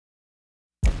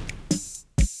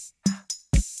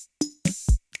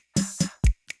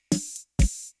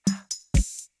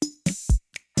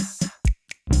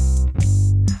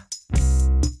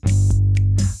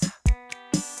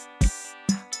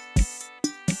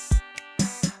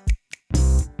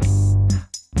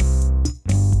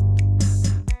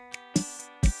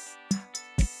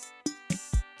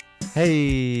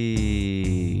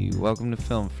Hey, welcome to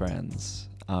Film Friends.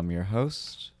 I'm your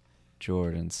host,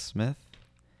 Jordan Smith,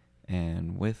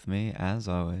 and with me, as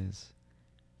always,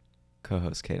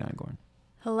 co-host Kate Eingorn.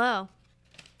 Hello.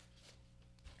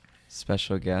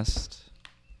 Special guest,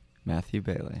 Matthew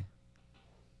Bailey.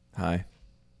 Hi.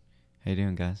 How you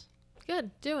doing, guys?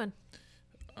 Good. Doing.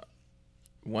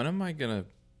 When am I going to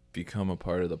become a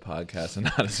part of the podcast and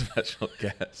not a special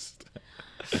guest?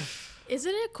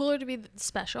 Isn't it cooler to be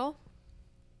special?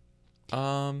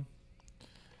 No.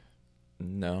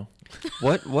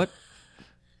 What?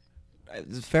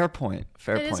 Fair point.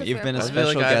 Fair It is point. a You've fair been a point. I feel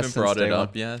special like I guest haven't brought since it day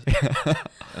up one.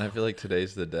 yet. And I feel like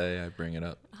today's the day I bring it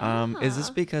up. Is this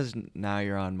Ah. because now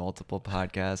you're on multiple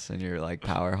podcasts and you're like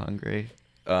power hungry?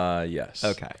 Yes.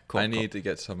 Okay, cool. I need to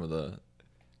get some of the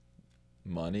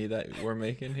money that we're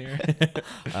making here.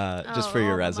 Just Oh, for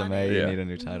your all the resume, money. you Yeah. need a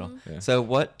new title. Mhm. Yeah. So,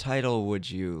 what title would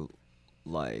you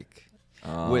like?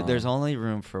 There's only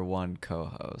room for one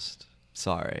co-host.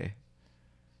 Sorry.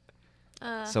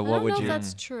 So what I would don't you- know if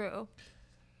that's true.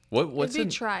 What's It'd in...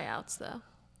 be tryouts, though.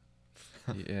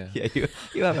 Yeah. Yeah,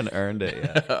 you haven't earned it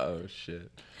yet. Oh, shit.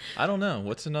 I don't know.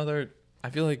 What's another... I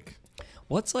feel like...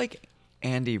 What's like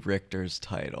Andy Richter's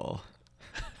title?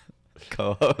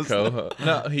 Co-host.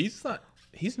 No, he's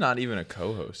not even a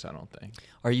co-host, I don't think.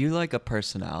 Are you like a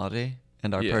personality?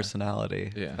 And our Yeah.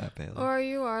 personality, Yeah. Matt Bailey. Or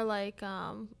you are like,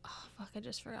 oh, fuck, I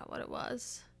just forgot what it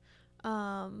was.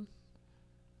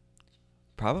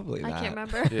 Probably that. I can't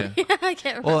remember. Yeah. I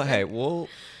can't remember. Well, hey, we'll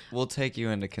take you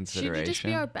into Should consideration. you just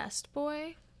be our best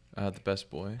boy? The best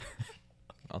boy.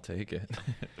 I'll take it.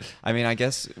 I mean, I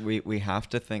guess we have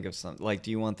to think of something. Like,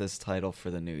 do you want this title for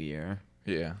the new year?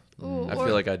 Yeah. Ooh, I or-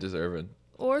 feel like I deserve it.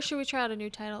 Or should we try out a new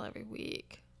title every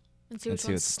week and see And which see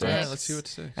one what sticks? sticks. Alright, let's see what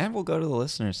sticks. And we'll go to the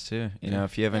listeners too. You know, Yeah.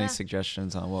 if you have any Yeah.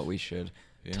 suggestions on what we should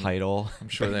Yeah. title. I'm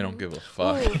sure they don't give a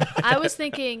fuck. Ooh, I was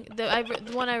thinking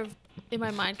the one in my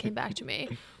mind came back to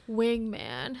me,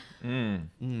 Wingman.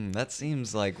 That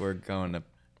seems like we're going to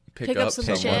Pick up some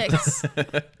someone. chicks.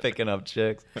 picking up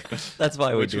chicks. That's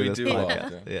why we Which do we this do podcast.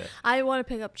 often. Yeah. I want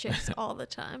to pick up chicks all the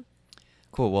time.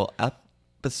 Cool. Well,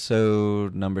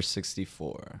 episode number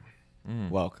 64. Mm.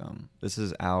 Welcome. This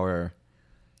is our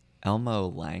Elmo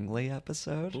Langley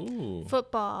episode. Ooh.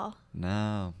 Football.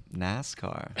 No,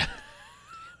 NASCAR.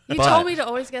 You But- told me to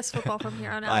always guess football from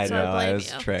here on out, I so know. I blame I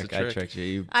was you. trick. It's a I trick. tricked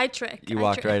you. I trick. You I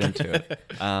walked trick. right into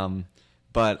it.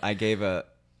 But I gave an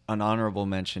honorable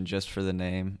mention just for the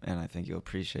name, and I think you'll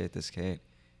appreciate this, Kate.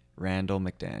 Randall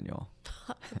McDaniel.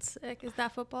 That's sick. Is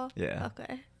that football? Yeah.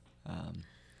 Okay.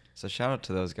 So shout out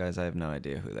to those guys. I have no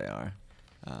idea who they are.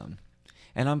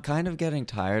 And I'm kind of getting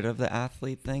tired of the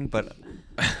athlete thing, but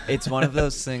it's one of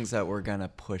those things that we're going to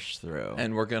push through.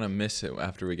 And we're going to miss it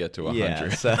after we get to 100. yeah,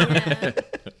 so, Yeah.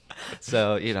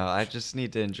 so, you know, I just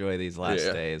need to enjoy these last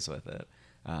Yeah. days with it.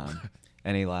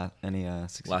 Any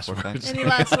 64 Last facts? words? Any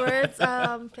last words?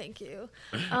 Thank you.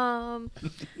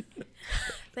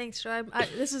 Thanks, Joy.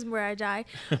 This is where I die.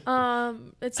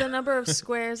 It's a number of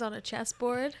squares on a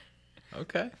chessboard.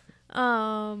 Okay. Do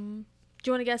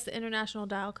you want to guess the international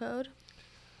dial code?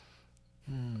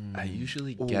 I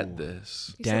usually Ooh. get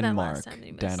this. You said that Denmark. last time and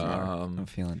you missed Denmark. it. I'm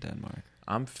feeling Denmark.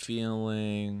 I'm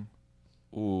feeling...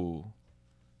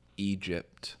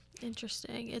 Egypt.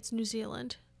 Interesting. It's New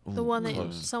Zealand. The Ooh, one that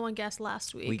close. someone guessed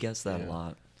last week. We guessed that a Yeah.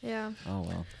 lot. Yeah.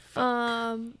 Oh,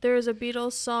 well. There is a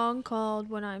Beatles song called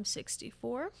When I'm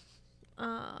 64. But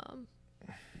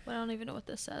I don't even know what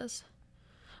this says.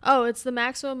 Oh, it's the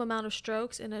maximum amount of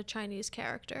strokes in a Chinese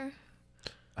character.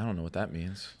 I don't know what that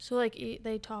means. So like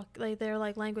they talk like their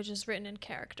like language is written in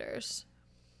characters.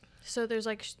 So there's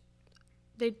like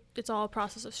it's all a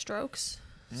process of strokes.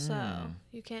 So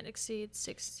you can't exceed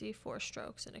 64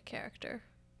 strokes in a character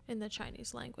in the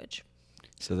Chinese language.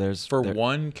 So there's... For there-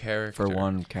 one character. For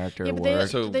one character Yeah, or but word.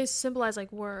 So- they symbolize like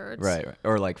words. Right.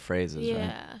 Or like phrases, right?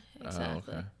 Yeah,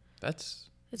 exactly. Oh, okay. That's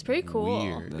It's pretty cool.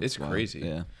 weird. That's It's wild. crazy.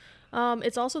 Yeah.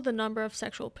 It's also the number of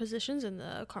sexual positions in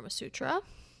the Kama Sutra.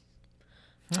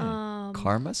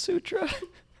 Karma Sutra?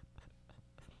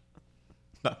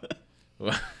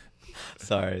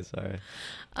 Sorry.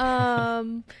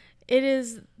 It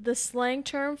is the slang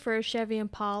term for Chevy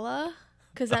Impala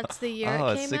because that's the year Oh,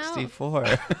 it it's came 64.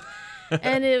 out.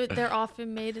 And they're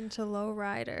often made into low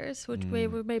riders, which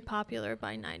were made popular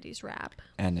by 90s rap.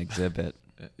 And Exhibit.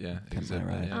 Yeah, Pimp My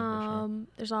exactly. Ride. Yeah,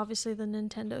 There's obviously the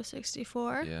Nintendo 64.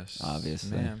 for sure. Yes.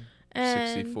 Obviously. Man.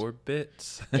 And 64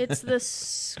 bits. It's the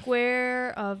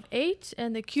square of 8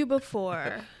 and the cube of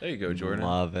 4. There you go, Jordan.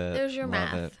 Love it. There's your Love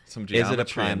math. it. Some Is it a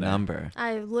geometry prime in there. number?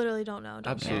 I literally don't know. Don't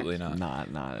Absolutely care.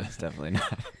 not. Not. It's definitely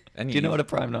not. And Do you know what a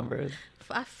prime number is?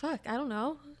 Fuck, I don't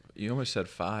know. You almost said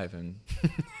 5, and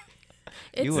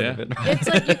It's, You would have Yeah. been right. it's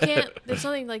like you can't. There's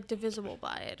something like divisible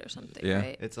by it or something, Yeah.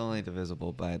 right? It's only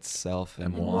divisible by itself and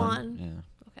And one. one.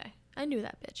 Yeah. Okay, I knew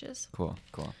that, bitches. Cool.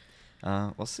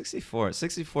 Well, 64.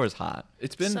 64 is hot.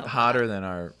 it's been So hotter hot. than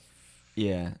our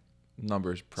Yeah.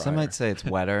 numbers prior. Some might say it's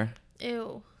wetter.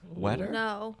 Ew. Wetter?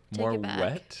 No, take More it back.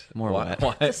 wet. More Why- wet.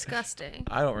 why- Disgusting.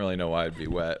 I don't really know why it'd be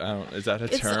wet. Is that a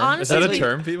It's term? Is honestly that a like-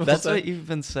 term people That's say? what you've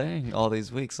been saying all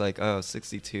these weeks. Like, oh,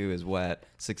 62 is wet.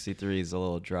 63 is a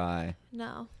little dry.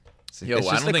 No. Yo, It's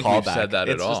I just don't a think we've callback. said that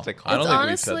at It's all. just a I don't It's think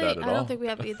we've said honestly, that at I all. don't think we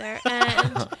have either,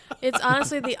 and it's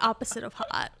honestly the opposite of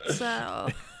hot. So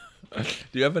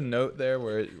Do you have a note there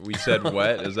where we said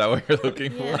wet? Is that what you're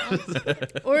looking yeah.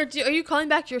 for? Or are you calling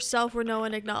back yourself where no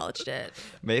one acknowledged it?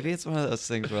 Maybe it's one of those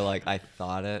things where, like, I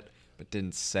thought it, but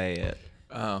didn't say it.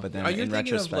 Oh. But then Are you in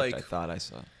thinking of, retrospect, I like, thought I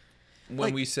saw it. when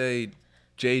Like- we say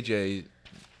JJ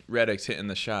Redick's hitting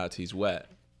the shots, he's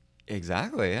wet.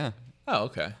 Exactly, yeah. Oh,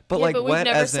 okay. But, Yeah, like, but we've wet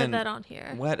never as said in... that on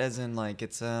here. Wet as in, like,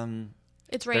 it's,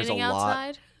 It's there's a raining lot-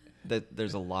 outside.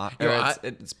 there's a lot... Yo, Or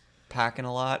it's packing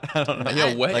a lot. I don't know.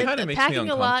 Yeah, wet Like, kinda makes me packing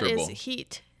a lot is uncomfortable.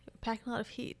 heat. Packing a lot of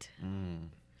heat. mm,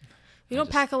 You I don't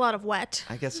just- pack a lot of wet.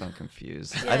 I guess I'm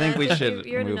confused. Yeah, I think we should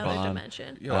you're in move another on.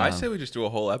 dimension. Yo, I Um, say we just do a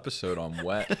whole episode on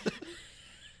wet.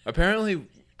 Apparently,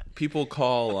 people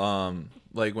call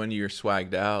like when you're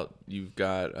swagged out, you've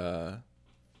got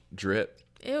drip.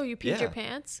 Ew, you peed Yeah. your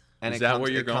pants? And Is it that comes,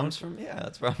 where you're it comes going? from? Yeah,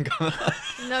 that's where I'm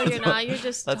going. No, you're not. You're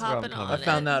just That's where I'm hopping coming on I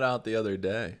found it. that out the other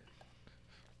day.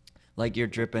 Like you're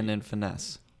dripping in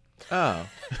finesse. Oh.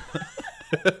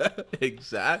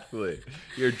 Exactly.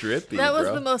 You're drippy, That was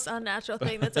bro. the most unnatural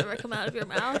thing that's ever come out of your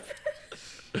mouth.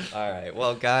 All right.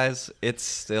 Well, guys, it's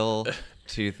still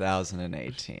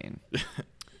 2018.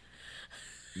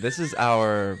 This is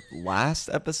our last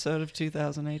episode of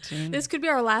 2018. This could be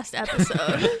our last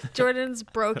episode. Jordan's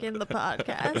broken the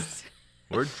podcast.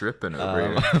 We're dripping over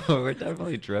here. We're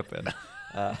definitely dripping.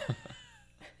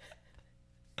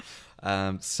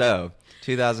 So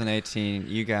 2018,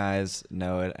 you guys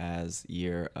know it as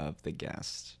Year of the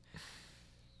Guest.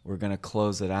 We're gonna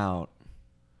close it out,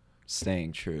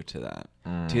 staying true to that.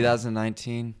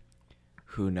 2019,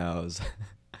 who knows?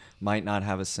 Might not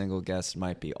have a single guest,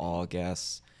 might be all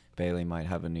guests. Bailey might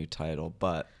have a new title,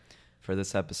 but for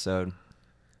this episode,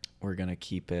 we're gonna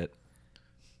keep it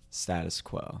status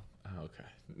quo. Oh, okay.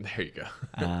 There you go.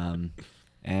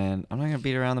 And I'm not gonna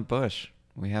beat around the bush.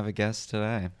 We have a guest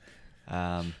today.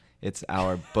 It's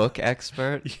our book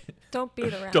expert. Don't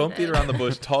beat around Don't it. beat around the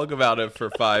bush. Talk about it for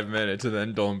 5 minutes and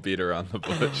then don't beat around the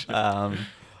bush.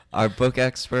 Our book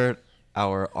expert,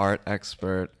 our art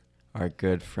expert, our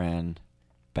good friend,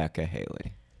 Becca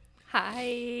Haley.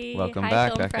 Hi. Welcome Hi,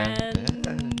 back, film Becca.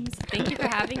 friends. Thank you for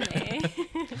having me.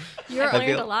 You're- I've I learned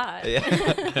feel- a lot. Yeah,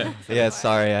 So yeah. far.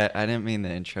 Sorry, I didn't mean the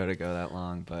intro to go that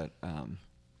long, but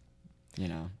you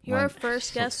know. You're our one-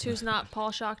 first guest who's not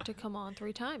Paul Shock to come on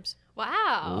 3 times.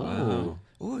 Wow.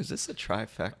 Ooh, is this a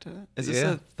trifecta? Is this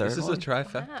Yeah, a third This is one? a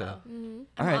trifecta. Wow. Mm-hmm.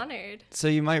 I'm All right. honored. So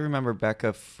you might remember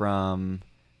Becca from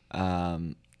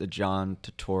the John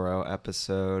Turturro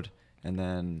episode, and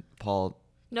then Paul.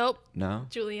 Nope. No.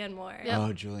 Julianne Moore. Yep.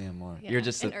 Oh, Julianne Moore. Yeah, You're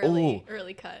just an an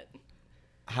early cut.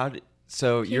 How did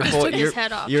so He your just boy? took his Your,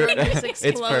 head off. your- Jordan just it's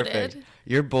exploded. perfect.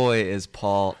 Your boy is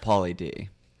Paulie D.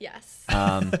 Yes.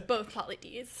 Both Polly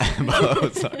D's.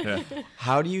 Sorry. Yeah.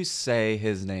 How do you say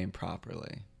his name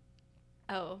properly?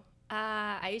 Oh,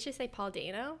 I usually say Paul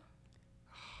Dano.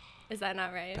 Is that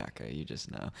not right? Becca, you just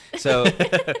know. So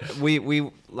we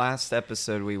last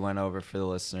episode we went over for the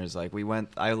listeners. Like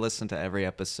I listened to every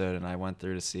episode and I went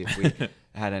through to see if we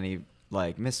had any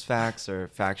like misfacts or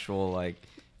factual like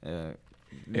you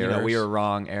know we Errors. were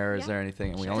wrong errors Yeah. or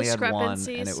anything. And we Sure. only had one, and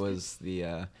Discrepancies. it was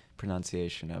the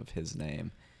pronunciation of his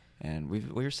name. And we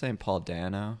were saying Paul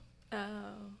Dano, Oh.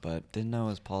 but didn't know it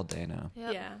was Paul Dano.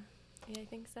 Yep. Yeah. Yeah, I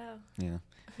think so.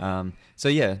 Yeah. So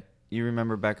yeah, you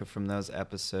remember Becca from those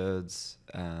episodes.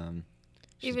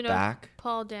 She's Even though back.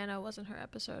 Paul Dano wasn't her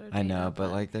episode. Or I know, Dano,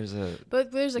 but like there's a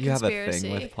there's a you have a conspiracy.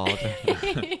 thing with Paul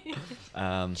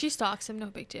Dano. She stalks him, no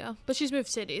big deal. But she's moved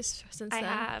cities since I then.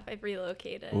 have. I've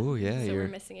relocated. Ooh, yeah, So you're- we're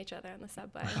missing each other on the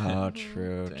subway. Oh,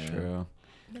 true, Damn. true.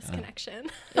 Misconnection.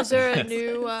 Is there a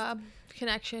new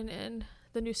connection in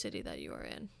the new city that you are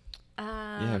in?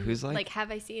 Who's like-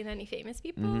 have I seen any famous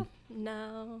people? Mhm.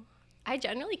 No. I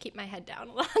generally keep my head down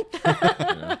a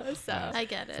lot. So Yeah. I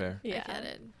get it. Fair. Yeah. I get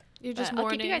it. You're but just I'll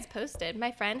mourning. keep you guys posted.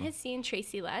 My friend has seen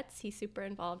Tracy Letts. He's super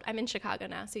involved. I'm in Chicago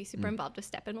now, so he's super involved with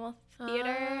Steppenwolf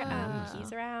Theater. Ah.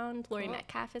 He's around. Laurie Cool.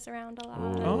 Metcalf is around a lot.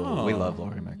 Ooh, we Oh. love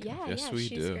Laurie Metcalf. Yeah, Yes, yeah, we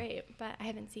she's do. great, but I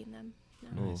haven't seen them.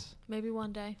 No. Ooh. Nice. Maybe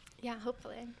one day. Yeah,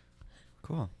 hopefully.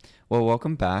 Cool. Well,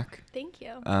 welcome back. Thank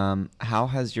you. How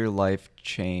has your life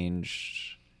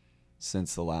changed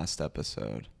since the last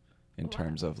episode in Wow.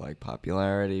 terms of like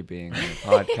popularity, being on the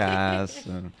podcast?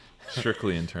 And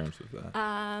Strictly in terms of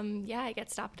that. Yeah, I get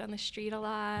stopped on the street a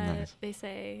lot. Nice. They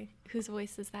say, "Whose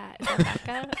voice is that? Is that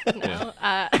Becca?" No.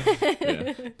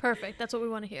 Yeah. Perfect. That's what we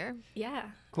want to hear. Yeah.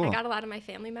 Cool. I got a lot of my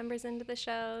family members into the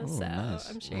show, Oh, so nice.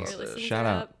 I'm sure Well, your listens shout are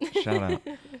out. up. Shout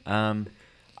out.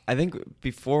 I think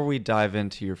before we dive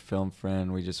into your film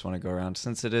friend, we just want to go around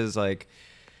since it is like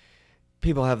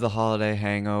people have the holiday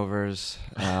hangovers.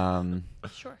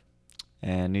 Sure.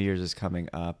 And New Year's is coming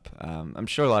up. I'm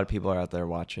sure a lot of people are out there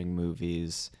watching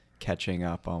movies, catching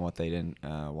up on what they didn't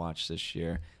watch this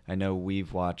year. I know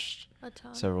we've watched A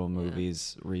ton. several Yeah.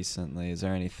 movies recently. Is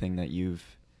there anything that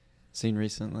you've seen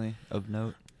recently of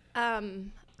note?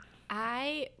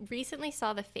 I recently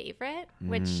saw The Favorite,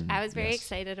 which I was very yes.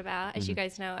 excited about. As you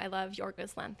guys know, I love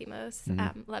Yorgos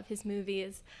Lanthimos. Love his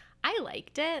movies. I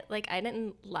liked it. Like, I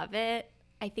didn't love it.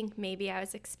 I think maybe I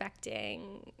was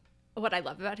expecting... What I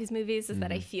love about his movies is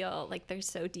that I feel like they're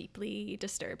so deeply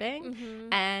disturbing.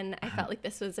 And I felt like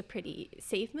this was a pretty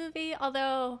safe movie,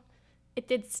 although it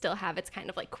did still have its kind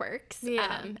of like quirks.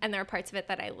 Yeah. And there were parts of it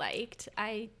that I liked.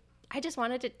 I just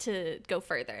wanted it to go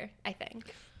further, I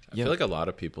think. I feel like a lot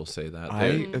of people say that. I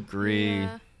They- agree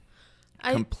Yeah.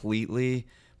 I completely,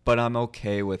 but I'm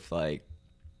okay with like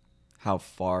how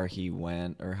far he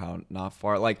went or how not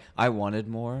far. Like I wanted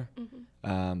more,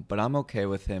 but I'm okay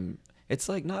with him. It's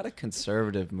like not a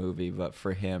conservative movie, but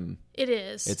for him, it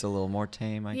is. it's a little more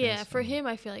tame, I guess. Yeah, for him,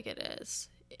 I feel like it is.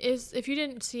 If you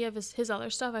didn't see of his other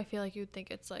stuff, I feel like you'd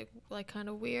think it's like kind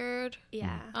of weird.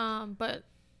 Yeah. But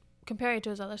comparing it to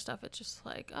his other stuff, it's just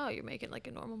like, oh, you're making like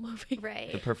a normal movie.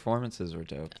 Right. The performances were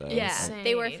dope, though. Yeah, Insane.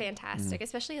 they were fantastic,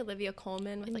 especially Olivia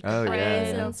Colman with like Oh, the yeah,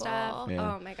 praise yeah. and stuff.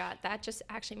 Yeah. Oh my god, that just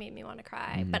actually made me want to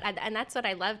cry. And that's what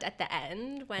I loved at the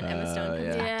end when Emma Stone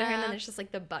comes yeah. back to her, and Yeah. then there's just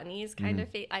like the bunnies kind of.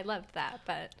 I loved that,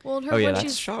 but Well, and her Oh yeah, when that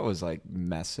she's shot was like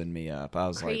messing me up. I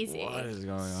was Crazy. like, what is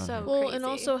going on? So here? well, crazy. and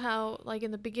also how like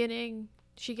in the beginning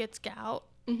she gets gout,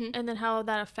 Mhm. and then how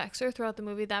that affects her throughout the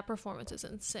movie. That performance is her,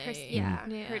 insane. yeah,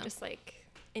 Yeah. her just like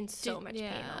in so much pain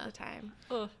all yeah. the time.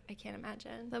 Oh, I can't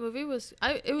imagine. That movie was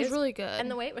it was really good.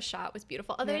 And the way it was shot was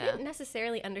beautiful. Although I Yeah. didn't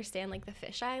necessarily understand like the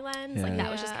fisheye lens, like Yeah.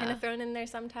 that was just kind Yeah. of thrown in there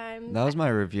sometimes. That was my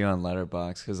review on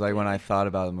Letterboxd because like when I thought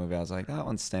about the movie, I was like, that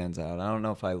one stands out. I don't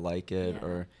know if I like it Yeah.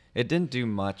 or it didn't do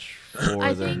much for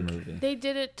I the think movie. they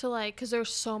did it to like because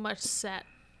there's so much set.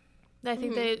 I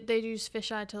think they use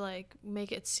fisheye to like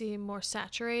make it seem more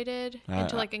saturated and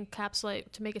to like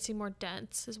encapsulate to make it seem more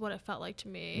dense is what it felt like to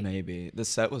me. Maybe the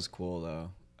set was cool though.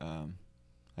 I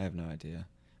have no idea,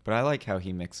 but I like how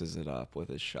he mixes it up with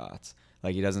his shots.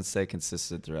 Like he doesn't stay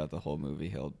consistent throughout the whole movie.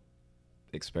 He'll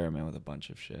experiment with a bunch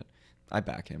of shit. I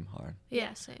back him hard.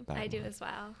 Yeah, same. Back I him do hard. as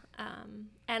well.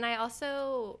 And I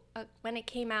also, when it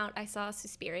came out, I saw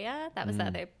Suspiria. That was the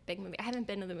other big movie. I haven't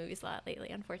been to the movies a lot lately,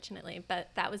 unfortunately, but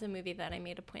that was a movie that I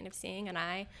made a point of seeing, and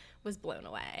I was blown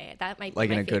away. That might Like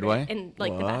be in my a good favorite- way. in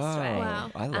like the best way.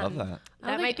 Wow. I love that. I don't That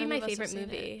think might be any my of us have favorite seen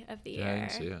movie of the Yeah, I year.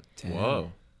 didn't see it. Damn.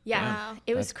 Whoa. Yeah, Wow.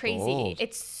 it was That's crazy. bold.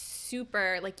 It's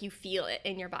super like you feel it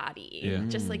in your body. Yeah.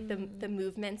 Just like the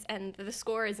movements and the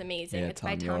score is amazing. Yeah, it's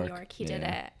by Tom Tom York. York. He did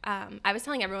Yeah. it. I was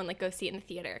telling everyone like go see it in the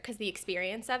theater because the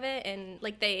experience of it and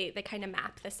like they kind of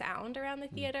map the sound around the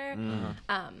theater.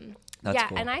 That's Yeah,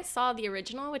 cool. and I saw the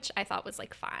original, which I thought was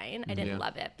like fine. I didn't Yeah.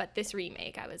 love it, but this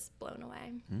remake, I was blown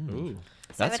away. Ooh.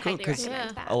 So I That's would cool highly because recommend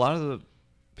Yeah. that. a lot of the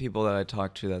people that I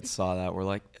talked to that saw that were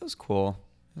like, it was cool.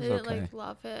 It They was didn't okay. like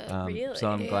love it. Really? So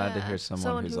I'm glad to Yeah. hear someone,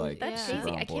 Someone who's who- like That's Yeah. super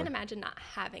crazy. on I board. can't imagine not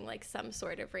having like some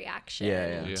sort of reaction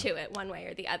Yeah, yeah. to it one way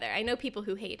or the other. I know people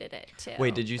who hated it too.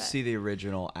 Wait, did you but- see the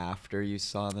original after you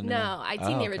saw the new No, one? I'd seen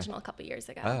Oh, the okay. original a couple years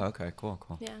ago. Oh, okay, cool.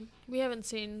 Yeah. We haven't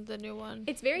seen the new one.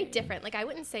 It's very different. Like I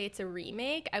wouldn't say it's a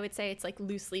remake. I would say it's like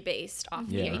loosely based off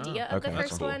Yeah. the idea of Okay, the that's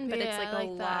first cool. one, but it's Yeah, like I a like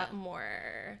lot that.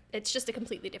 more. It's just a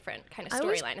completely different kind of I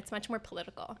was- storyline. It's much more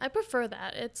political. I prefer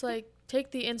that. It's like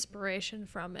take the inspiration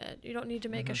from it. You don't need to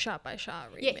make a shot by shot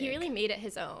remake. Yeah, he really made it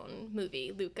his own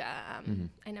movie, Luca.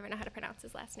 I never know how to pronounce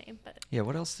his last name, but Yeah,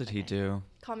 what else did he do?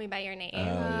 Call Me by Your Name.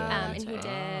 yeah, And he that's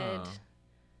did. Oh.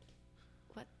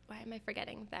 What? Why am I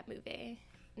forgetting that movie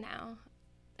now?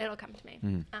 It'll come to me.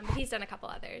 Hmm. But he's done a couple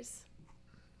others.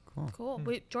 Cool. Cool.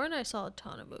 Jordan and I saw a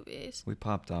ton of movies. We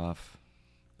popped off.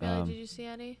 Really? Did you see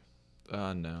any?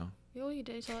 No. Oh, you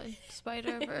did. You saw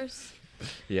Spider Verse.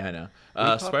 Yeah, I know.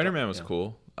 popped Spider-Man up, was yeah.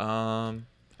 cool. I'm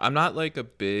not like a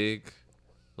big,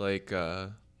 like,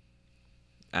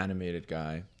 animated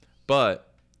guy,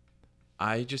 but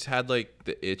I just had like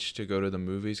the itch to go to the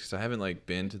movies because I haven't like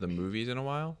been to the movies in a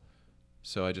while.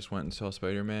 So I just went and saw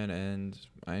Spider-Man, and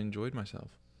I enjoyed myself.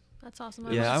 That's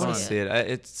awesome. Yeah, I want to fun. see it.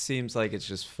 It seems like it's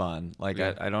just fun. Like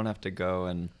Yeah. I don't have to go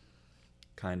and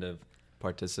kind of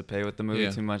participate with the movie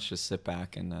Yeah. too much. Just sit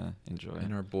back and enjoy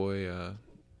And it. our boy,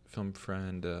 film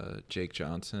friend Jake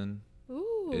Johnson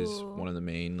Ooh. is one of the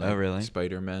main Oh, really?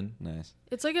 Spider-Men. Nice.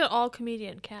 It's like an all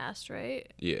comedian cast,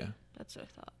 right? Yeah. That's what I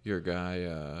thought. Your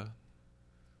guy,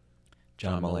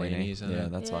 John Mulaney. Mulaney's in Yeah,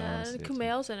 it. that's why I yeah, want to see and it. too.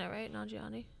 Kumail's in it, right? Not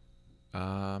Gianni.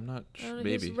 I'm not I don't sure. know.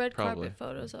 Maybe, There's red probably. carpet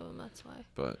photos of him. That's why.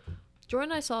 But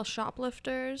Jordan and I saw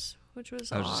Shoplifters, which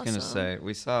was I was just gonna awesome. say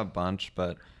we saw a bunch,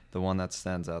 but the one that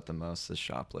stands out the most is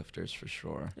Shoplifters for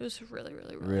sure. It was really,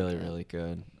 really, Really, good. really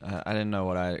good. I didn't know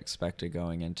what I expected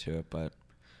going into it, but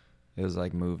it was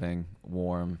like moving,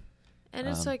 warm. And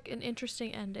it's Um, like an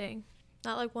interesting ending,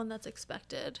 not like one that's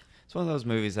expected. It's one of those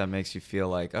movies that makes you feel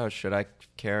like, oh, should I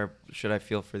care? Should I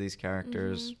feel for these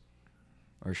characters,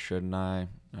 or shouldn't I?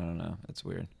 I don't know. It's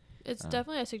weird. It's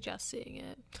definitely, I suggest seeing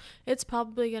it. It's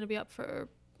probably going to be up for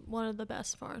one of the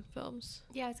best foreign films.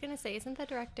 Yeah, I was gonna say, isn't the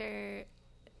director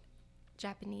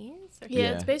Japanese? Or Yeah,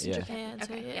 Yeah, it's based in yeah. Japan,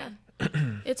 so Okay, yeah.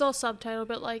 It's all subtitled,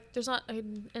 but like there's not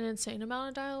an insane amount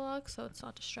of dialogue, so it's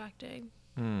not distracting.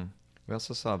 We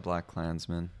also saw Black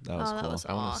Klansman. That was Oh, that cool. was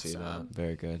I wanna see that. awesome.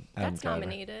 Very good. Adam That's Driver.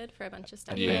 nominated for a bunch of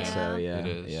stuff. I Yeah. think so. Yeah. It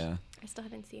is. Yeah. I still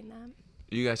haven't seen that.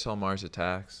 you guys saw Mars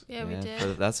Attacks? Yeah, we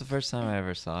did. That's the first time I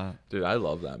ever saw it. Dude, I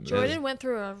love that movie. Jordan went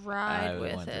through a I ride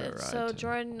with went through a it. ride, So too.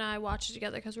 Jordan and I watched it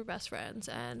together because we're best friends.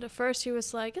 And at first he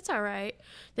was like, "It's all right."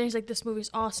 Then he's like, "This movie's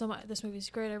awesome. This movie's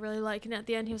great. I really like." it. And at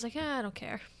the end he was like, "I don't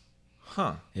care."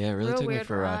 Huh. Yeah, it really Real took me weird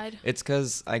for a ride. ride. It's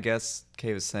because I guess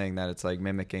Kay was saying that it's like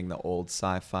mimicking the old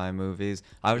sci-fi movies.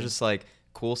 I was just like,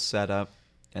 cool setup,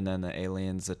 and then the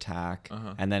aliens attack,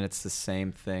 Uh-huh. and then it's the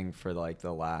same thing for like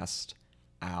the last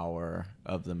hour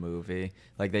of the movie.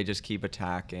 Like they just keep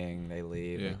attacking, they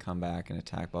leave, Yeah. they come back and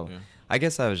attack. Blah, blah. Yeah. I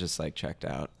guess I was just like checked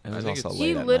out. It I was think also it's- late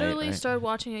He at night, literally right? started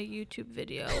watching a YouTube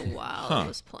video while Huh. it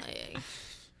was playing.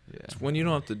 Yeah. It's when you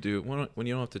don't have to do when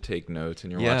you don't have to take notes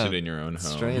and you're Yeah, watching it in your own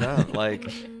home. Straight up, like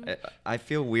I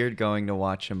feel weird going to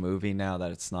watch a movie now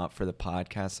that it's not for the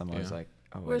podcast. I'm always Yeah. like,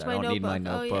 oh, Where's wait, my I don't need my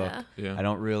notebook? Oh, notebook. yeah. Yeah. I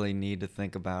don't really need to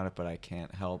think about it, but I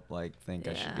can't help like think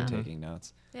I should be Yeah. Mhm. taking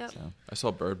notes. Yep. So I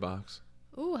saw Bird Box.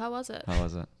 Ooh, how was it? how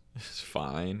was it? It's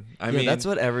fine. I Yeah, mean, that's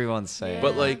what everyone's saying.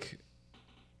 But Yeah. like,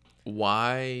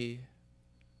 why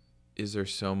is there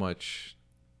so much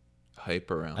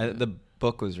hype around it? The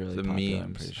book was really The popular. I'm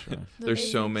memes. pretty sure. The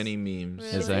There's so memes. many memes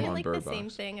Really? Is there? Isn't it on like Bird the same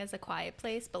Box. thing as A Quiet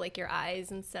Place, but like your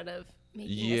eyes instead of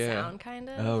making Yeah. a sound, kind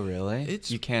of? Oh, really?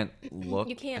 It's- You can't look.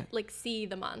 You can't like see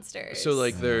the monsters. So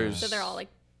like, there's. So they're all like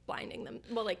blinding them.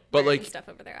 Well, like But, wearing like- stuff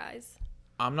over their eyes.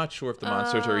 I'm not sure if the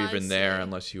monsters are I even there see.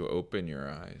 unless you open your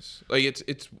eyes. Like it's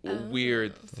a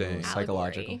weird thing.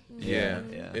 Psychological. Allegory. Yeah,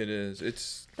 Yeah. it is.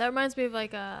 It's That reminds me of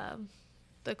like the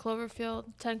 10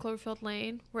 Cloverfield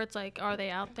Lane, where it's like, are they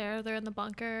out there? They're in the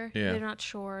bunker. Yeah. They're not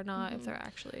sure or not if they're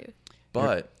actually.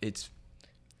 but it's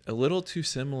a little too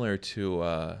similar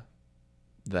to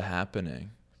The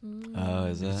Happening. Oh,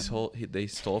 is They it?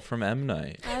 stole from M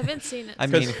Night. I haven't seen it. I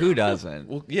mean, who doesn't?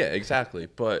 Well, yeah, exactly.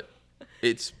 But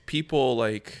it's people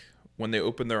like when they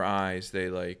open their eyes, they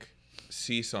like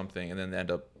see something and then they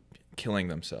end up killing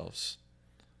themselves.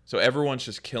 So everyone's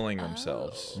just killing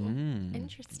themselves, Mm.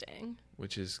 Interesting.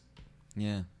 which is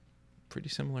Yeah. pretty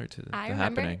similar to I The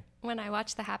remember Happening. when I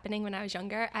watched The Happening when I was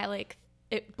younger,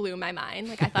 it blew my mind.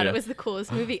 Like I thought Yeah. it was the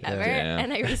coolest movie ever. Damn.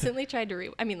 And I recently tried to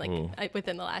Ooh.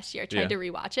 within the last year, tried Yeah. to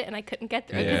rewatch it and I couldn't get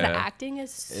through it because the Yeah. acting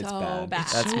is so It's bad. bad.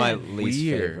 That's my least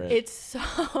weird. favorite. It's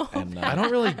so And, bad. I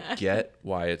don't really get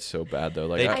why it's so bad though.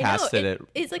 Like They I, I know, casted it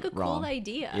It's like a wrong. cool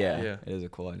idea. Yeah, Yeah. it is a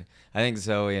cool idea. I think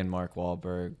Zoe and Mark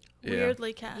Wahlberg. yeah.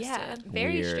 Weirdly casted. Yeah,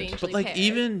 very Weird. strangely But like paired.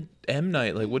 even M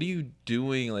Night, like what are you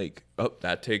doing? Like, oh,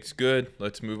 that takes good.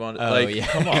 Let's move on. Oh, Like, yeah.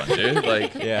 come on, dude.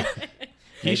 Like, Yeah.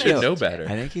 he should know better.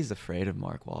 I think he's afraid of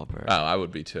Mark Wahlberg. Oh, I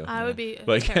would be too. I would be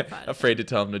Like terrified. afraid to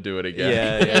tell him to do it again.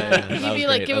 Yeah, yeah. He'd That be was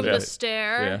like, great. give him That the was-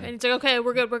 stare, Yeah. and he's like, okay,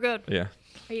 we're good, we're good. Yeah.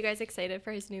 Are you guys excited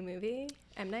for his new movie,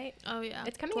 M Night? Oh yeah,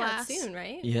 It's coming Glass. out soon,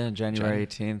 right? Yeah, January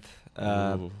 18th.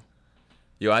 Ooh.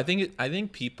 Yo, I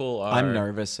think people are. I'm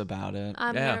nervous about it.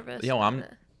 I'm Yeah. nervous. Yo, about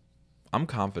it. I'm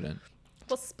confident.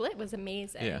 Well, Split was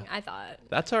amazing. Yeah. I thought.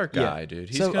 That's our Yeah. guy, dude.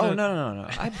 He's so, gonna. oh no!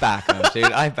 I back him, dude.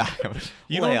 I back him.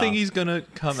 You Lay don't think off. he's gonna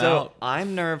come So out?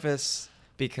 I'm nervous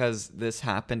because this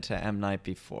happened to M Night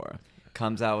before.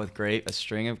 Comes out with a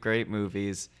string of great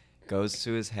movies, goes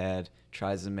to his head,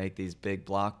 tries to make these big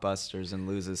blockbusters, and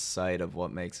loses sight of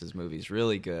what makes his movies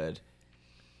really good.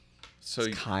 So,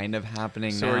 It's kind of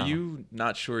happening so now. are you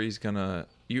not sure he's gonna?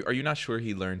 Are you not sure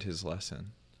he learned his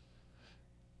lesson?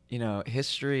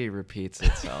 history repeats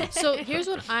itself. So here's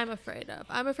what I'm afraid of.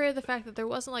 I'm afraid of the fact that there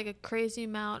wasn't like a crazy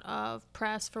amount of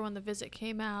press for when The Visit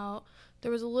came out.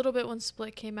 There was a little bit when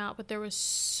Split came out, but there was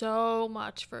so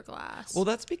much for Glass. Well,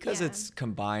 that's because Yeah. it's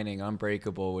combining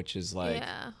Unbreakable, which is like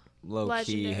yeah. low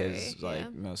key Legendary, his like yeah.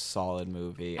 most solid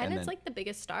movie, And it's then, like the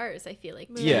biggest stars, I feel like.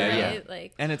 Too, Yeah, right?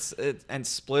 Like, and and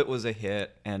Split was a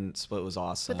hit, and Split was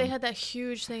awesome. But they had that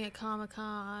huge thing at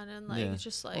Comic-Con, and like Yeah. it's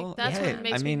just like Well, that's hey, what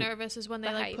makes I mean- me nervous is when they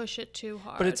The like hype. push it too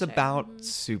hard. but it's Sure. about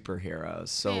superheroes,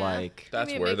 so Yeah. like I That's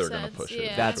mean, it where makes they're gonna sense, push it.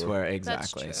 yeah. that's Sure. where That's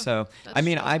exactly. true. So That's I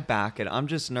mean, true. I back it. I'm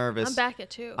just nervous. I'm back it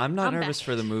too. I'm not nervous back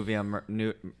for the it. movie. I'm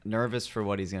nervous for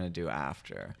what he's gonna do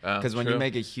after. Oh, Because when you true.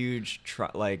 make a huge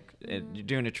you're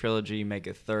doing a trilogy, you make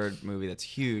a third movie that's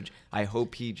huge. I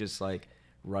hope he just like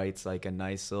writes like a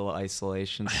nice little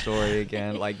isolation story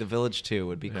again. Like The Village 2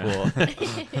 would be cool.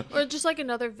 Or just like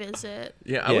another Visit.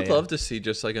 Yeah, I Yeah, would yeah. love to see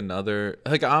just like another.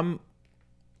 Like I'm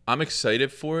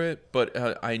excited for it, but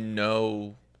I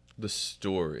know the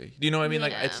story. Do you know what I mean?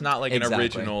 Like Yeah. it's not like Exactly. an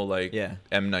original like Yeah.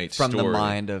 M Night From story. the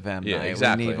mind of M. Yeah, Night.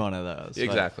 exactly. We need one of those. but-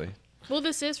 Exactly. Well,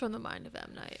 this is from the mind of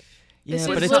M. Night. Yeah, This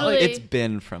but is it's literally- it's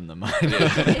been from the mind.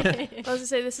 I was gonna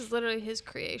say this is literally his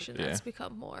creation that's Yeah.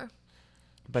 become more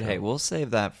But hey, we'll save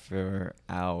that for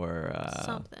our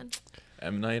something.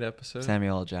 M Night episode.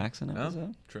 Samuel L. Jackson Oh,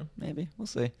 episode. true. Maybe we'll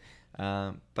see.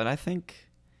 But I think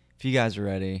if you guys are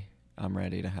ready, I'm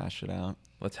ready to hash it out.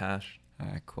 Let's hash. All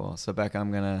right, cool. So Becca,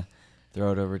 I'm gonna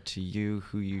throw it over to you.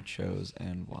 Who you chose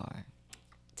and why?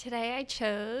 today I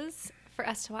chose for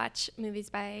us to watch movies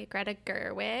by Greta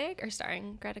Gerwig, or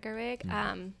starring Greta Gerwig.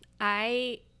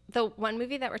 The one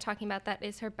movie that we're talking about that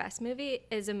is her best movie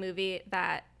is a movie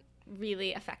that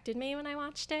really affected me when I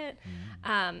watched it.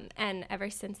 And ever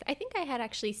since, I think I had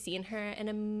actually seen her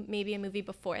in maybe a movie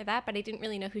before that, but I didn't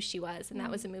really know who she was. And that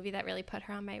was a movie that really put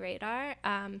her on my radar.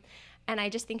 And I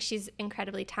just think she's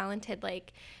incredibly talented.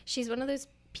 Like, she's one of those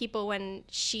people, when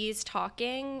she's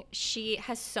talking, she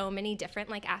has so many different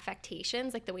like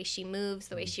affectations, like the way she moves,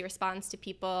 the way she responds to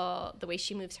people, the way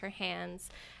she moves her hands,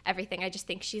 everything. I just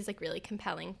think she's like really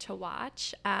compelling to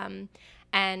watch.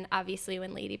 And obviously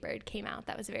when Lady Bird came out,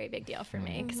 that was a very big deal for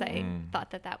me because I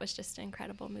thought that that was just an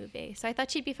incredible movie. So I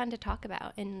thought she'd be fun to talk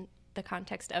about in the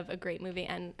context of a great movie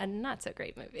and a not so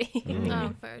great movie.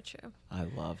 Oh, very true. I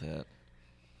love it.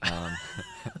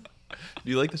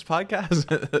 Do you like this podcast?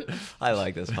 I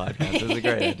like this podcast. It's a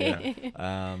great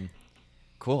idea.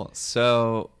 Cool.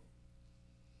 So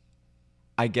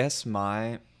I guess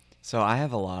so I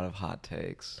have a lot of hot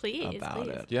takes Please, about please.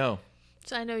 it. Yo,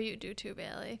 So I know you do too,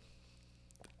 Bailey.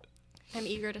 I'm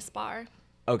eager to spar.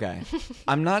 Okay.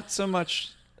 I'm not so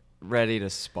much ready to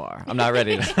spar. I'm not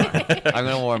ready to spar. I'm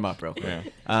going to warm up real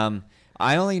quick.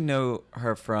 I only know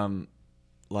her from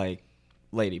like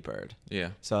Lady Bird.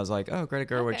 yeah. So I was like, oh,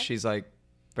 Greta Gerwig, Okay. she's like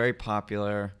very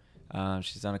popular.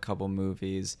 She's done a couple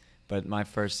movies, but my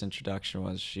first introduction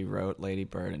was she wrote Lady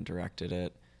Bird and directed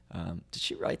it. Did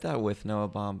she write that with Noah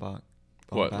Baumbach?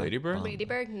 What, Lady Bird? Lady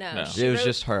Bird? No. No. she It was wrote-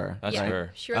 just her. That's yeah,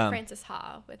 her. She wrote Um, Frances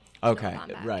Ha with Okay, Noah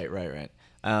Baumbach.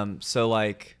 right. So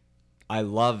like, I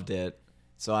loved it.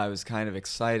 So I was kind of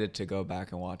excited to go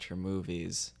back and watch her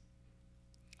movies.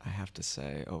 I have to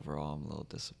say, overall, I'm a little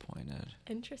disappointed.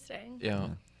 Interesting. Yeah.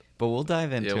 But we'll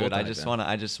dive into we'll it. I dive just in.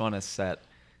 want to set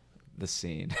the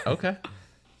scene. Okay.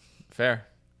 Fair.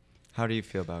 How do you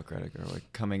feel about Greta Gerwig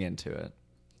coming into it?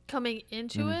 Coming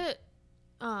into it,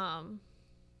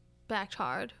 backed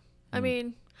hard. I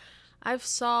mean, I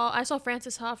saw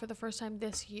Frances Ha for the first time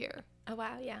this year. Oh,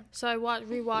 wow. Yeah. So I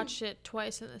rewatched it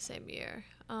twice in the same year.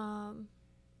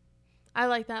 I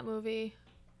like that movie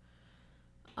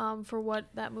for what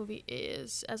that movie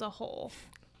is as a whole.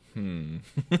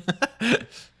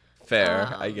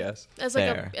 Fair, I guess. As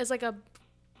Fair. like a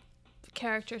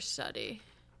character study.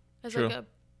 As True. like a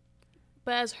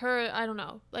But as her, I don't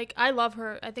know. Like, I love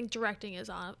her. I think directing is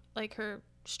on like her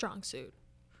strong suit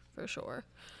for sure.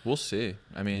 We'll see.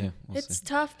 I mean, Yeah, we'll It's see.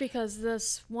 tough because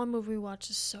this one movie we watched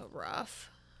is so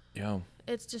rough. yo,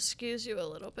 It just skews you a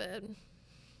little bit.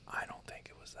 I don't think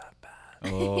it was that bad.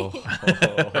 Oh,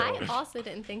 I also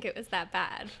didn't think it was that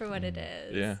bad for what it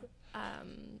is. Yeah.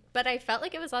 But I felt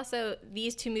like it was also,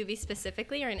 these two movies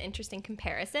specifically are an interesting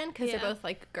comparison because Yeah. they're both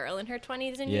like a girl in her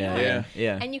 20s and yeah, young. yeah,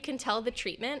 yeah. And you can tell the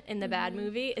treatment in the bad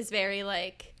movie is very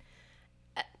like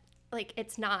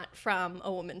it's not from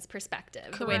a woman's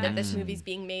perspective. The way that this Correct. movie's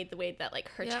being made, the way that like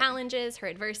her Yep. challenges, her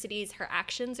adversities, her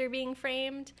actions are being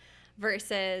framed,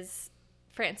 versus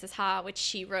Frances Ha, which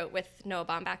she wrote with Noah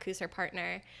Baumbach, who's her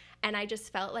partner. And I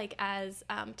just felt like as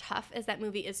tough as that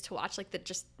movie is to watch, like the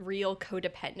just real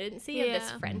codependency of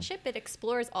this Yeah. friendship, it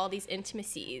explores all these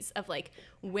intimacies of like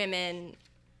women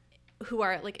who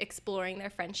are like exploring their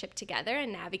friendship together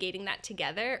and navigating that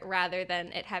together rather than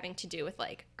it having to do with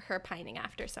like her pining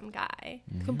after some guy.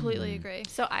 Completely agree.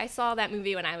 So I saw that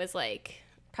movie when I was like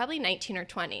probably 19 or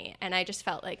 20, and I just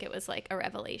felt like it was like a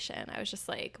revelation. I was just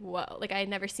like, whoa, like I had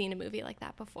never seen a movie like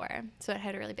that before. So it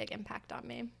had a really big impact on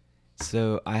me.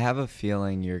 So I have a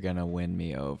feeling you're gonna win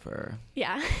me over.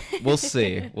 Yeah. We'll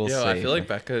see. We'll see. I feel like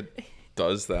Becca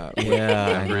does that. with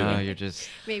Yeah, I know. everything. You're just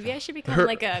Maybe I should become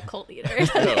like a cult leader or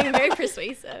something. Very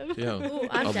persuasive. Yeah, Ooh,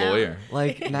 I'm a down. lawyer.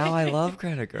 like, now I love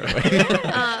Greta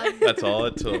Gerwig. That's all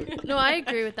it took. No, I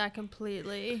agree with that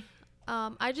completely.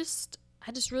 I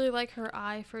just really like her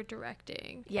eye for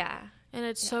directing, Yeah. and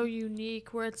it's so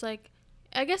unique. Where it's like,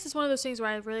 I guess it's one of those things where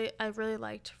I really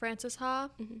liked Frances Ha,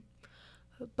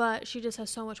 but she just has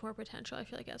so much more potential. I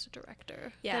feel like as a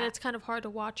director, Yeah. that it's kind of hard to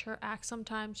watch her act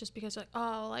sometimes, just because like,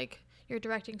 oh, like you're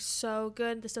directing so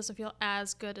good. This doesn't feel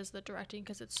as good as the directing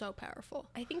because it's so powerful.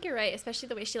 I think you're right, especially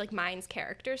the way she like mines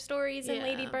character stories in Yeah.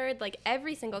 Lady Bird. Like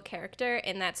every single character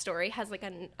in that story has like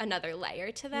another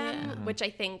layer to them, Yeah. which I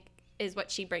think is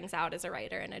what she brings out as a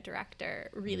writer and a director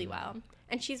really well.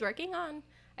 And she's working on,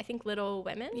 I think, Little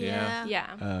Women. Yeah.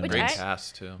 Yeah. Which Great I,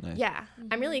 cast too. Nice. yeah,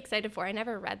 I'm really excited for. I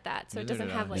never read that, so it Neither doesn't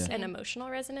did have I. like Yeah. an emotional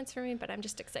resonance for me. But I'm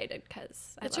just excited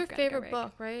because It's her favorite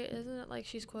book, right? Isn't it like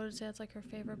she's quoted to say it's like her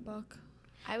favorite book?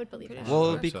 I would believe that. Well, I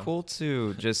it'd be hope so. cool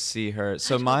to just see her.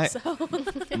 So my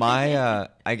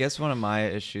I guess one of my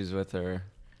issues with her,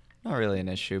 not really an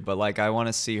issue, but like I want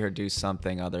to see her do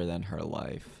something other than her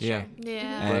life. Yeah.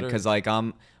 Yeah. And Let her- because like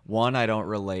I don't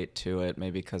relate to it,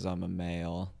 maybe because I'm a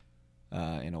male,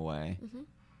 in a way.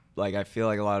 Like I feel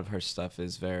like a lot of her stuff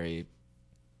is very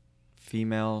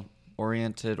female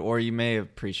oriented, or you may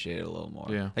appreciate it a little more.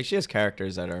 Yeah. Like she has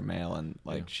characters that are male, and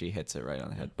like Yeah. she hits it right on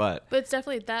the head. But But it's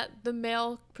definitely that the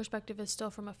male perspective is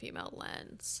still from a female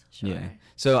lens. yeah.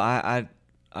 So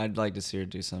I'd like to see her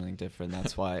do something different.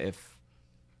 That's why if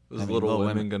Was I mean, Little Little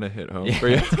Women Women- gonna hit home Yeah, for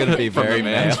you? it's gonna be From very a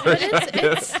man's male.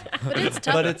 But it's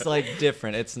tough. but it's like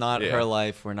different. It's not Yeah. her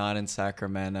life. We're not in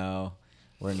Sacramento.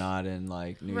 We're not in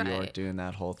like New York Right. doing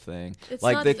that whole thing. It's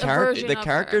like not the a version the of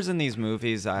characters her. in these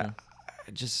movies, I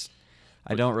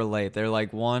don't relate. They're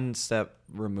like one step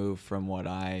removed from what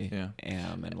I Yeah.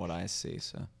 am and what I see.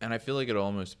 So And I feel like it'd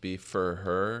almost be for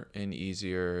her an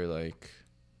easier like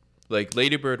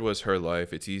Lady Bird was her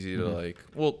life. It's easy to like,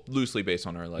 well, loosely based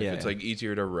on her life. Yeah, It's yeah. like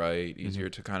easier to write, easier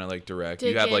to kind of like direct.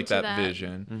 Dig You have like into that, that.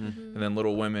 vision. And then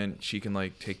Little Women, she can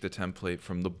like take the template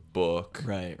from the book.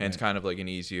 Right, And it's right. kind of like an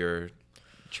easier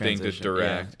thing to Transition.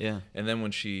 direct. Yeah. And then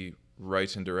when she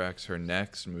writes and directs her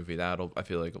next movie, I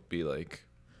feel like it'll be like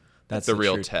That's the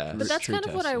real true- test. But that's true kind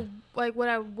of what test, I yeah. like. What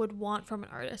I would want from an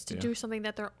artist to Yeah. do something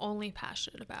that they're only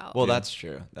passionate about. Well, Yeah. that's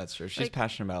true. That's true. She's Like-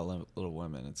 passionate about Little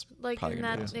Women. It's like probably in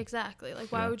gonna be that awesome. exactly.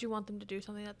 Like, why Yeah. would you want them to do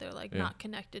something that they're like Yeah. not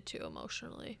connected to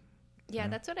emotionally? Yeah,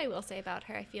 that's what I will say about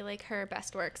her. I feel like her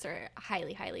best works are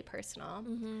highly, highly personal.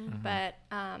 Mm-hmm. But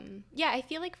yeah, I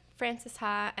feel like Frances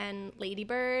Ha and Lady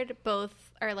Bird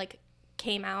both are like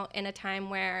came out in a time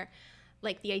where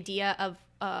like the idea of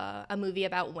a movie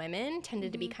about women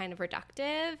tended to be kind of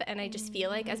reductive. And I just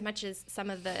feel like as much as some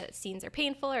of the scenes are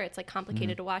painful or it's like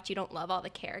complicated to watch, you don't love all the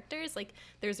characters, like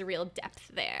there's a real depth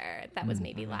there that was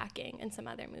maybe lacking in some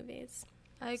other movies.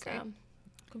 I agree. So,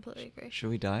 Completely agree. Should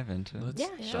we dive into it? yeah,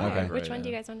 Yeah. sure. Okay. Which Right, one do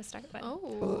you yeah. guys want to start with?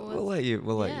 We'll Oh, let you.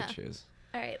 We'll let Yeah. you choose.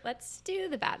 All right, let's do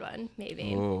the bad one,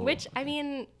 maybe. Ooh. Which, I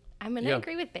mean, I'm going to Yeah.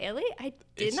 agree with Bailey. I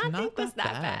did It's not not think was that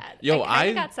that bad. bad. Yo, I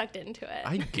kinda I- got sucked into it.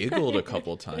 I giggled a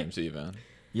couple times even.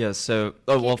 Yeah. So,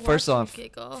 well, Gig- first watch off, you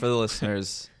giggle. for the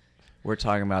listeners, we're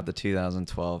talking about the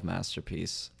 2012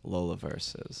 masterpiece Lola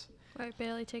Versus. all right,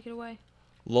 Bailey, take it away.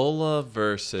 Lola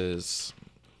Versus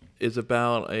is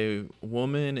about a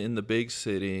woman in the big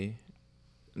city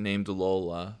named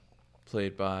Lola,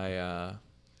 played by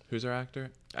who's our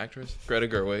actress? Greta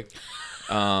Gerwig.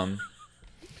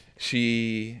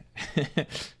 She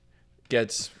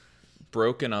gets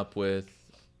broken up with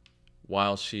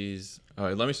while she's. All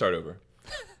right, let me start over.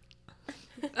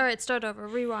 All right, start over.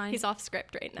 Rewind. He's off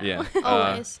script right now. Yeah.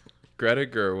 Always. Greta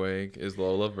Gerwig is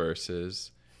Lola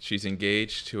Versus. She's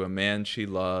engaged to a man she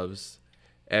loves.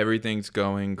 Everything's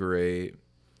going great.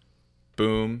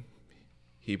 Boom.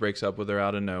 He breaks up with her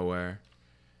out of nowhere.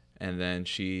 And then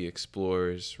she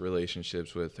explores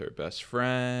relationships with her best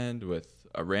friend, with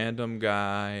a random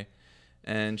guy.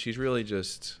 And she's really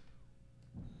just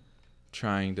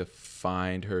trying to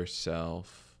find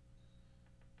herself.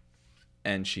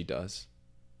 And she does.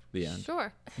 The end.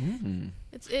 Sure. Mm.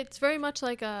 It's very much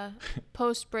like a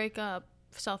post breakup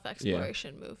self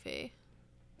exploration movie.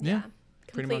 Yeah.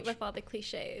 Complete pretty much. with all the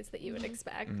cliches that you would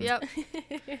expect. Yep.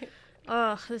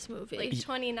 Ugh, this movie. Like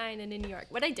 29 and in New York.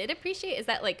 What I did appreciate is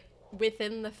that like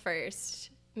within the first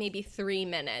maybe 3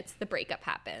 minutes, the breakup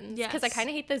happens. Because I Yes. kind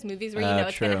of hate those movies where you know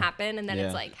it's going True. to happen and then Yeah.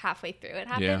 it's like halfway through it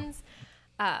happens.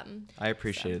 I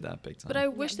appreciated that big time. But I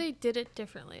wish they did it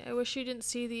differently. I wish you didn't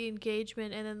see the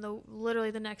engagement and then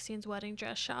literally the next scene's wedding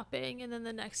dress shopping and then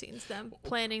the next scene's them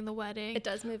planning the wedding. It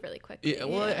does move really quickly. Yeah,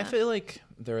 well, I Yeah. feel like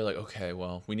they're like, okay,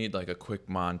 well, we need like a quick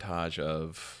montage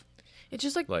of It's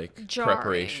just like jarring.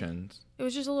 preparations. It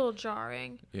was just a little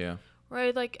jarring, Yeah.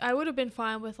 right? Like I would have been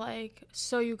fine with like,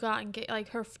 so you got engaged, like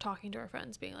her talking to her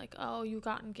friends, being like, "Oh, you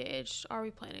got engaged. Are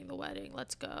we planning the wedding?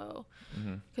 Let's go."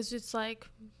 Because it's like,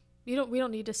 we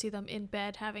don't need to see them in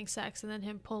bed having sex and then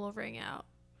him pull a ring out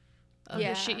of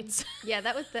Yeah. the sheets. Yeah,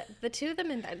 that was the two of them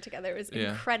in bed together was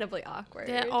Yeah. incredibly awkward.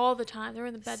 Yeah, all the time. They were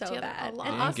in the bed So together bad. a lot.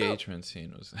 And The also- engagement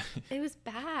scene was. It was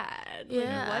bad.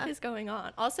 Yeah. Like, what is going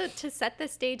on? Also, to set the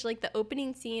stage, like the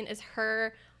opening scene is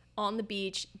her on the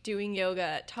beach doing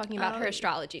yoga, talking about her Oh,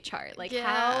 astrology chart. Like, yeah.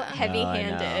 how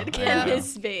heavy-handed I can know.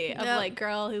 this be? Of Yep. like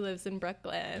girl who lives in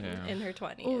Brooklyn Yeah. in her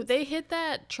 20s. Ooh, they hit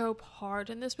that trope hard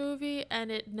in this movie,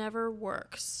 and it never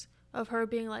works. Of her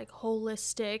being like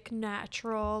holistic,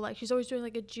 natural, like she's always doing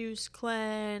like a juice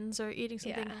cleanse or eating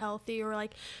something Yeah. healthy, or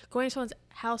like going to someone's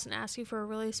house and asking for a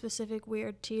really specific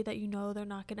weird tea that you know they're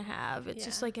not gonna have. It's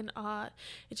just Yeah. like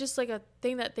it's just like a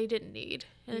thing that they didn't need,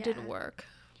 and it didn't Yeah. work.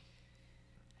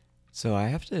 So I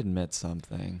have to admit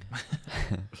something.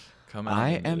 Come on. I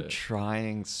admit am it.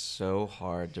 trying so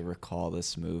hard to recall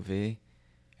this movie,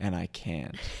 and I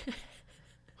can't.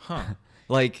 Huh.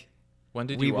 Like, When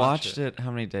did we you watch watched it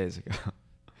how many days ago?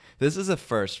 This is a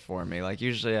first for me. Like,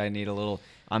 usually I need a little.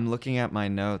 I'm looking at my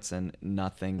notes and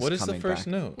nothing's What is coming the first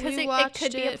back. note? because We it watched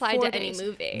could be it applied 4 to any days.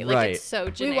 movie. Right. Like, it's so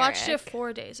generic. We watched it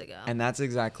 4 days ago. And that's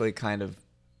exactly kind of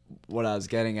what I was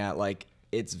getting at. Like,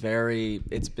 it's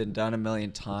been done a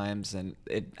million times and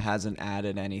it hasn't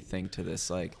added anything to this,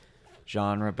 like,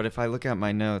 genre. But if I look at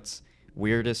my notes,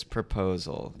 Weirdest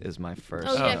Proposal is my first.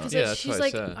 Oh yeah, Oh, because yeah, that's she's what I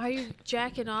like, said. "Are you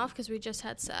jacking off? Because we just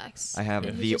had sex." I have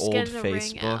And the he's just old getting a ring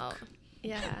Facebook. out.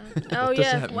 Yeah. Oh What does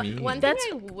yeah. that mean? One thing That's-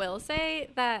 I will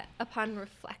say that upon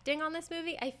reflecting on this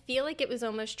movie, I feel like it was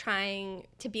almost trying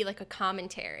to be like a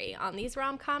commentary on these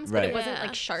rom-coms, but Right. it wasn't Yeah.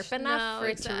 like sharp enough No, for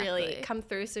it to really exactly. come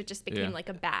through. So it just became Yeah. like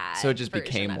a bad. So it just version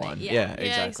became of it. one. Yeah. Yeah.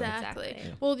 Yeah, Exactly. exactly.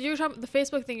 Yeah. Well, you're talking the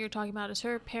Facebook thing you're talking about is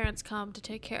her parents come to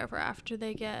take care of her after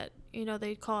they get,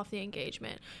 they call off the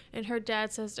engagement, and her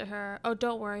dad says to her, "Oh,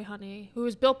 don't worry, honey," who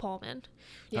is Bill Pullman.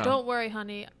 Yeah. Don't worry,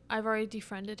 honey. I've already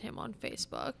defriended him on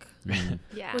Facebook,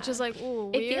 Yeah. which is like,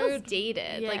 ooh, It weird. feels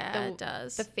dated. like Yeah, it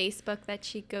does. The Facebook that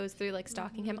she goes through, like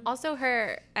stalking him. Also,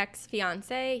 her ex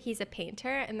fiance, he's a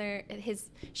painter, and his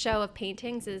show of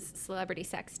paintings is celebrity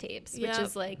sex tapes, which Yep.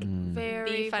 is like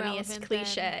Very the funniest relevant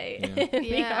cliche then. in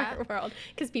Yeah. the art world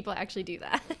because people actually do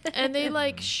that. And they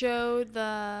like showed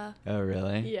the Oh,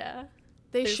 really? yeah.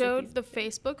 they There's, like, showed these- the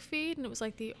Facebook feed, and it was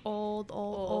like the old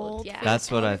yeah.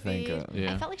 That's what I Facebook think feed. of.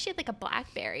 Yeah. I felt like she had like a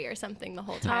BlackBerry or something the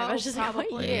whole time. I Oh, was just like, what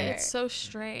probably. year? It's so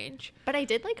strange. But I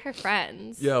did like her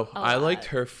friends. Yo, a I liked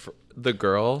lot. her. The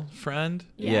girlfriend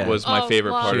Yeah. was my Oh,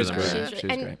 favorite love part She of was the great. movie. She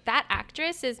was and great. that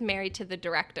actress is married to the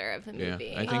director of the Yeah,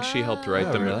 movie. I think she helped write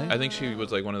Oh, the movie. really? I think she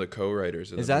was like one of the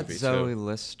co-writers of Is the that movie Zoe too.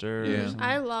 Lister? or Yeah. something?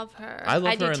 I love her. I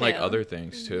love I do her in like too. other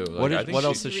things too. Like, What, I is, think what she-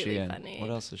 else is she really in? funny. What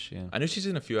else is she in? I know she's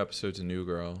in a few episodes of New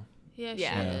Girl. Yeah,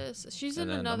 Yeah. she is. She's in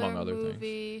And then another among other things.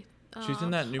 movie. She's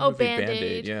in that new oh, movie Band-Aid.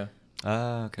 Band-Aid. Yeah.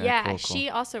 Oh, okay. yeah, cool, cool. she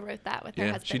also wrote that with her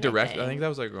Yeah. husband. She directed. I think. think that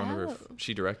was like one of her. Oh.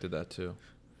 She directed that too.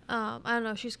 I don't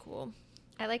know. She's cool.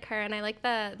 I like her, and I like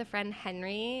the friend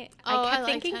Henry. Oh, I I kept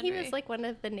liked thinking he Henry. was like one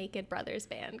of the Naked Brothers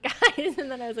band guys,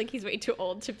 and then I was like, he's way too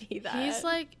old to be that. He's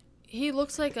like, he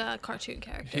looks like a cartoon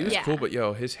character. He was Yeah. cool, but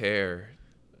yo, his hair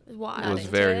Wild. Not was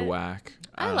into very it. whack.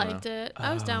 I don't liked know. it.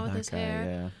 I was down with that his guy,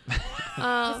 hair.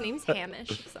 Yeah. his name's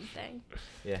Hamish or something.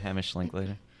 Yeah, Hamish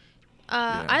Linklater.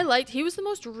 Yeah. I liked. He was the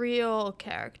most real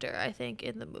character, I think,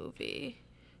 in the movie.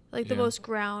 Like the Yeah. most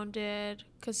grounded,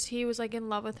 because he was like in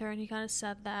love with her, and he kind of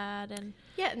said that, and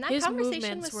Yeah, and that His conversation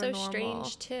movements was were so normal.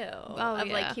 strange too. Oh, of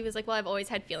yeah. like he was like, well, I've always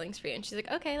had feelings for you, and she's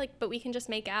like, okay, like, but we can just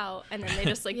make out, and then they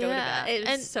just like go to Yeah, bed. It was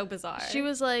and so bizarre. she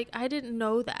was like, I didn't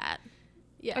know that.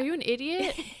 yeah. Are you an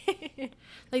idiot?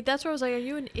 Like that's where I was like, are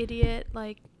you an idiot?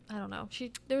 Like I don't know.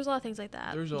 There was a lot of things like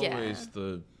that. There's Yeah. always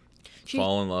the She-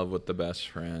 fall in love with the best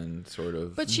friend sort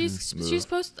of. But she's move.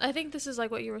 supposed. I think this is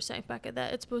like what you were saying, Becca.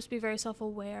 That it's supposed to be very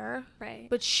self-aware. right.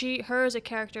 But her as a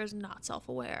character is not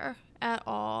self-aware at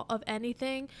all of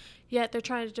anything. Yet they're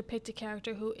trying to depict a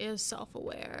character who is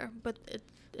self-aware. But it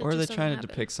Or just they're doesn't trying to happen.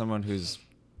 depict someone who's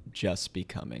just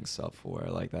becoming self-aware.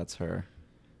 Like, that's her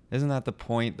Isn't that the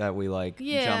point that we like jump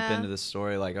Yeah. into the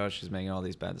story like, oh, she's making all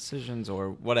these bad decisions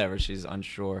or whatever, she's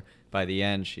unsure. By the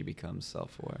end, she becomes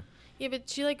self-aware. Yeah, but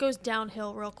she like goes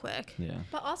downhill real quick. Yeah.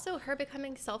 But also, her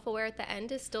becoming self-aware at the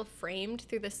end is still framed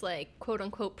through this like quote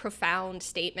unquote profound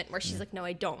statement where she's like, "No,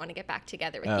 I don't want to get back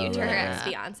together with Oh, you." To her right.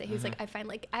 ex-fiance, who's like, "I find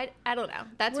like I don't know."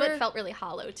 That's We're- what felt really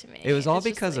hollow to me. It was all It's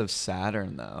just, because like- of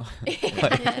Saturn, though.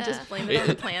 Yeah. just blame it on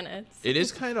the planets. It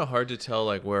is kind of hard to tell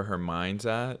like where her mind's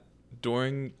at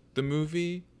during the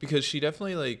movie because she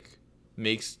definitely like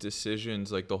makes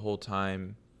decisions like the whole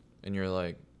time, and you're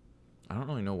like, I don't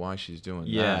really know why she's doing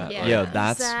Yeah. that. Yeah. Like, Yeah,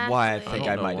 that's why I Exactly. think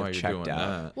don't I know might why have you're checked doing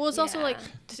out. that. Well, it's also Yeah.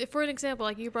 like, for an example,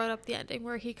 like you brought up the ending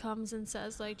where he comes and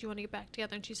says like, "Do you want to get back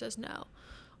together?" And she says no.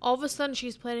 All of a sudden,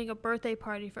 she's planning a birthday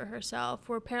party for herself,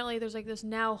 where apparently there's like this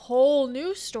now whole new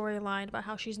storyline about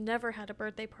how she's never had a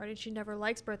birthday party. She never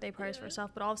likes birthday parties for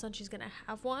herself, but all of a sudden she's gonna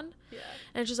have one, Yeah.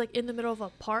 and it's just like in the middle of a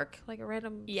park, like a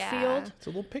random Yeah. field. It's a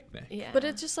little picnic. Yeah. But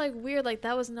it's just like weird. Like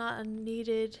that was not a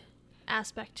needed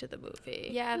aspect to the movie.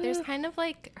 Yeah, there's kind of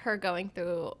like her going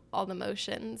through all the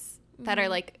motions that are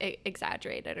like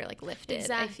exaggerated or like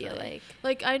lifted. I feel like.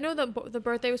 Like I know the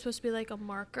birthday was supposed to be like a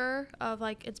marker of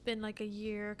like it's been like a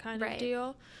year kind of Right.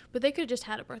 deal, but they could have just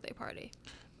had a birthday party.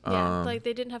 Yeah, Like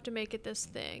they didn't have to make it this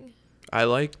thing. I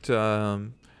liked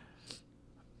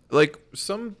like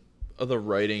some of the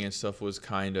writing and stuff was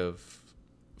kind of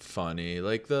funny.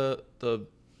 Like the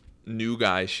new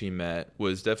guy she met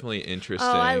was definitely interesting.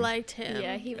 Oh, I liked him.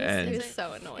 Yeah, he And- was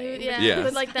so annoying. Yeah, Yeah.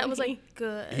 but like that was like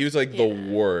good. He was like the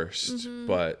Yeah. worst,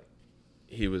 but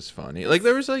he was funny. Like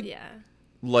there was like Yeah.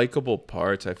 likable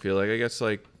parts. I feel like I guess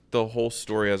like the whole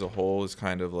story as a whole is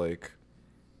kind of like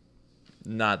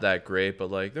not that great, but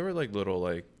like there were like little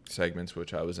like segments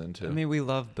which I was into. I mean, we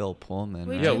love Bill Pullman.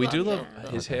 We right? yeah, do we love do love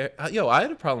him. his hair. Yo, I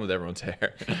had a problem with everyone's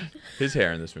hair. His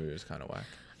hair in this movie was kind of whack.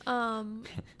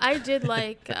 I did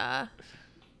like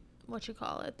what you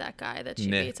call it, that guy that she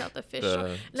Nick, meets out the fish the shop.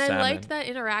 And salmon. I liked that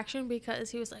interaction because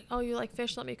he was like, "Oh, you like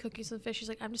fish? Let me cook you some fish." She's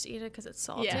like, "I'm just eating it because it's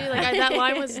salty." Yeah. Like that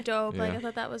line was dope. Like Yeah. I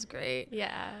thought that was great.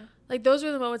 Yeah. Like those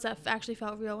were the moments that actually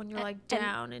felt real when you're like And-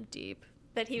 down and deep.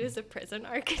 That he was a prison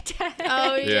architect.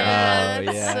 Oh Yeah. yeah, Oh,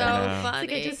 that's yeah. so It's funny.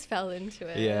 like I just fell into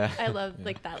it. Yeah. I love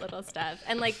like that little stuff.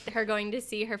 And like her going to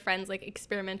see her friends like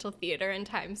experimental theater in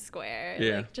Times Square.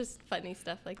 Yeah. Like just funny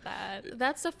stuff like that.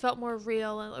 That stuff felt more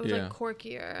real and it was Yeah. like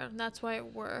quirkier, and that's why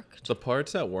it worked. The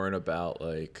parts that weren't about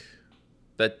like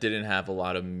that didn't have a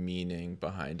lot of meaning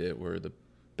behind it were the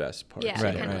best parts. Yeah, of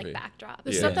Right, the kind of movie. like backdrop.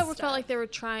 The Yeah. stuff that stuff. felt like they were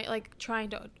trying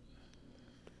to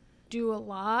do a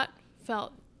lot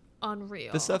felt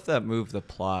unreal. The stuff that moved the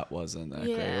plot wasn't that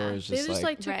great. yeah, It was they just just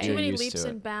like took Right. too you're many used leaps to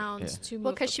and it. bounds Yeah. to move.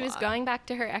 Well, because the she was plot. going back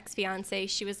to her ex-fiance,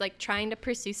 she was like trying to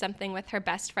pursue something with her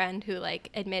best friend who like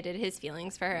admitted his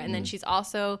feelings for her, and then she's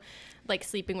also like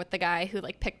sleeping with the guy who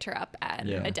like picked her up at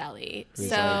Yeah. a deli. Who's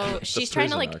So like- she's trying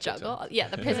to prison like architect. juggle. Yeah,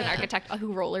 the prison architect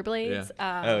who rollerblades.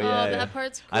 Yeah. Oh, yeah, that yeah.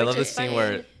 part's I love the great. scene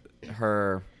where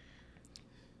her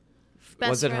Best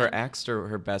was it her friend. ex or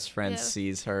her best friend Yeah.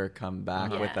 sees her come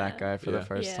back Yeah. with that guy for the Yeah.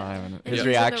 first Yeah. time, and And his she's in the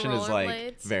reaction is like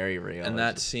rollerblades. very real. And It's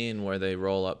that just- scene where they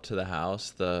roll up to the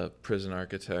house, the prison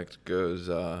architect goes,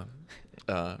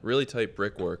 really tight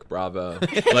brickwork, bravo.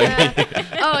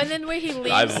 Oh, and then the way he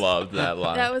leaves. I loved that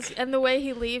line. That was, and the way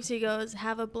he leaves, he goes,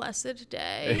 "Have a blessed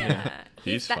day." Yeah.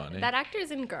 He's that, funny. That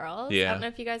actor's in Girls. I Yeah. don't know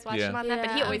if you guys watched Yeah. him on that,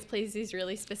 but he Yeah. always plays these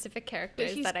really specific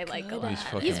characters he's that I like a good lot. at He's it.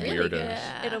 fucking really weirdos. good.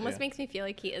 Yeah. It almost Yeah. makes me feel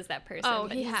like he is that person. Oh,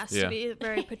 but he he's- has Yeah. to be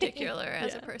very particular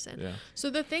as a Yeah. person. Yeah. So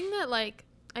the thing that like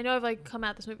I know I've like come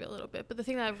at this movie a little bit, but the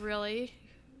thing that really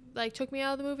like took me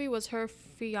out of the movie was her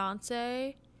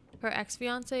fiance. Her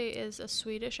ex-fiance is a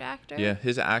Swedish actor. Yeah,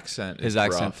 his accent is his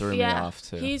accent rough. threw me Yeah, off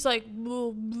too. he's like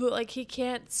like he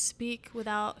can't speak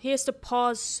without. He has to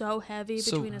pause so heavy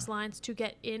So- between his lines to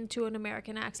get into an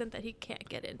American accent that he can't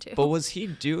get into. But was he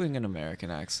doing an American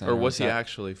accent, Or was he that-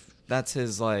 actually... That's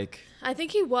his like. I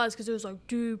think he was because it was like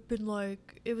deep and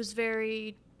like it was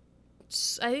very.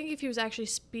 I think if he was actually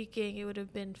speaking, it would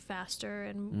have been faster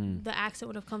and the accent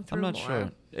would have come through I'm not more.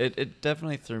 sure. It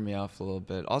definitely threw me off a little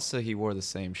bit. Also, he wore the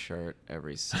same shirt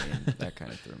every scene. That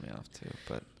kind of threw me off too.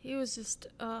 But He was just,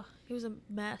 he was a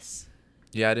mess.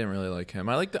 Yeah, I didn't really like him.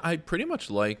 I pretty much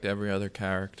liked every other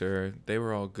character. They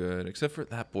were all good, except for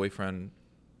that boyfriend,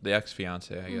 the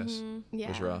ex-fiance, I guess, Mm-hmm. Yeah.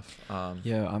 was rough.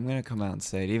 yeah, I'm gonna come out and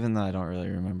say it, even though I don't really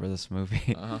remember this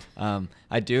movie. Uh-huh.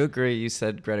 I do agree. You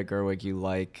said Greta Gerwig. You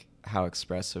like how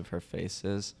expressive her face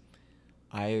is.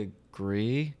 I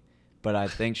agree, but I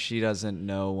think she doesn't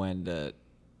know when to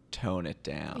tone it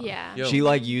down. Yeah. Yo. She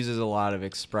like uses a lot of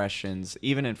expressions,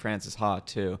 even in Frances Ha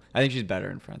too. I think she's better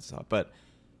in Frances Ha, but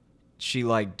she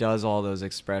like does all those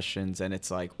expressions and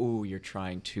it's like, ooh, you're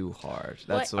trying too hard.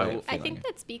 That's Well, what I'm I feeling. think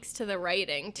that speaks to the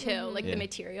writing too, like Yeah. the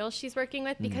material she's working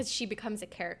with, because she becomes a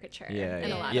caricature Yeah, in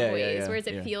yeah. a lot Yeah, of yeah, ways, yeah, whereas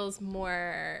it yeah. feels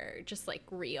more just like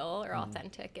real or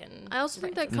authentic. And I also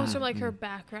think that written. comes from like her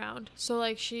background. So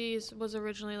like was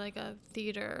originally like a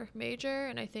theater major,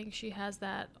 and I think she has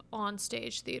that on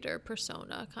stage theater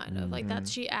persona kind of like that.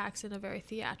 She acts in a very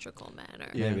theatrical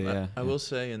manner. Maybe, yeah, I yeah. will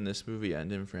say in this movie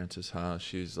and in Frances Ha,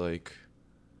 she's like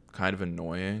kind of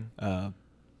annoying for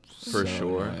So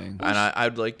sure. annoying. And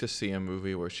I'd like to see a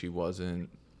movie where she wasn't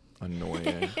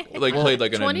annoying, like played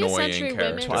like an 20th annoying Century Women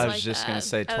character. is I like was just gonna that.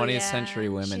 say, Oh, 20th yeah. Century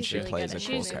Women. She's She really plays good a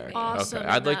in cool that movie. character. Awesome. Okay,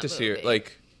 in I'd like that to see her movie.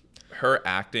 like her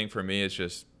acting for me is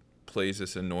just plays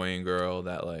this annoying girl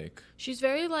that like She's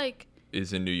very like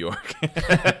is in New York.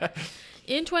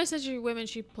 in 20th Century Women.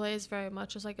 She plays very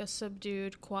much as like a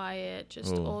subdued, quiet,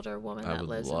 just Oh, older woman I that would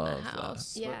lives in the love that.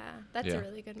 house. Yeah, that's Yeah. a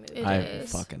really good movie. It I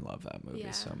is. fucking love that movie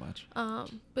Yeah. so much.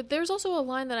 But there's also a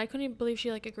line that I couldn't even believe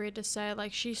she like agreed to say.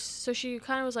 Like she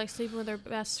kind of was like sleeping with her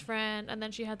best friend, and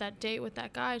then she had that date with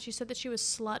that guy, and she said that she was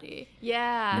slutty,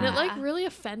 Yeah, and it like really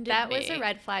offended that me. was a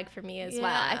red flag for me as well.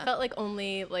 I Yeah. felt like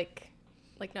only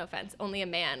like no offense, only a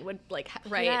man would like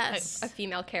write Yes. a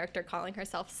female character calling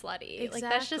herself slutty. Like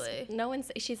that's just Exactly. no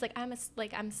one's. She's like I'm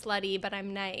slutty, but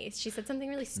I'm nice. She said something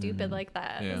really stupid like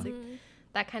that. Yeah. I was like,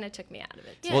 that kind of took me out of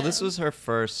it. Yeah. Well, this was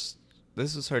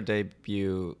her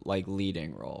debut like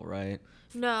leading role, right?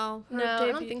 No, her No, I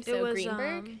don't debut- think it so. was,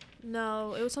 Greenberg?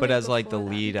 No, it was. But something as like the before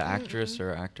that. lead actress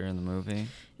or actor in the movie.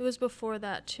 It was before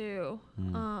that too.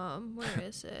 Where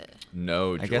is it?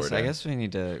 No, I Jordan. guess we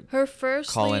need to. Her first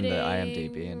Call into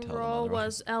leading IMDb and tell them role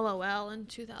otherwise. was LOL in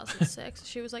 2006.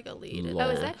 She was like a lead. in Lol. Oh,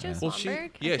 it. is that Joe Yeah. Well, Swanberg?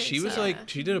 yeah, think she was so. like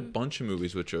she did a bunch of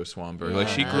movies with Joe Swanberg. Like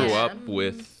she Yeah. grew Yeah. up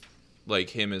with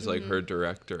like him as like her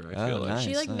director. I Oh, feel like. nice.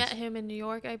 She like nice. met him in New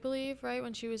York, I believe, right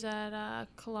when she was at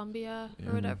Columbia Yeah.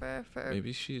 or whatever. For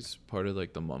Maybe she's part of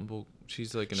like the mumble.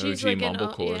 She's like an She's OG like an O-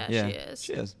 mumblecore. yeah. Yeah, she is.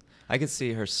 She is. I could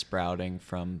see her sprouting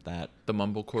from that The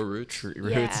mumblecore roots.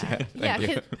 roots. Yeah, yeah. Thank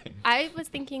you. 'Cause I was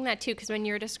thinking that too. Because when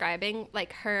you were describing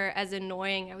like her as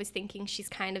annoying, I was thinking she's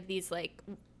kind of these like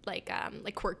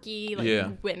quirky like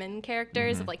Yeah. women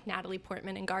characters of like Natalie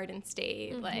Portman in Garden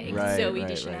State, like Right, Zoe right,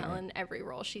 Deschanel right. in every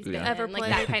role she's Yeah. been Ever in, like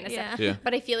that played, kind of yeah. stuff. Yeah.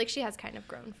 But I feel like she has kind of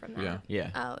grown from that. Yeah.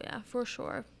 Yeah. Oh yeah, for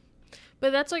sure.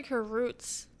 But that's like her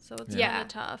roots, so it's Yeah. kind of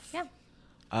tough. Yeah.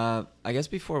 I guess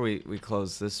before we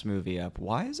close this movie up,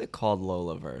 why is it called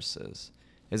Lola Versus?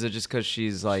 Is it just because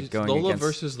she's like She's going Lola against?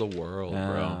 versus the world, bro.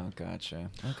 Oh, gotcha.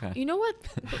 Okay. You know what?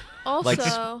 Also,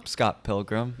 Like Scott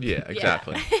Pilgrim. Yeah,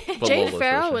 exactly. But Jay Lola's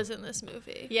Farrell version. was in this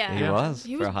movie. Yeah. He was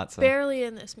He for was a hot second. barely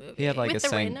in this movie. He had like With a the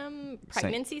same. random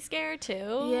pregnancy scare too.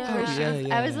 Yeah. where Oh, she yeah, was-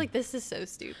 yeah, I was yeah. like, this is so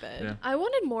stupid. Yeah. I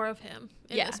wanted more of him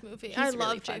in Yeah, this movie. he's I really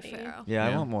love Jay funny. Farrell. Yeah, I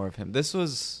Yeah. want more of him. This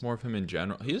was More of him in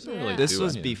general. He doesn't really Yeah. this do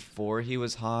was anything. before he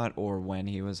was hot or when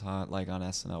he was hot, like on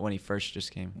SNL when he first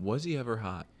just came. Was he ever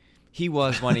hot? He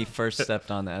was when he first stepped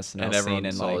on the SNL And scene everyone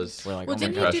and saw like his- we're like, Well, oh my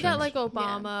didn't gosh. he do that impressions. like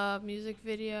Obama music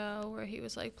video where he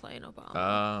was like playing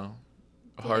Obama?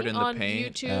 Hard in the on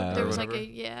Paint. YouTube, there or was like a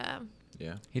whatever.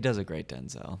 Yeah. He does a great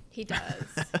Denzel. He does.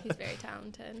 He's very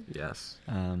talented. Yes.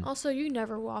 Also, you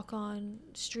never walk on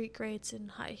street grates in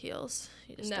high heels.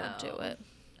 You just don't do No. it.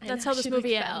 I That's know, how this she,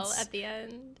 movie like, fell ends. at the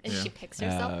end, and Yeah. she picks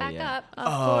herself Oh, back yeah. up. Of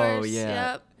Oh, course.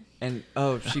 yeah. Yep. And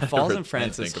she falls in didn't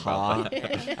Frances think Ha. about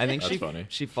that. I think That's funny.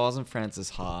 she falls in Frances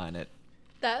Ha and it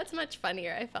That's much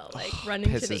funnier. I felt like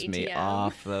running to the pisses ATM. me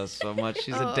off though so much.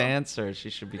 She's a Oh. dancer. She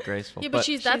should be graceful. Yeah, but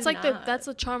She's that's like not. that's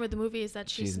the charm of the movie is that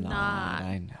she's not.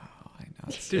 I know.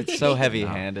 It's so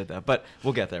heavy-handed though. But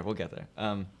we'll get there.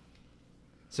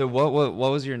 So what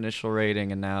was your initial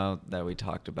rating, and now that we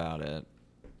talked about it,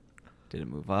 did it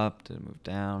move up? Did it move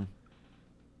down?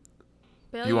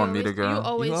 Bill, You want me to always- go? You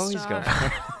always, You always start.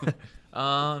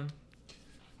 go.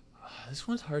 This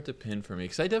one's hard to pin for me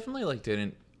because I definitely like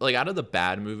didn't like out of the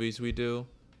bad movies we do.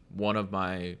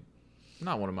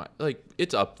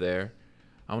 It's up there.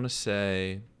 I want to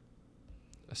say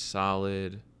a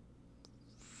solid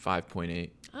 5.8.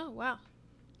 Oh wow,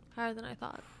 higher than I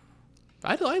thought.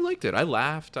 I liked it. I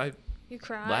laughed. I You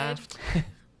cried. laughed.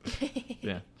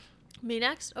 Yeah. Me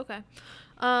next? Okay.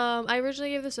 I originally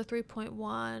gave this a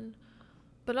 3.1,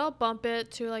 but I'll bump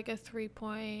it to like a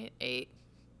 3.8.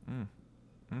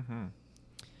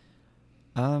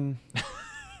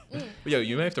 Yo,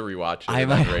 you may have to rewatch it. I and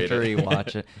might then have rate to it.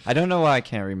 rewatch it. I don't know why I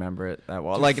can't remember it that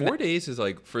well. Dude, Like 4 days is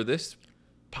like for this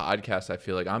podcast. I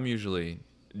feel like I'm usually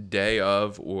day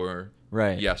of or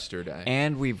right yesterday.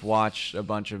 And we've watched a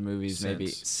bunch of movies maybe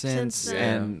Since since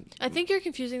then. and I think you're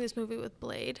confusing this movie with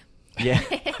Blade. yeah,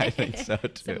 I think so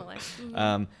too. Similar.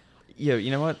 Um, Yeah,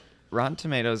 you know what? Rotten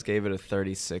Tomatoes gave it a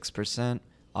 36%.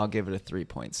 I'll give it a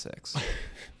 3.6.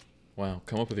 Wow,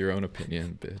 come up with your own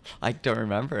opinion, bitch. I don't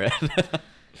remember it.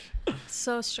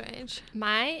 So strange.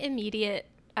 My immediate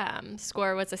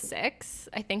score was a 6.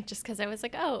 I think just because I was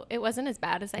like, oh, it wasn't as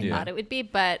bad as I Yeah. thought it would be.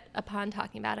 But upon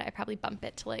talking about it, I probably bump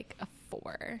it to like a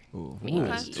 4. Ooh, maybe.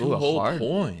 Okay. Two a whole hard,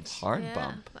 points. hard Yeah.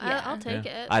 bump. I'll take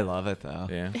Yeah. it. I love it though.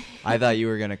 Yeah. I thought you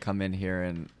were gonna come in here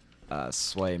and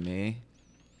sway me.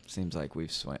 Seems like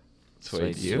we've swayed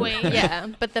you. Swayed. Yeah,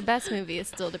 but the best movie is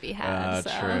still to be had. So,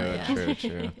 yeah.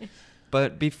 True.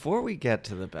 But before we get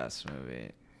to the best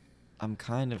movie, I'm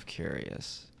kind of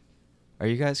curious. Are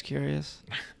you guys curious?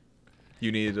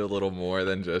 You needed a little more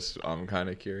than just, I'm kind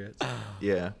of curious.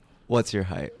 Yeah. What's your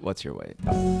height? What's your weight?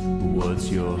 What's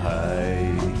your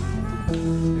height?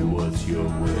 And what's your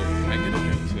Can I get a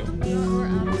weight? drink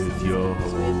too? With your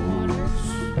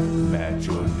host, Matt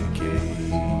Jordan K.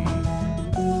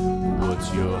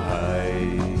 What's your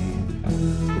height?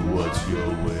 What's your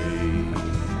weight?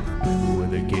 Will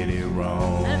they get it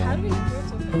wrong? How do we get through it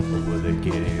so fast? Or will they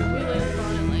get it We literally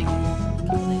brought it like a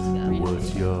couple days ago. What's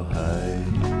your height?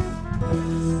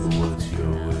 What's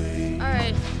your weight? All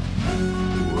right.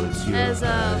 What's your As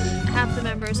height? half the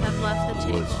members have left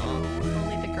the What's table. your weight?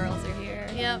 Only the girls are here.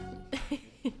 Yep.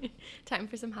 Time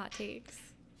for some hot takes.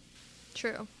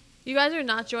 True. You guys are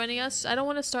not joining us. I don't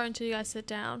want to start until you guys sit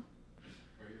down.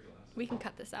 We can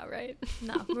cut this out, right?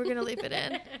 No, we're gonna leave it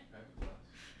in.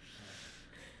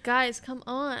 Guys, come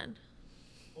on.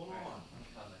 Hold on. I'm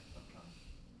coming.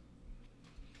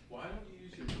 Why don't you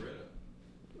use your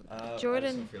Brita?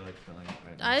 Jordan- feel like filling it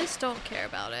right I just don't care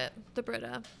about it. The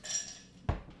Brita.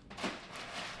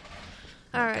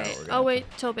 All Okay, right. we're gonna I'll have wait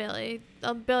till Bailey.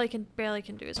 Bailey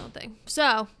can do his own thing. So,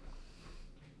 all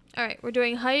right, we're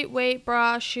doing height, weight,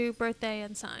 bra, shoe, birthday,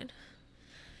 and sign.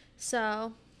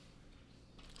 So,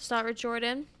 start with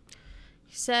Jordan.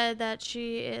 He said that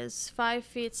she is 5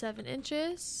 feet 7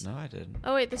 inches. No, I didn't.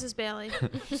 Oh wait, this is Bailey.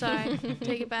 Sorry,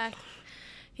 take it back.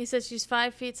 He says she's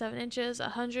 5 feet 7 inches,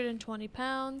 120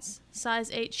 pounds,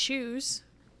 size 8 shoes,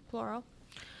 plural.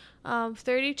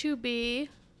 32B,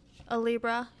 a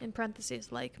Libra in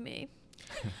parentheses like me.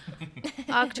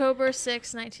 October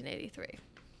 6, 1983.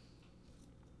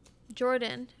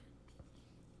 Jordan,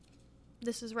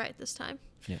 this is right this time,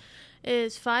 Yeah.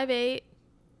 is 5'8",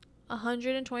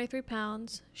 123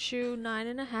 pounds, shoe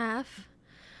 9.5,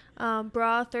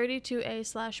 bra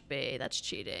 32A/B. That's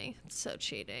cheating. It's so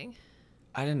cheating.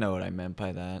 I didn't know what I meant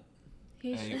by that.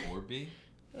 He's, or B?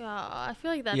 I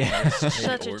feel like that's Yeah.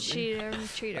 such a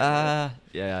Orby? cheater.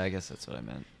 Yeah, I guess that's what I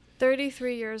meant.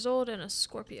 33 years old and a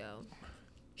Scorpio.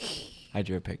 I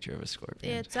drew a picture of a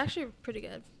scorpion. Yeah, it's actually pretty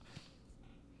good.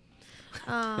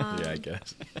 Yeah, I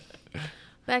guess.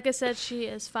 Becca said she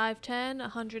is 5'10",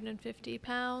 150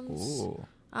 pounds. Ooh.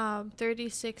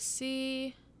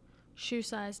 36C, shoe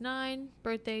size 9,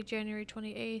 birthday January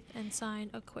 28th, and sign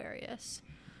Aquarius.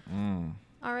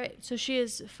 All right, so she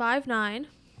is 5'9".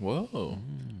 Whoa.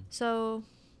 So,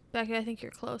 Becca, I think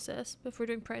you're closest. If we're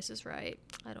doing prices right,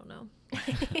 I don't know.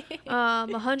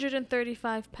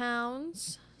 135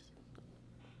 pounds,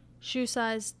 shoe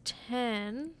size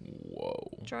 10. Whoa.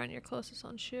 Drawing your closest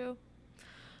on shoe.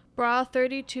 Bra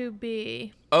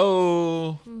 32B.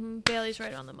 Oh. Bailey's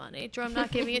right on the money. Drew, I'm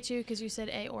not giving it to you because you said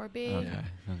A or B.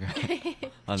 Okay.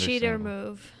 Cheater Understandable.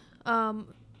 move.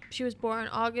 She was born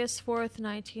August 4th,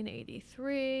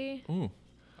 1983. Ooh.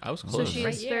 I was So close. she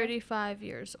Right is here. 35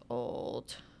 years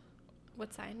old.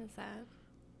 What sign is that?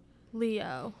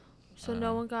 Leo. So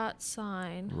no one got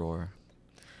sign. Roar.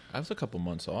 I was a couple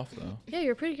months off, though. Yeah,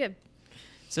 you're pretty good.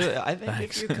 So I think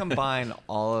Thanks. if you combine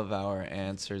all of our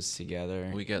answers together,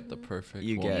 We get the perfect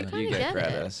you woman. get kinda you get get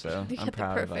credit. it. So You I'm get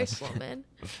proud the of perfect us. woman.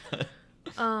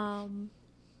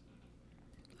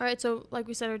 All right, so like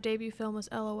we said, her debut film was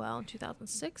LOL in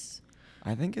 2006.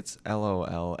 I think it's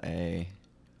LOLAVERSUS.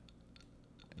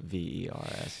 Do you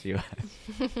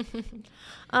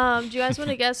guys want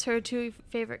to guess her 2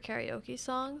 favorite karaoke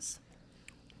songs?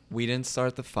 We Didn't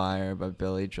Start the Fire by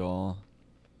Billy Joel,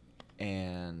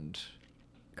 and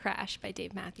Crash by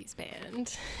Dave Matthews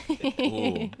Band.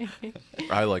 Ooh.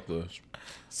 I like those.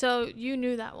 So you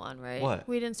knew that one, right? What?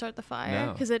 We Didn't Start the Fire?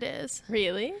 No. Because it is.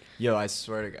 Really? yo, I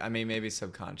swear to, I mean maybe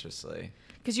subconsciously.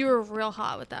 Because you were real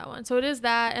hot with that one. So it is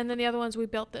that, and then the other one's We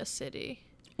Built This City.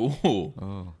 Ooh.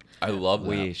 Oh, I love that.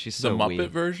 Wee, she's the so Muppet wee.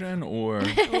 version or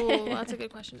Oh, that's a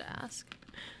good question to ask.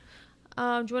 Do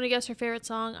you want to guess her favorite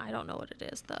song? I don't know what it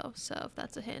is, though, so if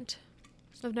that's a hint.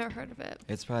 I've never heard of it.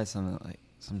 it's probably something like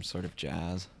some sort of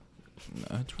jazz.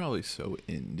 No, it's probably so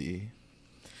indie.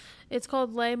 It's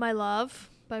called Lay My Love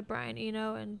by Brian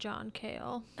Eno and John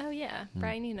Cale. Oh, yeah.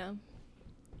 Brian, you know.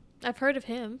 I've heard of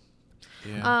him.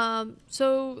 Yeah.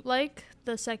 So like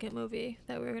the second movie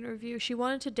that we were gonna review, she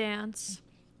wanted to dance,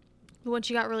 but when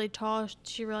she got really tall,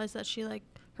 she realized that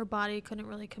her body couldn't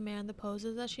really command the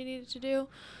poses that she needed to do,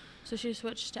 so she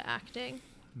switched to acting.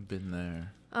 Been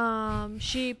there.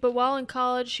 But while in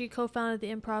college, she co-founded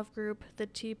the improv group, the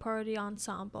Tea Party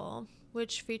Ensemble,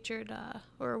 which featured,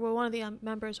 one of the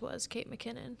members was Kate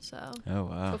McKinnon. So Oh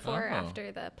wow. Before or Oh.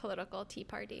 after the political Tea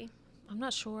Party? I'm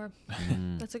not sure.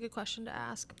 That's a good question to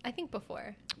ask. I think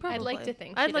before. Probably. I'd like to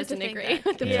think I'd she like to doesn't think agree that.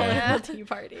 with the Yeah. political Tea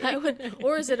Party. I would,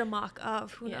 or is it a mock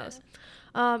of? Who Yeah.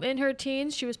 knows? In her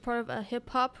teens, she was part of a hip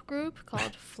hop group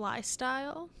called Fly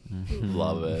Style.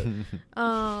 Love it.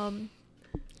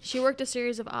 She worked a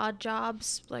series of odd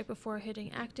jobs before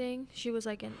hitting acting. She was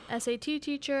an SAT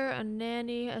teacher, a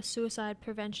nanny, a suicide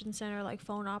prevention center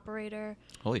phone operator,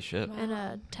 Holy shit. Wow. and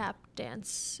a tap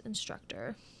dance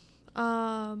instructor.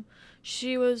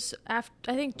 She was I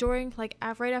think during right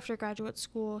after graduate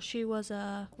school, she was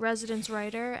a residence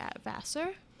writer at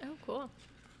Vassar. Oh, cool.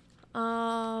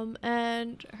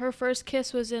 And her first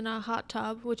kiss was in a hot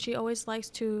tub, which she always likes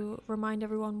to remind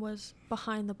everyone was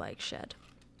behind the bike shed.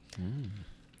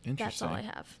 Interesting. That's all I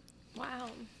have. Wow.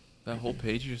 That whole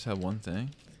page you just have one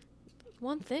thing?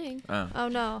 One thing. Oh. Oh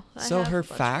no. So have her a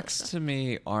bunch of facts stuff. to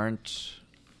me aren't.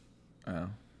 Oh.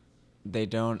 They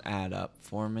don't add up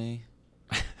for me.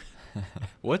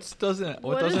 What doesn't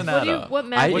What is- add what do you- up? what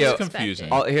math What's are you confusing?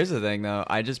 expecting? Here's the thing, though.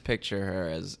 I just picture her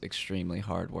as extremely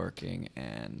hardworking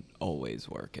and always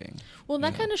working. Well,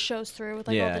 that Yeah. kind of shows through with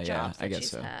all Yeah, the yeah, jobs I that guess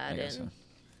she's so. had, I guess and so.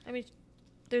 I mean,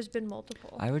 there's been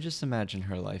multiple. I would just imagine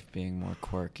her life being more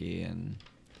quirky and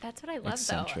That's what I love,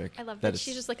 eccentric. though. I love That that is-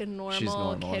 she's just a normal, she's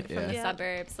normal, kid from yeah. the Yeah.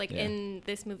 suburbs. Yeah. In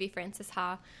this movie, Frances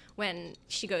Ha, when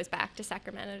she goes back to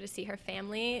Sacramento to see her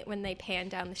family, when they pan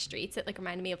down the streets, it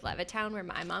reminded me of Levittown, where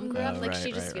my mom grew Oh, up. right,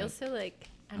 She just right, feels so I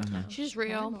don't know. She's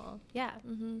real. normal. Yeah.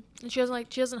 Mm-hmm. And she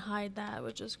doesn't hide that,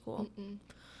 which is cool. Mm-mm.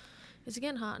 Is it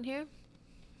getting hot in here?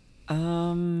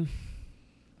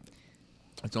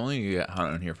 It's only gonna get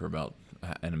hot in here for about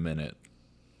in a minute.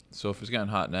 So if it's getting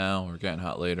hot now or getting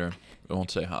hot later, it won't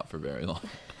stay hot for very long.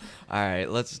 All right,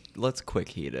 let's quick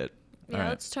heat it. Yeah, Alright.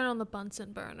 let's turn on the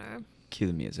Bunsen burner. Cue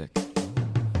the music.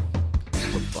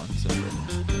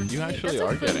 You actually That's a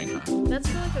are good- getting hot. That's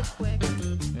for a quick. Yeah.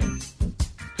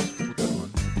 Good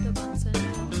one. The Bunsen.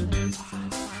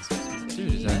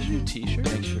 Dude, is that your t-shirt?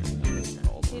 Make sure.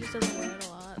 He just doesn't wear it a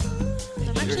lot.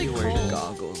 I'm actually you wear your cold.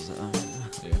 goggles.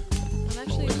 Yeah. I'm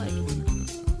actually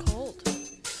cold.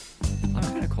 I'm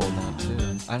kind of cold now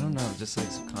too. I don't know, just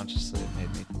subconsciously it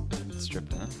made me strip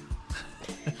down.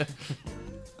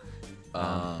 All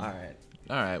right.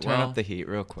 All right. Turn Well, up the heat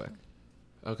real quick.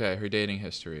 okay. Her dating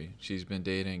history. She's been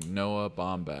dating Noah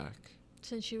Baumbach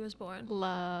Since she was born.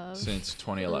 Love. since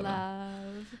 2011.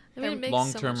 Love. I mean, it makes so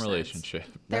Long-term much sense. relationship.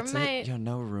 They're That's my- it? You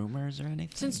know, no rumors or anything?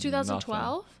 Since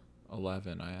 2012?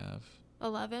 11 I have.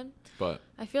 11? But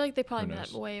I feel like they probably Who met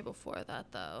knows? way before that,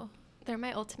 though. They're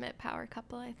my ultimate power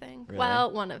couple, I think. Really?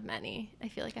 Well, one of many. I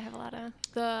feel like I have a lot of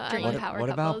The Dream What, power what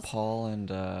about couples. Paul and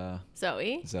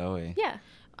Zoe. Zoe? Yeah,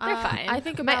 they're fine. I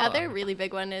think my about- other really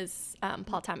big one is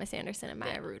Paul Thomas Anderson and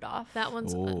Maya Rudolph. That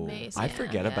one's Ooh, amazing. I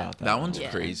forget Yeah. about that. that one's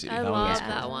Yeah. crazy. I That one love is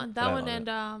that cool. one. But That I one love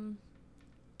and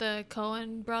the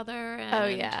Cohen brother. And Oh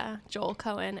yeah, Joel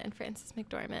Cohen and Frances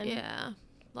McDormand. Yeah,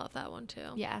 love that one too.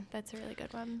 Yeah, that's a really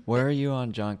good one. Where are you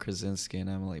on John Krasinski and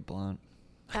Emily Blunt?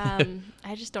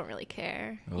 I just don't really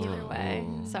care either way.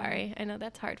 Oh. Sorry, I know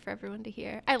that's hard for everyone to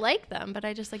hear. I like them, but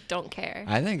I just don't care.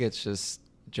 I think it's just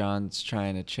John's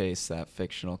trying to chase that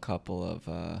fictional couple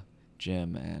of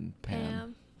Jim and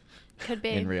Pam Could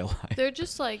be. in real life. They're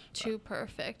just too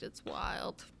perfect. It's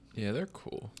wild. Yeah, they're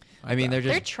cool. I mean, they're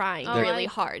They're just trying Oh, really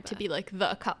I- hard to be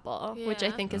the couple, which I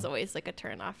Yeah. think is always a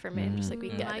turn off for me. I'm just we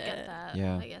Mm, get I it. get that.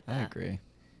 yeah. I get that. agree.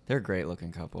 They're a great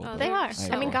looking couple. Oh, but They They're are.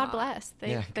 so I mean, God hot. bless.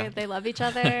 They Yeah, they, God they love each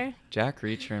other. Jack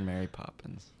Reacher and Mary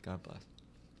Poppins. God bless.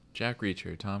 Jack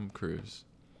Reacher, Tom Cruise.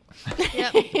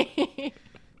 Yep.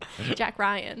 Jack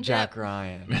Ryan. Jack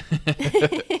Ryan.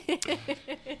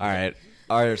 All right.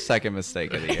 Our second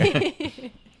mistake of the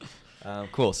year.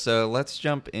 Cool. So let's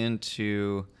jump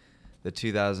into the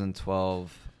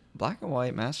 2012 black and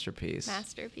white masterpiece.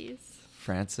 Masterpiece.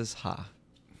 Frances Ha.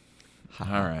 All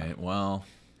right. Well,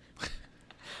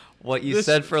 What you This-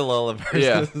 said for Lola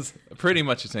yeah, versus... pretty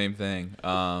much the same thing.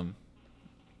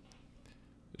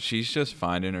 She's just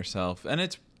finding herself, and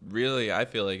it's really, I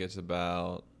feel like it's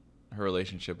about her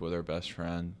relationship with her best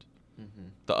friend, Mhm.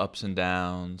 the ups and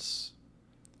downs,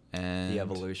 And The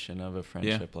evolution of a yeah,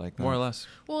 friendship like that. more or less.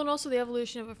 Well, and also the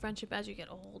evolution of a friendship as you get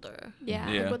older. Yeah.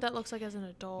 Yeah. Like what that looks like as an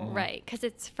adult. Right, because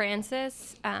it's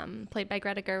Frances, played by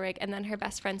Greta Gerwig, and then her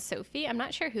best friend Sophie. I'm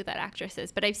not sure who that actress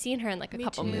is, but I've seen her in like a Me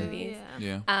couple too, movies.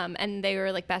 Yeah. Yeah. And they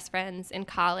were like best friends in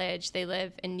college. They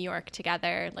live in New York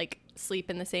together, like fall asleep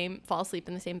in the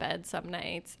same bed some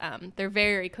nights. They're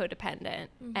very codependent,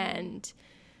 and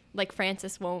like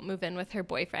Frances won't move in with her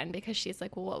boyfriend because she's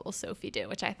like, well, what will Sophie do?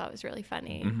 Which I thought was really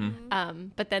funny.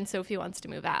 But then Sophie wants to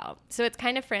move out. So it's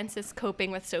kind of Frances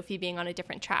coping with Sophie being on a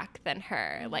different track than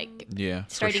her, like Yeah, for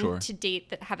starting sure. to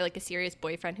date have like a serious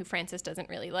boyfriend who Frances doesn't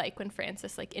really like, when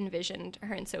Frances like envisioned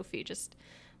her and Sophie just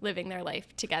living their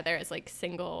life together as like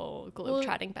single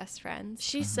globetrotting best friends.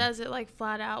 She says it like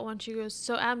flat out when she goes,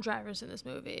 so Adam Driver's in this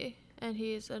movie and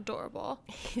he's adorable.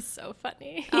 He's so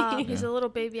funny. He's a little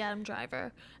baby Adam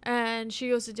Driver. And she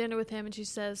goes to dinner with him and she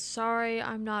says, sorry,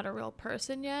 I'm not a real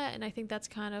person yet. And I think that's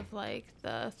kind of like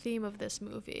the theme of this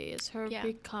movie is her Yeah.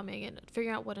 becoming and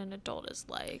figuring out what an adult is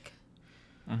like.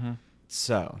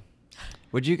 So,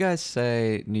 would you guys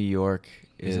say New York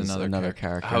is another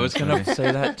character? I was in gonna this movie?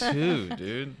 say that too,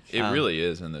 dude. It really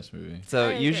is in this movie. So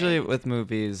I agree. usually with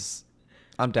movies,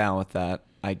 I'm down with that.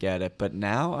 I get it. But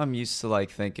now I'm used to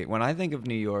like thinking, when I think of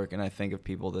New York and I think of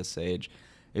people this age,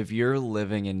 if you're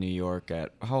living in New York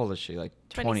at, how old is she? Like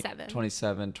 27.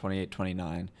 27, 28,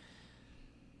 29.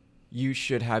 You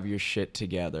should have your shit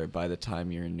together by the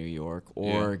time you're in New York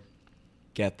or Yeah.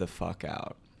 get the fuck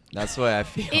out. That's the way I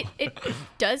feel. It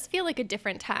does feel like a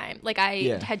different time. Like I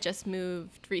Yeah. had just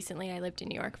moved recently. I lived in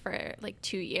New York for like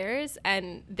 2 years,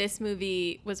 and this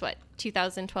movie was what,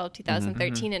 2012,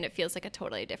 2013, and it feels like a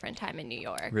totally different time in New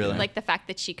York. Really? Like the fact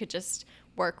that she could just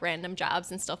work random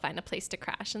jobs and still find a place to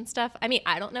crash and stuff. I mean,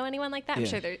 I don't know anyone like that. I'm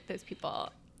Yeah. sure those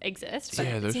people exist. But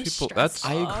Yeah, it those seems people. That's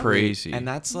stressful. crazy. And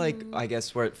that's like, I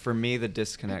guess, where for me the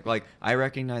disconnect. Like, I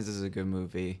recognize this is a good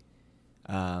movie.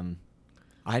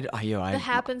 The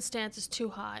happenstance is too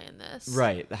high in this.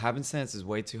 Right, the happenstance is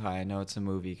way too high. I know it's a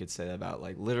movie. You could say that about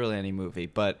like literally any movie,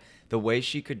 but the way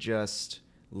she could just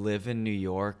live in New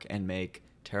York and make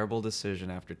terrible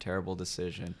decision after terrible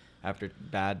decision after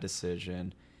bad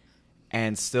decision,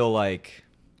 and still like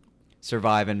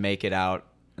survive and make it out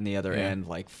on the other Yeah. end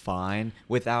like fine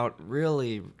without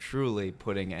really truly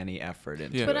putting any effort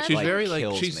into Yeah, it. But I she's like- very like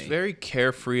kills she's me. very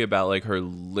carefree about like her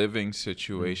living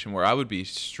situation. Where I would be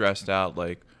stressed out,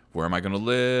 like where am I gonna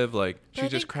live? Like But she I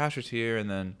just think crashes here and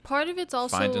then Part of it's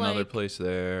also finds another like, place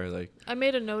there. Like I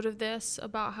made a note of this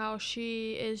about how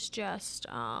she is just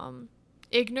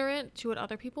ignorant to what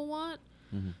other people want.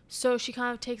 So she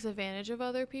kind of takes advantage of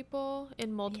other people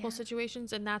in multiple Yeah.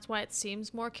 situations, and that's why it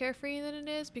seems more carefree than it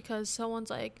is, because someone's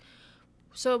like,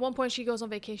 so at one point she goes on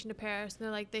vacation to Paris, and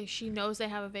they're like, she knows they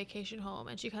have a vacation home,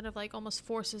 and she kind of like almost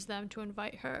forces them to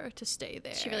invite her to stay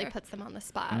there. She really puts them on the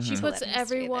spot. She to puts let them stay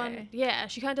everyone, there. yeah,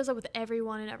 she kind of does that with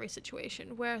everyone in every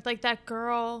situation. Where like that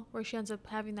girl, where she ends up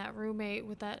having that roommate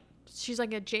with that, she's like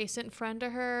an adjacent friend to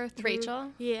her.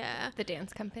 Rachel? Yeah. The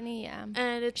dance company, yeah.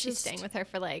 And it's She's just, staying with her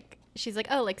for like, she's like,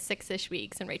 oh, like 6-ish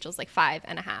weeks, and Rachel's like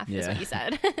 5.5 is Yeah. what you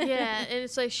said. yeah, and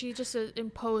it's like she just is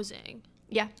imposing.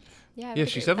 Yeah. Yeah. I would yeah, agree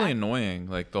she's with definitely that. annoying.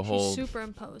 Like the whole She's super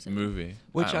imposing. movie.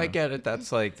 Which don't I know. get it.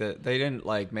 That's like they didn't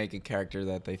like make a character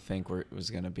that they think was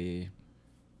gonna be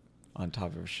on top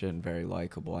of her shit and very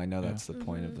likable. I know that's the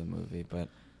point of the movie, but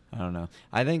I don't know.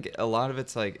 I think a lot of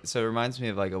it's like, so it reminds me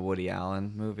of like a Woody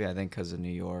Allen movie. I think because of New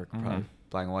York, probably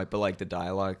black and white, but like the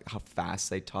dialogue, how fast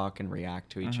they talk and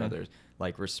react to each other,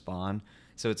 like respond.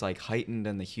 So it's like heightened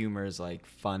and the humor is like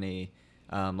funny.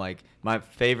 Like my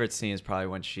favorite scene is probably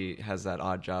when she has that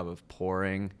odd job of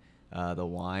pouring the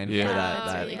wine Yeah. for Oh, that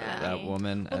that's that, really that funny.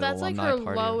 woman Well, at that's like alumni her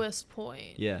party. lowest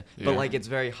point. Yeah. Yeah. But like it's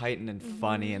very heightened and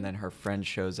funny, and then her friend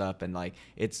shows up and like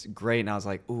it's great, and I was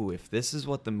like, ooh, if this is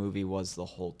what the movie was the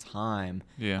whole time,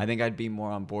 Yeah. I think I'd be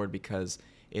more on board, because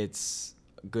it's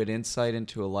good insight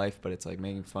into a life, but it's like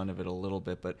making fun of it a little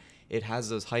bit, but it has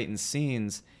those heightened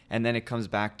scenes, and then it comes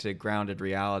back to grounded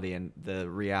reality, and the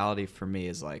reality for me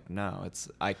is like, no,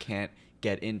 I can't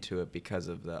get into it because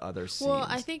of the other scenes. Well,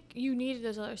 I think you needed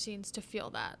those other scenes to feel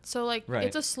that. So like Right.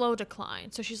 it's a slow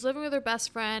decline. So she's living with her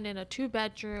best friend in a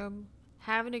 2-bedroom,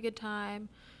 having a good time.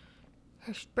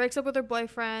 She breaks up with her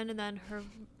boyfriend, and then her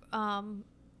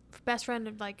best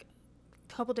friend like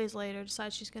a couple days later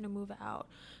decides she's going to move out.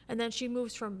 And then she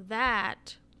moves from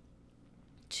that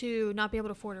to not being able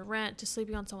to afford a rent to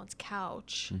sleeping on someone's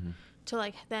couch. To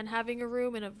like then having a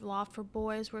room in a loft for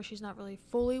boys where she's not really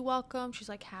fully welcome, she's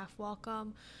like half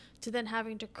welcome, to then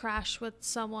having to crash with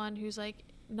someone who's like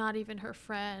not even her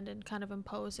friend and kind of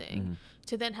imposing,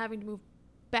 to then having to move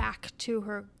back to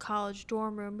her college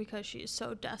dorm room because she's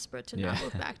so desperate to not Yeah.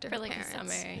 move back to For her like parents. a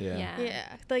summer. Yeah.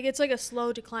 Yeah, like it's like a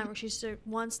slow decline where she's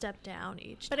one step down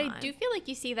each But time. I do feel like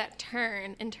you see that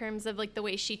turn in terms of like the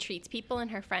way she treats people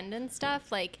and her friend and stuff.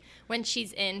 Like when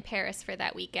she's in Paris for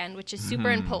that weekend, which is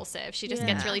super impulsive. She just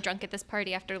gets Yeah. really drunk at this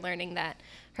party after learning that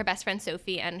her best friend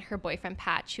Sophie and her boyfriend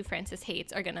Patch, who Frances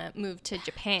hates, are gonna move to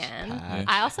Japan. Patch.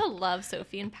 I also love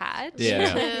Sophie and Patch.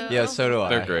 Yeah. too. Yeah, so do I.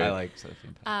 They're great. I like Sophie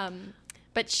and Pat.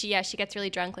 But she gets really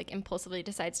drunk, like impulsively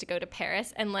decides to go to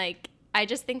Paris, and like I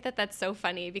just think that that's so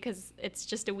funny because it's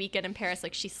just a weekend in Paris.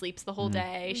 Like she sleeps the whole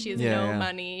day, she has Yeah, no yeah.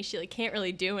 money, she like can't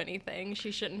really do anything.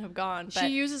 She shouldn't have gone. But She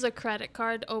uses a credit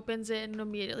card, opens it, and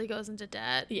immediately goes into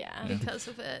debt. Yeah. because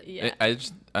of it. yeah,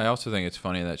 I also think it's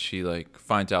funny that she like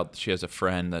finds out that she has a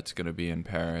friend that's gonna be in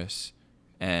Paris,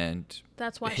 and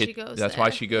That's why hit- she goes. That's there. why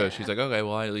she goes. Yeah. She's like, okay,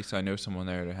 well at least I know someone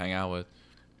there to hang out with.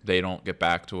 They don't get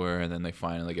back to her, and then they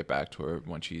finally get back to her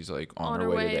when she's like on her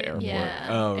way to the airport. yeah.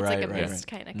 Oh, it's right, like a right,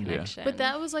 missed right. kind of Yeah. connection. But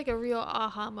that was like a real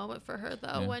aha moment for her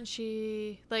though, Yeah. when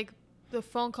she like the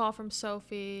phone call from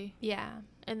Sophie, yeah,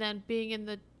 and then being in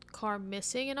the car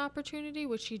missing an opportunity,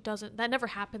 which she doesn't. That never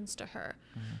happens to her.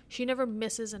 She never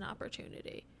misses an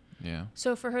opportunity. Yeah,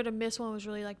 So for her to miss one was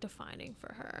really like defining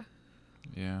for her.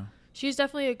 yeah, She's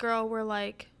definitely a girl where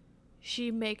like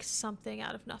she makes something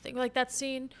out of nothing. Like that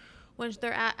scene when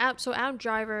they're so Adam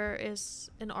Driver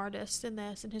is an artist in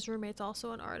this, and his roommate's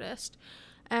also an artist,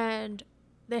 and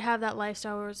they have that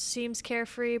lifestyle where it seems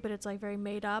carefree, but it's like very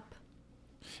made up.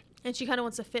 And she kind of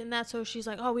wants to fit in that, so she's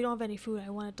like, "Oh, we don't have any food. I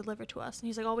want it delivered to us." And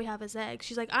he's like, "All we have is eggs."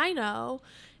 She's like, "I know,"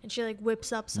 and she like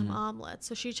whips up some omelets.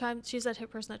 So she's that type of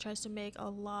person that tries to make a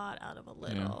lot out of a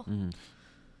little.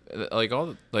 like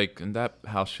all like in that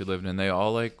house she lived in, they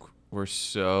all like were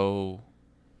so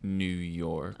New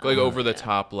York, like over the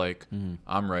top. Like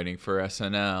I'm writing for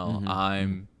SNL.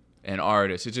 I'm an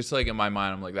artist. It's just like in my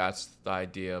mind, I'm like that's the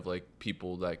idea of like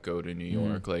people that go to New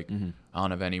York. Like I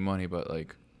don't have any money, but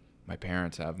like my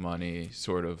parents have money,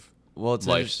 sort of. Well, it's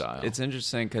lifestyle. It's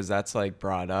interesting because that's like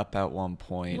brought up at one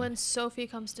point, When Sophie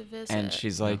comes to visit, and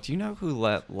she's like, "Do you know who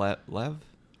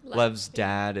Lev's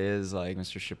dad is?" Like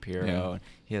Mr. Shapiro. Yeah. And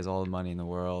he has all the money in the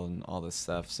world and all this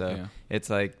stuff. So Yeah. it's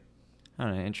like, I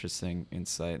don't know, interesting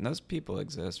insight. And those people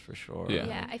exist for sure. Yeah.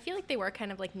 Yeah, I feel like they were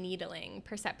kind of like needling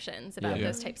perceptions about Yeah.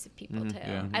 those types of people too.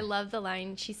 Yeah. I love the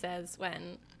line she says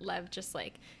when Lev just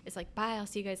like is like, "Bye, I'll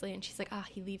see you guys later," and she's like, "Ah,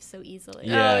 he leaves so easily."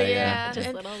 Yeah, oh yeah. yeah, Just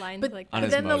And- little lines but, like On but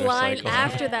his then the line motorcycle.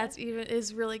 after Yeah. that's even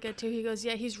is really good too. He goes,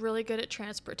 "Yeah, he's really good at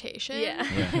transportation." Yeah.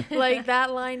 Yeah. Like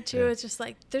that line too. Yeah. It's just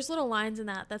like there's little lines in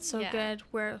that that's so Yeah. good.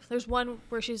 Where there's one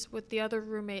where she's with the other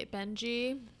roommate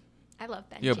Benji. I love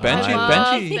Benji. Yo, I Benji, love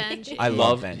Benji, Benji. I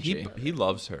love He Benji. he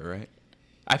loves her, right?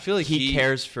 I feel like He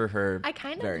cares for her. I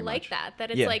kind very of like much. that. That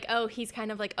it's Yeah. like, oh, he's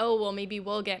kind of like, oh, well, maybe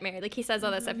we'll get married. Like he says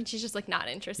all that stuff, and she's just like not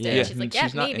interested. Yeah. She's like, yeah,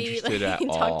 She's not maybe. interested Like, at talk to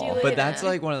you all. later. But that's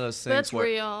like one of those things That's where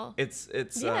real. it's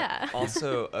Yeah.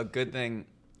 also a good thing.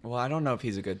 Well, I don't know if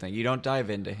he's a good thing. You don't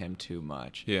dive into him too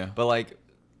much. Yeah. But like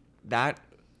that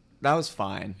was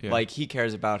fine. Yeah. Like he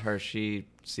cares about her. She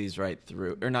sees right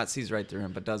through, or not sees right through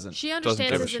him, but doesn't. She give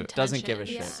understands a his shit. intentions. Doesn't give a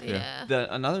Yeah. shit. Yeah.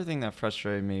 Another thing that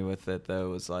frustrated me with it though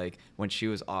was like when she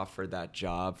was offered that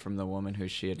job from the woman who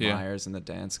she admires in the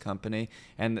dance company,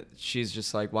 and she's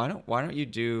just like, why don't you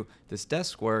do this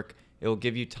desk work? It will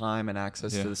give you time and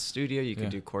access Yeah. to the studio. You can Yeah.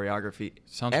 do choreography.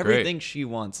 Sounds everything great. she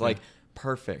wants, Yeah. like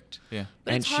perfect. Yeah.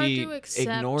 But and it's hard she to accept,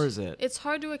 ignores it. It's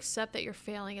hard to accept that you're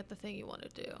failing at the thing you want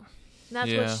to do. And that's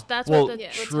Yeah. that's well,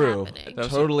 what's true. happening. That was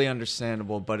Totally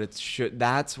understandable, but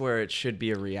that's where it should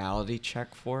be a reality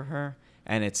check for her,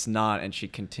 and it's not, and she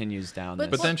continues down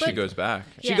But- this. But then she But- goes back.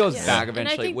 She Yeah, goes yeah. back And I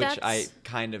eventually, think which I that's-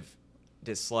 kind of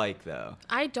dislike though.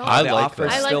 I don't. I The like offer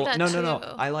that. I like still that no. too.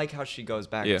 I like how she goes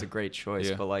back. Yeah. It's a great choice,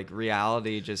 Yeah. but like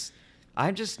reality, just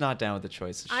I'm just not down with the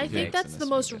choices. She I makes think in that's this the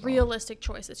most movie at all. realistic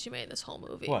choice that she made in this whole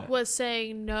movie. What? Was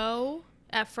saying no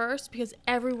at first, because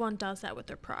everyone does that with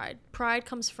their pride. Pride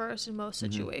comes first in most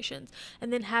Mm-hmm. situations.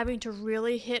 And then having to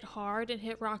really hit hard and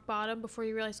hit rock bottom before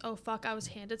you realize, oh fuck, I was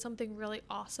handed something really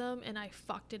awesome and I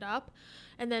fucked it up.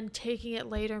 And then taking it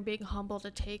later and being humble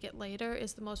to take it later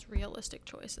is the most realistic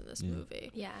choice in this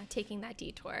movie. Yeah, taking that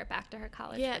detour back to her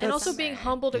college. Yeah, for the and also being summer.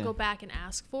 humble to Yeah. go back and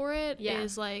ask for it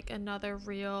is Yeah. like another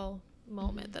real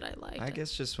moment that I like. I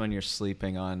guess just when you're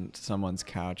sleeping on someone's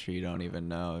couch or you don't even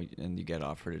know, and you get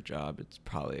offered a job, it's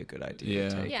probably a good idea Yeah.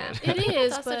 to take Yeah, it. It it's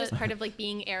is, also but- just part of like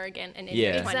being arrogant and in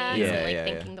Yeah. your 20s Exactly. and Yeah, like yeah,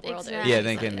 thinking yeah. the world Exactly. Yeah, owes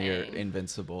you thinking you're something.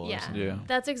 invincible. Or Yeah. something. Yeah.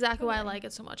 That's exactly why I Totally. like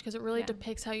it so much, because it really Yeah.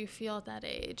 depicts how you feel at that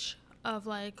age of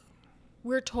like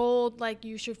we're told like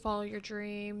you should follow your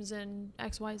dreams and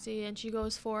XYZ, and she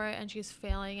goes for it and she's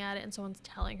failing at it, and someone's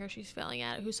telling her she's failing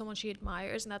at it, who's someone she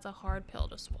admires, and that's a hard pill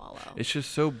to swallow. It's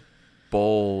just so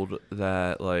bold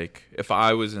that like if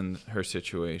I was in her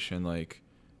situation, like,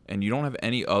 and you don't have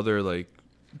any other like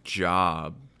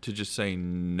job to just say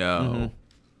no.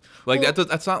 Like Well-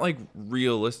 that's not like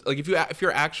realistic. Like if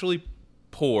you're actually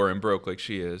poor and broke like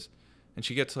she is, and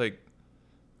she gets like,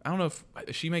 I don't know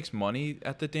if she makes money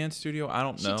at the dance studio. I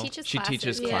don't know. She teaches She classes.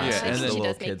 teaches Yeah. classes. So I and think then she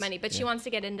little does make kids. money, but she wants to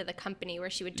get into the company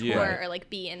where she would tour Yeah. or like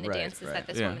be in the Right, dances right. that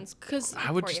this Yeah. woman's 'Cause I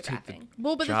would just take the choreographing.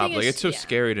 Well, but the job. thing Like is, it's so yeah.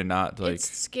 scary to not like. it's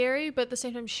scary, but at the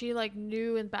same time, she like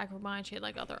knew in the back of her mind she had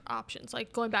like other options,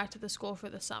 like going back to the school for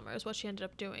the summer is what she ended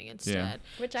up doing instead.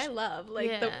 Which I love.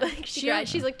 Like, Yeah. like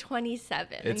she's like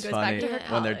 27 It's and goes funny back to her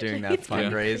Yeah. when they're college. doing that It's kinda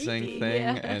fundraising creepy. thing,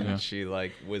 Yeah. and Yeah. she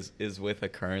like is with a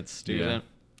current student.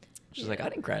 She's like, I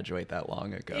didn't graduate that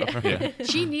long ago. Yeah.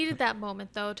 She needed that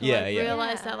moment though to Yeah, like yeah.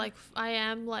 realize Yeah. that like I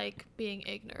am like being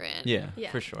ignorant. Yeah, Yeah.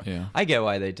 for sure. Yeah. I get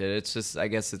why they did it. It's just, I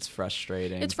guess it's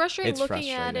frustrating. It's frustrating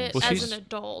looking at it Well, as she's- an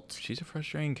adult. She's a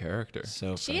frustrating character.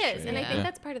 So She is, frustrating. and I think Yeah.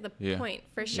 that's part of the Yeah. point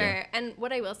for Yeah. sure. And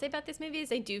what I will say about this movie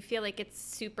is I do feel like it's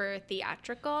super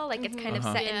theatrical. Like it's kind of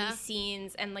set in Yeah. these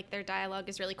scenes, and like their dialogue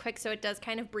is really quick, so it does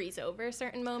kind of breeze over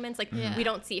certain moments. Like Yeah. we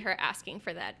don't see her asking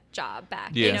for that job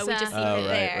back. Yeah. You know, we just see Exactly. her Oh,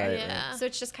 right, there. right, Yeah. So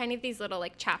it's just kind of these little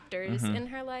like chapters in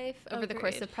her life over the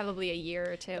course Agreed. of probably a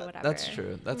year or two, whatever. That's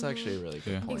true. That's actually a really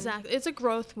good Yeah. point. Exactly. It's a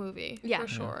growth movie Yeah. for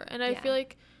sure. And I Yeah. feel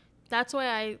like that's why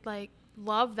I like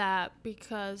love that,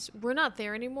 because we're not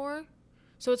there anymore.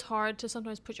 So it's hard to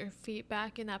sometimes put your feet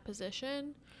back in that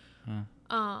position.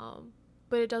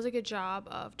 But it does a good job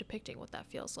of depicting what that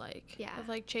feels like. Yeah. Of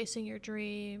like chasing your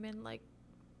dream and like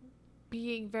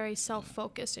being very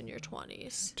self-focused in your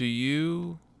 20s. Do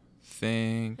you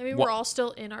think? I mean, What- we're all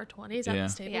still in our 20s at Yeah.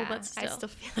 this table, Yeah, but still. I still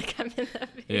feel like I'm in that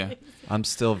phase. Yeah. I'm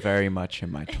still very much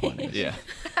in my 20s. Yeah.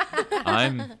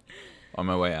 I'm on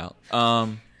my way out.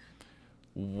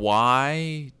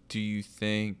 Why do you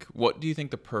think? What do you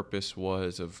think the purpose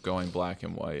was of going black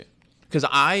and white? Because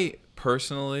I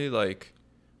personally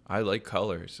I like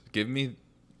colors. Give me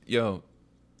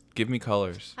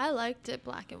colors. I liked it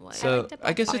black and white. So, liked it I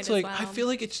black guess and it's white like as I well. feel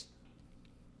like it's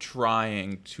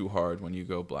trying too hard when you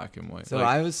go black and white. So Like,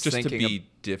 I was just thinking to be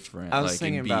different. I was like,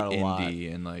 thinking and be about it a lot.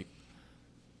 indie and like.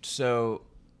 So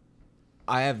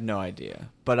I have no idea,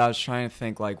 but I was trying to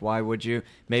think like, why would you?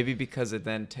 Maybe because it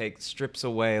then strips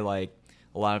away like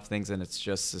a lot of things, and it's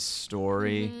just the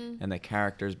story and the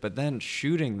characters. But then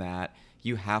shooting that,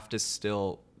 you have to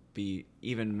still be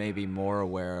even maybe more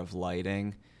aware of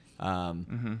lighting.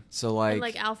 So like, and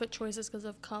like outfit choices because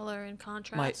of color and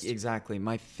contrast. exactly.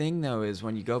 My thing though is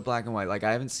when you go black and white. Like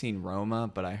I haven't seen Roma,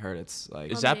 but I heard it's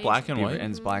like Is that black and white?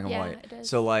 and it's black and Yeah, white. it is.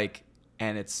 So like,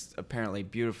 and it's apparently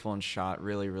beautiful and shot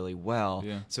really, really well.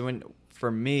 Yeah. So for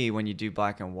me, when you do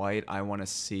black and white, I want to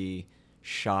see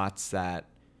shots that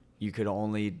you could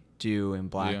only do in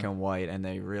black Yeah. and white, and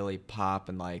they really pop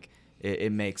and like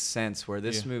it makes sense. Where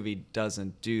this Yeah. movie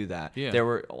doesn't do that. Yeah. There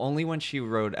were only when she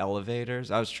rode elevators.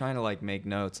 I was trying to like make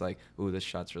notes like, ooh, this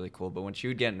shot's really cool. But when she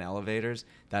would get in elevators,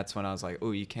 that's when I was like,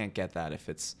 ooh, you can't get that if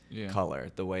it's Yeah.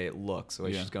 color, the way it looks, the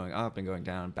way Yeah. she's going up and going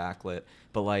down, backlit.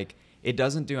 But like, it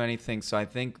doesn't do anything. So I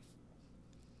think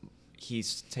he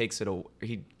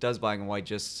does black and white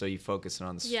just so you focus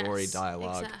on the story, Yes,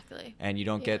 dialogue, exactly. and you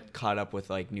don't Yeah. get caught up with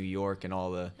like New York and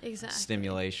all the Exactly.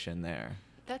 stimulation there.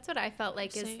 That's what I felt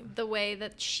like is Same. the way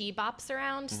that she bops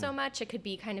around so much. It could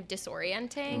be kind of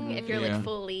disorienting if you're Yeah. like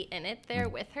fully in it there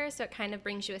with her. So it kind of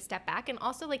brings you a step back. And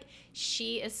also, like,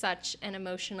 she is such an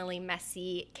emotionally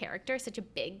messy character, such a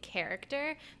big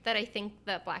character, that I think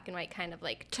the black and white kind of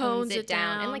like tones it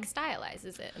down and down. like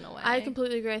stylizes it in a way. I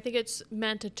completely agree. I think it's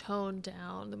meant to tone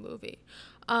down the movie.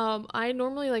 I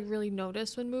normally like really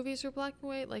notice when movies are black and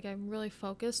white. Like I'm really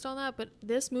focused on that, but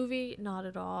this movie, not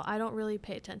at all. I don't really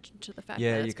pay attention to the fact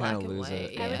Yeah, that you it's black kinda and lose white.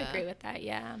 it. I would Yeah. agree with that.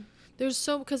 Yeah. There's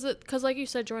so because like you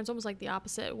said, Jordan, it's almost like the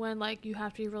opposite when like you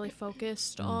have to be really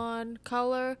focused on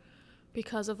color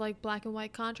because of like black and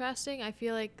white contrasting. I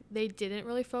feel like they didn't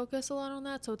really focus a lot on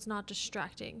that, so it's not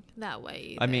distracting that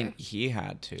way either. I mean, he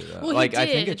had to though. Well, he like I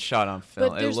think did, it's shot on film.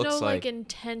 but It there's looks no like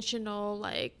intentional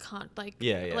like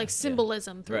Yeah, yeah, like yeah.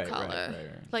 symbolism through Right, right, color,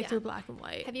 right. like Yeah. through black and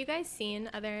white. Have you guys seen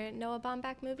other Noah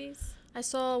Baumbach movies? I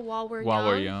saw While We're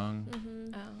While Young. we're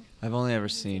young. Oh. I've only ever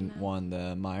seen one,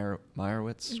 the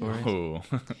Meyerowitz story. Oh.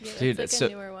 Yeah, Dude, it's so,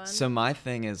 like a newer one. so my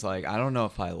thing is like I don't know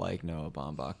if I like Noah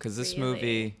Baumbach because this Really?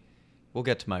 movie, we'll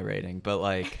get to my rating, but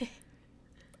like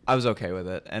I was okay with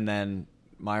it, and then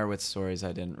Meyerowitz stories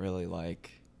I didn't really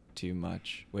like too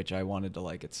much, which I wanted to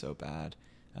like it so bad.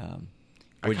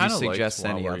 Would you kinda liked suggest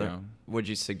While any We're other? Young. Would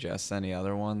you suggest any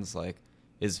other ones? Like,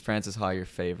 is Francis Ha your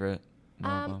favorite?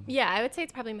 One of them? Yeah, I would say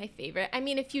it's probably my favorite. I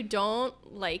mean, if you don't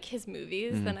like his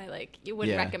movies, then you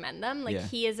wouldn't Yeah. recommend them. Like Yeah.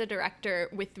 he is a director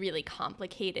with really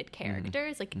complicated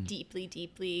characters, like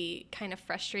deeply kind of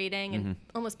frustrating and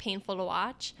almost painful to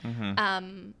watch.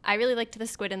 I really liked The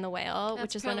Squid and the Whale, That's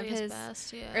which is one of probably his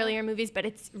best, yeah. earlier movies, but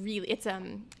it's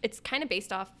kind of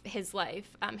based off his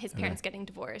life. His parents getting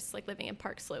divorced, like living in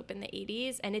Park Slope in the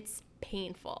 80s, and it's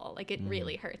painful. Like it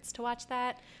really hurts to watch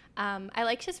that. I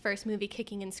liked his first movie,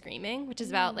 Kicking and Screaming, which is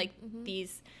about like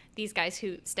these guys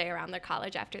who stay around their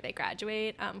college after they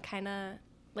graduate, kind of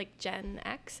like Gen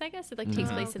X, I guess. It like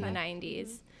takes place in the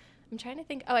 90s. I'm trying to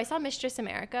think. Oh, I saw Mistress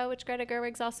America, which Greta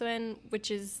Gerwig's also in, which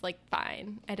is like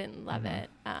fine. I didn't love it.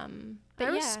 I But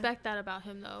yeah. respect that about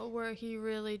him though, where he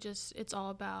really just it's all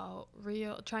about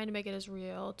trying to make it as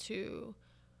real to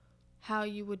how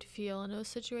you would feel in those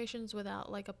situations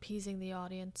without like appeasing the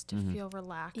audience to feel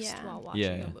relaxed Yeah. while watching Yeah,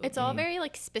 a yeah. movie. It's all very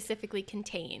like specifically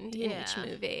contained in each Yeah.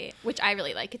 movie, which I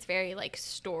really like. It's very like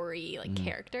story, like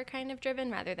character kind of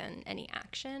driven rather than any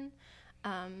action.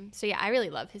 So yeah, I really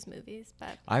love his movies,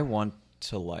 but I want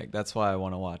to that's why I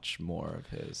want to watch more of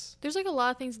his. There's like a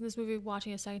lot of things in this movie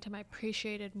watching a second time I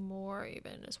appreciated more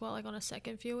even as well, like on a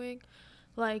second viewing.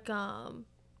 Like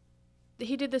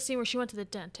he did this scene where she went to the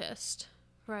dentist,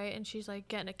 right? And she's like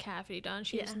getting a cavity done.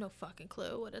 She has Yeah. no fucking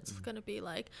clue what it's gonna be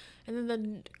like. And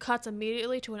then cuts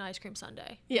immediately to an ice cream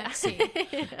sundae. Yeah. Next scene.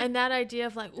 And that idea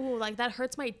of like, ooh, like that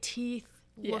hurts my teeth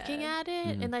looking Yeah. at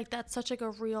it. And like that's such like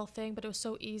a real thing, but it was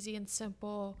so easy and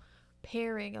simple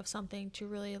pairing of something to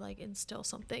really like instill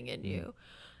something in you.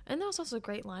 And there was also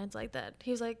great lines like that.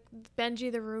 He was like,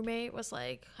 Benji, the roommate, was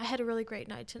like, I had a really great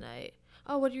night tonight.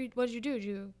 Oh, what did you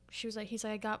do? He's like,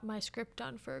 I got my script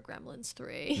done for Gremlins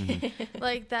 3.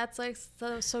 Like that's like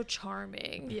so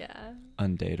charming. yeah.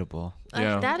 Undateable.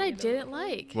 Yeah. That I didn't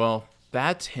like. Well,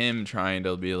 that's him trying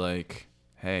to be like,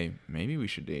 hey, maybe we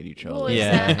should date each other. Well,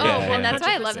 Yeah. exactly. Yeah. Oh, And that's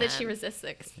why I love that 100%. she resists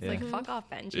it. 'Cause it's like, fuck off,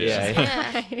 Benji.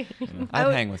 Yeah. Yeah. I'd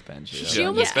would- hang with Benji. She Yeah,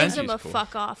 almost yeah. gives him a Benji's cool.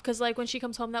 fuck off because like when she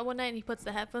comes home that one night and he puts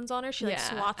the headphones on her, she like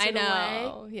swats it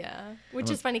away. Yeah.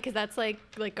 Which is funny because that's like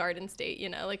Garden State, you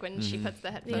know, like when she puts the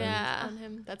headphones Yeah. on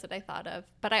him. That's what I thought of.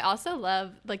 But I also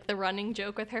love like the running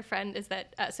joke with her friend is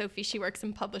that Sophie, she works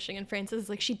in publishing and Frances is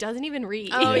like, she doesn't even read.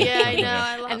 Oh yeah, I know.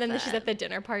 I love And then that. she's at the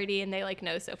dinner party and they like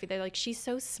know Sophie. They're like, she's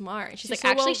so smart. She's like, so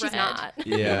actually, she's well-read." not.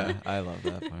 Yeah, I love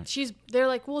that part. They're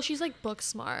like, well, she's like book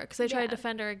smart because they try to Yeah.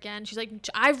 defend her again. She's like,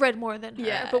 I've read more than her,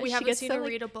 Yeah, but we she haven't gets seen so, her like,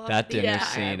 read a book. That the dinner entire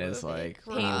scene is movie. like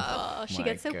Rough. Painful. She my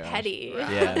gets so gosh. petty.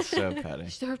 Yeah, so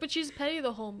petty. But she's petty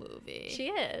the whole movie. She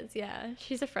is, yeah.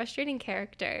 She's a frustrating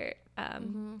character.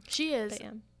 She is. But yeah.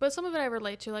 But some of it I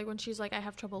relate to, like when she's like, I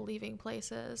have trouble leaving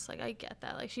places. Like I get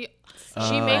that. Like she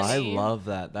Oh, makes. I love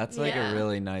that. That's like Yeah. a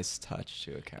really nice touch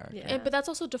to a character. Yeah. But that's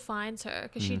also defines her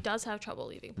because she does have trouble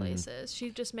leaving places. She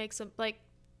just makes them like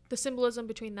the symbolism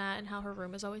between that and how her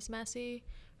room is always messy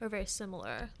are very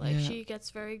similar. Like Yeah. she gets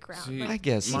very grounded. See, Like, I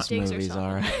guess she these digs movies herself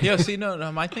are. in. Yeah, see,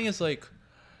 no, my thing is like,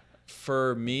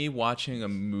 for me, watching a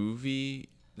movie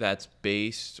that's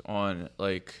based on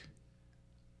like,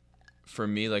 for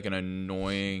me, like an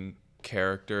annoying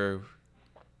character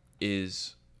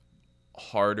is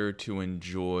harder to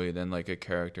enjoy than like a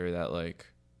character that like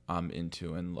I'm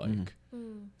into and like.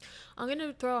 I'm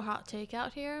gonna throw a hot take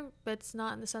out here, but it's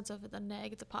not in the sense of the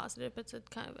neg, it's a positive, but it's a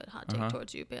kind of a hot take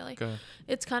towards you, Bailey. Go ahead.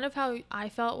 It's kind of how I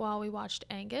felt while we watched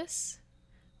Angus,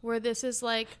 where this is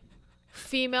like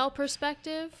female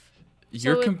perspective.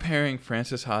 You're it- comparing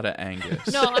Frances Ha to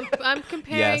Angus. No, I'm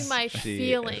comparing Yes, my she is.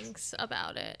 feelings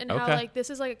about it and how Okay. like this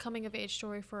is like a coming of age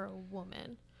story for a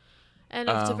woman. And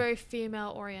it's a Oh. very female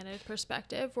oriented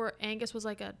perspective where Angus was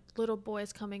like a little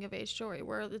boy's coming of age story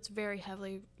where it's very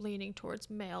heavily leaning towards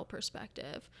male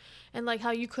perspective. And like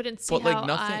how you couldn't see But, like, how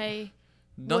I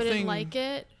wouldn't nothing. like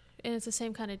it. And it's the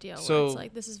same kind of deal where So, it's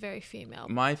like this is very female.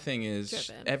 My thing is,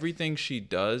 driven. everything she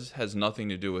does has nothing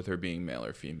to do with her being male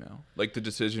or female. Like the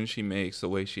decisions she makes, the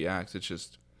way she acts, it's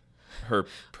just her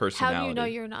personality. How do you know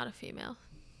you're not a female?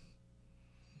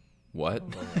 What?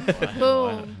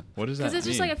 Boom. What does that Because it's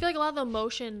just mean? like I feel like a lot of the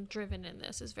emotion driven in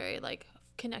this is very like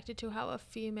connected to how a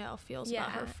female feels Yeah,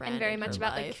 about her friend and very and much her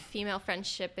about like life. female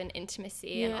friendship and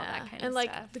intimacy and all that kind and of like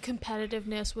stuff. the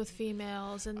competitiveness with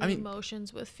females and I the mean,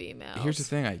 emotions with females. Here's the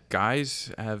thing: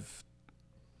 guys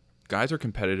are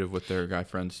competitive with their guy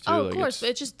friends too. Oh, like, of course, but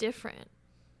it's just different.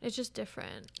 It's just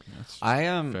different. that's I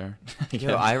am. fair.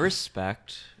 Yo, I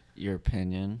respect your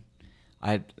opinion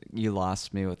You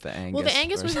lost me with the Angus. Well, the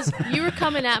Angus was version. just, you were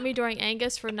coming at me during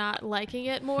Angus for not liking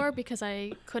it more because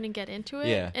I couldn't get into it.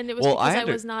 Yeah. And it was Well, because I I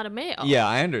under- was not a male. Yeah,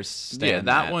 I understand. Yeah,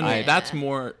 that one. I- That's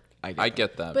more. I I get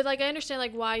get that. But like I understand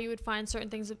like why you would find certain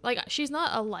things like she's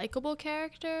not a likable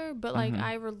character, but like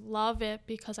I love it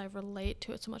because I relate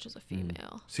to it so much as a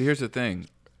female. See, here's the thing.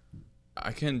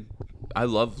 I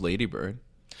love Lady Bird.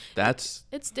 That's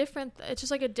It's different. It's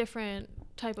just like a different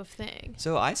type of thing.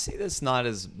 So I see this not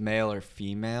as male or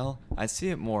female. I see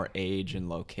it more age and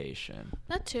location.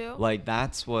 That too. Like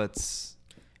that's what's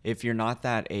if you're not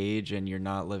that age and you're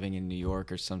not living in New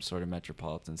York or some sort of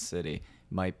metropolitan city,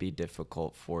 might be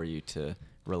difficult for you to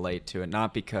relate to it.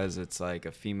 Not because it's like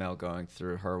a female going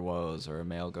through her woes or a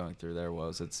male going through their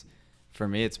woes. It's for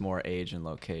me it's more age and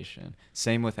location.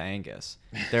 Same with Angus.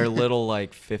 They're little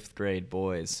like 5th grade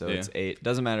boys, so Yeah. it's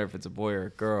doesn't matter if it's a boy or a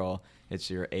girl. It's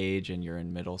your age and you're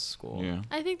in middle school. yeah.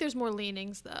 I think there's more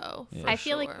leanings though. Yeah. for I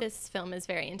feel sure. like this film is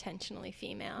very intentionally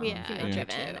female, Yeah, female I do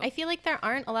driven. too. I feel like there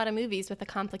aren't a lot of movies with a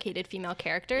complicated female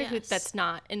character Yes. that's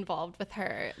not involved with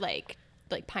her like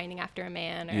pining after a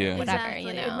man or Yeah. whatever, Exactly.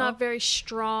 you know. It's not very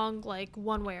strong, like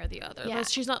one way or the other. Yeah. Like,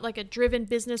 she's not like a driven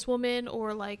businesswoman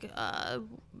or like a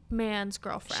man's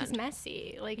girlfriend. She's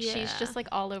messy. Like Yeah. she's just like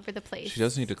all over the place. She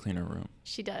does need to clean her room.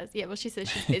 She does. Yeah. Well, she says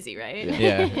she's busy, right?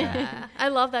 Yeah. Yeah, I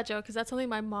love that joke because that's something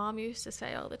my mom used to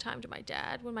say all the time to my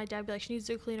dad. When my dad would be like, "She needs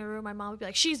to clean her room," my mom would be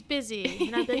like, "She's busy,"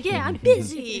 and I'd be like, "Yeah, I'm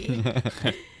busy."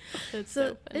 That's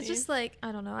So so it's funny. just like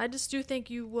I don't know. I just do think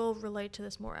you will relate to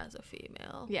this more as a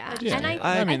female. Yeah. I just Yeah. And do.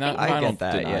 I mean, think- I I don't get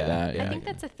that, deny yeah. that. Yeah. I think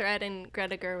that's a thread in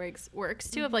Greta Gerwig's works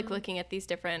too, of like looking at these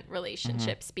different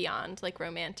relationships beyond like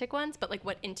romantic ones, but like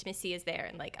what intimacy is there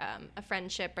and like a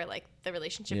friendship or like the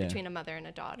relationship Yeah. between a mother and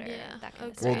a daughter. Yeah, That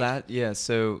kind of agreed. Well, stuff.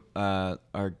 so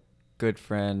our good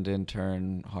friend,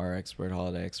 intern, horror expert,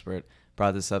 holiday expert,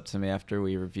 brought this up to me after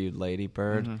we reviewed Lady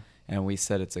Bird, and we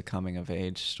said it's a coming of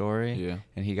age story. Yeah.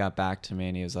 And he got back to me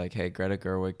and he was like, "Hey, Greta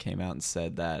Gerwig came out and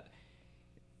said that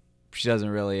she doesn't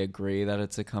really agree that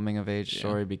it's a coming of age Yeah.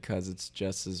 story because it's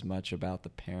just as much about the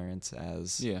parents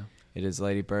as Yeah. it is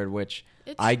Lady Bird." Which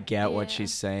It's- I get what yeah.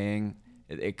 she's saying.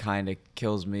 It kind of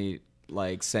kills me.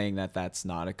 Like saying that that's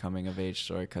not a coming of age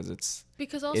story because it's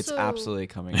Because absolutely a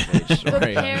coming of age the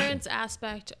story. parents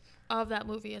aspect of that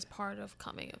movie is part of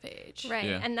coming of age. Right.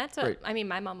 Yeah. And that's what, Right. I mean,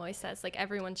 my mom always says, like,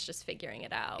 everyone's just figuring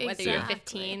it out. Whether you're Exactly.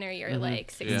 15 or you're like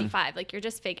 65, like, you're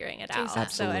just figuring it out.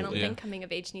 Exactly. So I don't Absolutely. think coming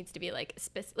of age needs to be like,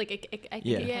 I think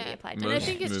Yeah. it can Yeah, be applied and to I Most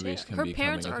think it's movies can her be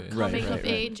parents coming are of age. coming Right, of right,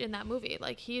 right. age in that movie.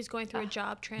 Like he's going through a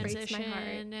job breaks my heart.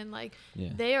 transition, and like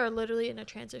Yeah. they are literally in a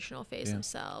transitional phase Yeah.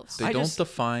 themselves. They I don't just-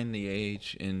 define the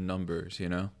age in numbers, you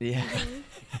know? Yeah.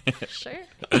 Sure.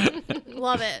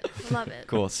 Love it, love it.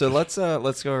 Cool. So let's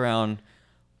go around.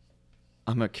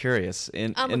 I'm curious.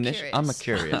 I'm a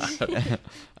curious.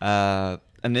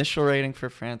 Initial rating for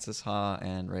Frances Ha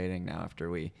and rating now after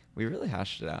we really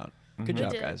hashed it out. Good We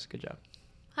job, did. guys. Good job.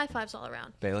 High fives all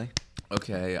around. Bailey.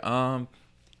 Okay.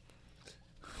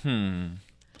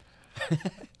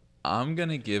 I'm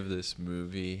gonna give this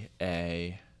movie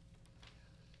a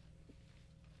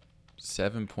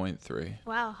 7.3.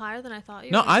 Wow, higher than I thought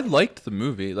you. No, were I gonna be. liked the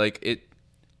movie. Like it,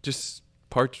 just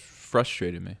parts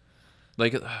frustrated me.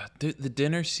 Like the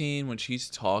dinner scene when she's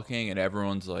talking and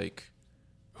everyone's like,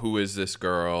 "Who is this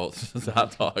girl?"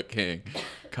 Stop talking.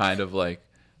 Kind of like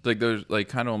there's like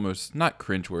kind of almost not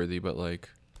cringeworthy, but like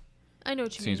I know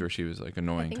what you scenes mean. where she was like I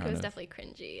annoying. think it Kind was of. definitely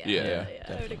cringy. Yeah,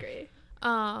 I would agree.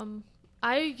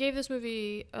 I gave this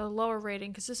movie a lower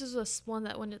rating because this is one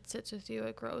that when it sits with you,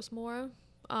 it grows more.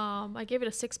 I gave it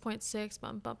a 6.6, but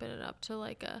I'm bumping it up to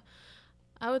like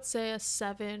I would say a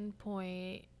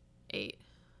 7.8.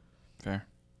 Fair.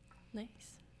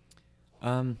 Nice.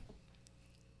 I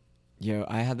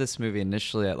had this movie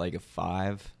initially at like a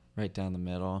 5, right down the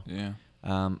middle. Yeah.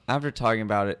 After talking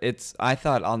about it, I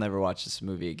thought I'll never watch this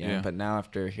movie again. Yeah. But now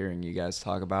after hearing you guys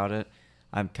talk about it,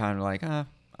 I'm kind of like,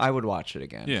 I would watch it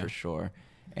again Yeah. for sure.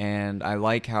 And I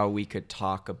like how we could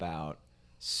talk about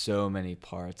so many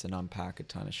parts and unpack a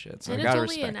ton of shit. So And I it's gotta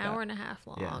only respect an hour that. and a half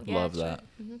long. Yeah. Love that.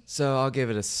 So I'll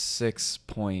give it a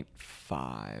 6.5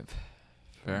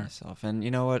 for Fair. myself. And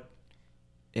you know what?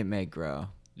 It may grow.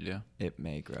 Yeah. It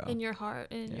may grow. In your heart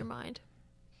and in Yeah. your mind.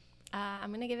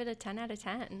 I'm gonna give it a 10 out of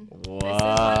 10.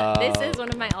 Wow. This is one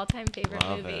of my all-time favorite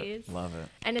Love movies. it. Love it.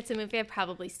 And it's a movie I've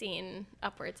probably seen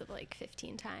upwards of like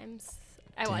 15 times.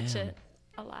 I watch Damn. it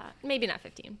a lot. Maybe not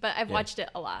 15, but I've Yeah. watched it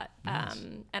a lot. Nice.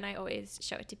 And I always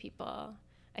show it to people.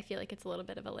 I feel like it's a little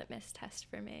bit of a litmus test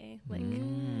for me. Like,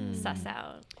 suss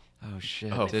out. Oh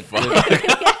shit! Oh, did, fuck.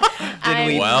 I'm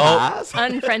we Well- pass?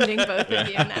 unfriending both of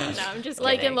you. No, I'm just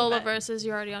Like kidding, in Lola but- versus,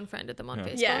 you already unfriended them on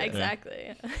Facebook. Yeah,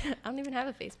 exactly. I don't even have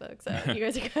a Facebook, so you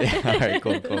guys are good. Yeah, all right,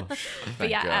 cool, cool. But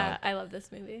Thank yeah, God. I love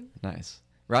this movie. Nice.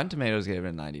 Rotten Tomatoes gave it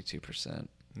a 92%,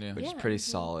 Yeah. which is Yeah. pretty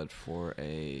solid for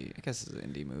I guess it's an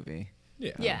indie movie.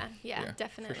 Yeah. Yeah,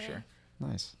 definitely. For sure.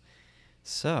 Nice.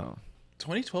 So,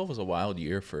 2012 was a wild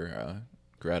year for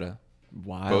Greta.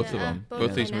 wild. Both of Yeah, them. both Both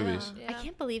of these them. movies. Yeah. I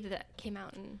can't believe that came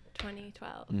out in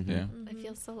 2012. Mhm. Yeah. It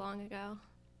feels so long ago.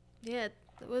 Yeah,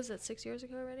 what was that, 6 years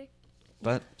ago already?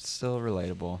 But still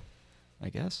relatable, I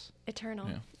guess. Eternal.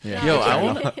 Yeah. Yeah. Yo, I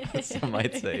Eternal. want. Some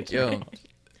might say.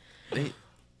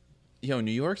 Yo,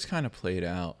 New York's kind of played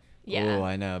out. Yeah. Oh,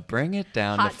 I know. Bring it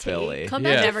down Hot to take. Philly. Come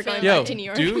Yeah. back Never to going Philly. Yo, back to New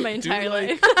York do- in my do entire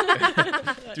like-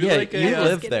 life. Do Yeah, like a, you uh,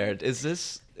 live kidding. there. Is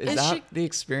Is that she- the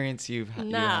experience you've had?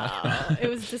 No, it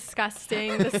was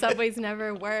disgusting. The subways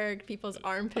never work. People's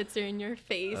armpits are in your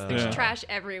face. There's Yeah. trash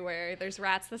everywhere. There's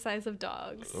rats the size of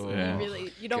dogs. Oh, Yeah.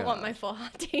 You don't want God. my full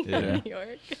hot take Yeah. on New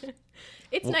York.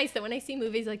 It's Well- nice that when I see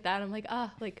movies like that, I'm like,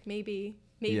 like maybe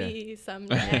Yeah.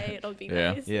 someday it'll be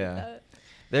Yeah. nice. Yeah. But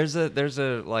There's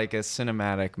a like a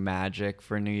cinematic magic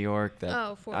for New York that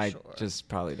Oh, for I sure. just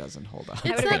probably doesn't hold up. It's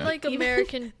would've that been like even-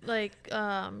 American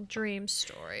dream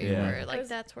story Yeah. where like I was-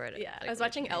 that's where it. yeah, like, I was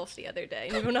watching originates. Elf the other day,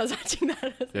 and even when I was watching that,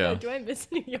 I was Yeah. like, do I miss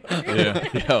New York?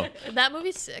 Yeah. Yo. That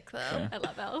movie's sick though. Yeah. I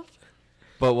love Elf.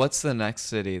 But what's the next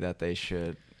city that they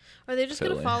should? Are they just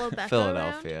Philly. gonna follow Becca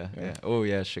Philadelphia. Yeah. Yeah. Oh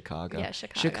yeah, Chicago. Yeah,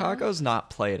 Chicago. Chicago's not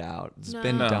played out. It's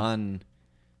been No. done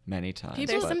many times.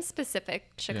 People- There's but- some specific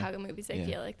Chicago movies I Yeah.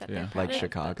 feel like that Yeah. they're proud like of, but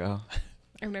Chicago.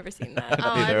 I've never seen that.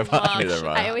 Oh, Neither I have I. love Neither have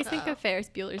I. I always think of Ferris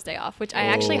Bueller's Day Off, which I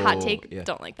actually hot Oh, take yeah.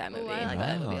 don't like that movie. I like but-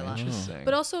 that movie a lot. Interesting.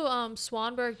 But also,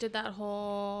 Swanberg did that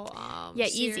whole Yeah,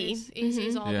 Easy. series.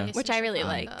 Easy's Mhm. all Yeah. based Which in I really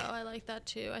Chicago. like. I like that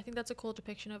too. I think that's a cool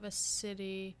depiction of a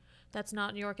city that's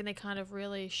not New York, and they kind of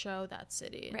really show that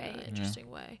city in Right. an Yeah. interesting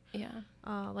way, Yeah.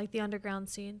 like the underground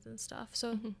scenes and stuff.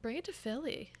 So Mhm. bring it to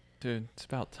Philly. Dude, it's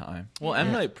about time. Well, Yeah.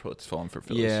 M. Night Put's falling for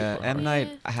Philly. yeah, super M hard.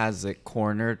 Night has it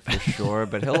cornered for sure,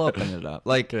 but he'll open it up.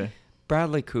 Like Okay.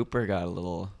 Bradley Cooper got a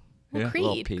little. Well, Yeah.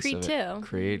 little Creed. piece Creed of too. it.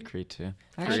 Creed 2. haven't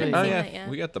Actually, Oh seen yeah, that yet.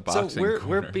 we got the so boxing. we're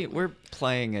corner. we're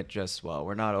playing it just well.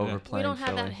 We're not overplaying. We don't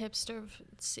have Philly. that hipster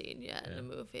scene yet in the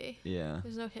movie. Yeah.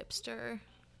 There's no hipster.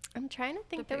 I'm trying to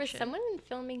think. There was Depiction. someone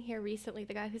filming here recently.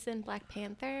 The guy who's in Black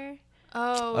Panther.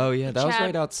 Oh yeah, that was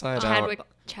right outside our.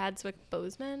 Chadwick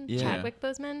Boseman. Yeah. Chadwick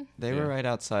Boseman. They Yeah. were right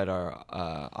outside our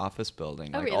office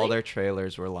building. Oh, Like all really? their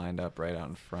trailers were lined up right out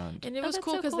in front. And it Oh, was that's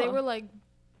cool so because they cool. were like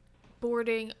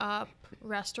boarding up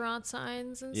restaurant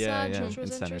signs and Yeah, such, yeah, which was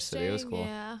in Center interesting. City. It was cool.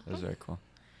 Yeah. It was very cool.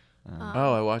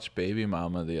 Oh, I watched Baby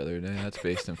Mama the other day. That's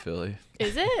based in Philly.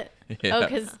 Is it? Yeah. Oh,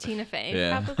 because Tina Fey.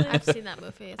 Yeah. Probably. I've seen that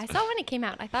movie. It's I saw it when it came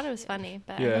out. I thought it was funny,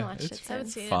 but I Yeah, haven't watched it's it I haven't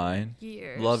since. seen Fine. it in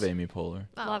years. Love Amy Poehler.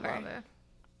 Oh, Love her.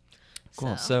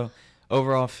 Cool. So,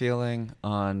 overall feeling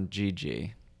on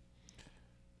Gigi.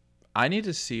 I need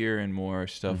to see her in more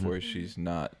stuff where she's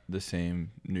not the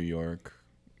same New York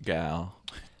gal.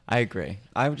 I agree.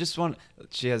 I just want.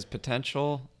 She has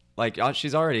potential. Like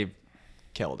she's already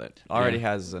killed it. Already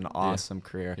Yeah. has an awesome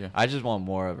career. Yeah. I just want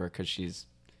more of her because she's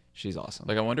awesome.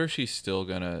 Like, I wonder if she's still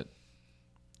gonna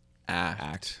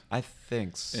act, I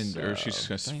think so. or she's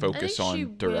just gonna Don't you? focus I think she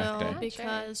on directing. will Sure.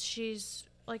 because she's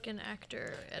like an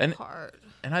actor at And- heart.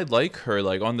 And I like her,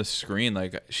 like on the screen,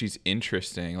 like she's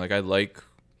interesting. Like I like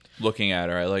looking at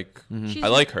her. I like, She's- I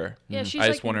like her. Yeah, she's I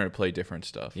just like- want her to play different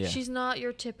stuff. Yeah. She's not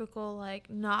your typical like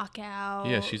knockout.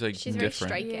 Yeah, she's like She's very different.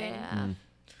 striking. Yeah.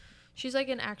 She's like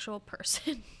an actual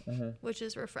person, which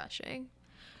is refreshing.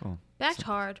 Cool. Backed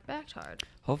hard.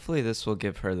 Hopefully, this will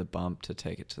give her the bump to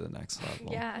take it to the next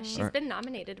level. Yeah, she's Or- been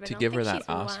nominated, but To I don't give her think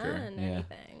that she's Oscar. won Yeah.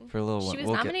 anything. For a little She one. was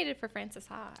We'll get- nominated for Frances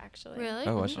Ha, actually. Really?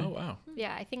 Oh, was she? Oh wow.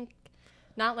 Yeah, I think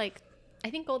not like I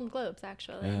think Golden Globes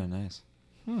actually. Yeah, nice.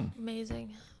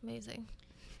 Amazing.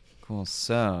 Cool.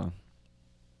 So,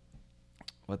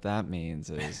 what that means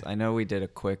is, I know we did a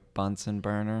quick Bunsen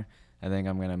burner. I think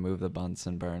I'm gonna move the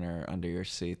Bunsen burner under your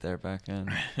seat there, Becca,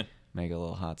 and make it a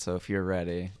little hot. So if you're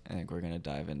ready, I think we're gonna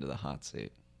dive into the hot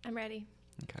seat. I'm ready.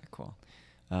 Okay, cool.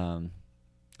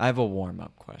 I have a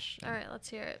warm-up question. All right, let's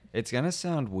hear it. It's gonna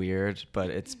sound weird, but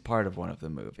it's part of one of the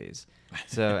movies.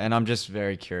 So, and I'm just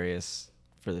very curious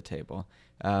for the table.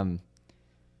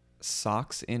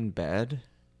 Socks in bed?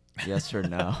 Yes or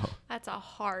no? That's a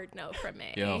hard no from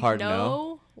me. Yo. Hard no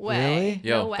no? way. Really?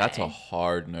 Yo, no way. that's a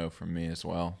hard no from me as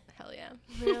well. Hell yeah.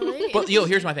 Really? But yo,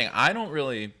 here's my thing. I don't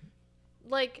really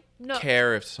like no.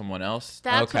 care if someone else.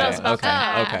 That's what I was Okay, about to okay,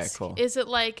 ask. okay, cool. Is it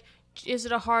like is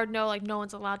it a hard no? Like no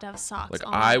one's allowed to have socks Like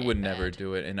on I in would never bed?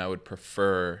 do it, and I would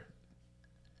prefer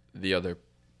the other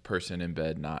person in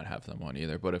bed not have them on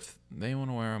either. But if they want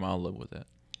to wear them, I'll live with it.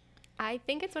 I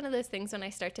think it's one of those things when I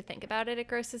start to think about it, it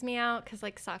grosses me out because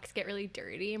like socks get really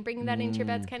dirty and bringing that into your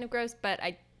bed's kind of gross. But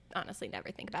I honestly never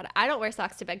think about it. I don't wear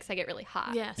socks to bed because I get really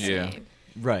hot. Yeah, Yeah. same.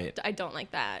 Right. I don't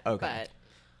like that. Okay. But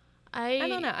I I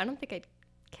don't know. I don't think I'd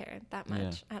care that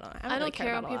much. Yeah. I don't know. I really don't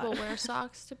care about when a lot. people wear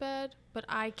socks to bed, but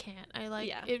I can't. I like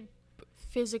Yeah. it.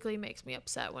 Physically makes me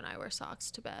upset when I wear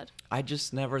socks to bed. I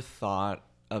just never thought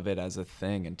of it as a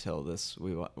thing until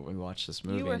we watched this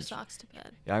movie. You wear and- socks to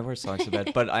bed. Yeah, I wear socks to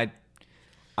bed, but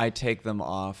I take them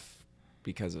off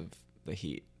because of the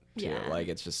heat too. Yeah. Like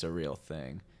it's just a real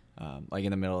thing. Like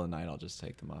in the middle of the night, I'll just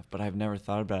take them off. But I've never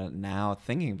thought about it. Now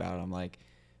thinking about it, I'm like,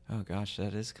 oh gosh,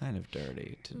 that is kind of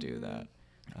dirty to do that.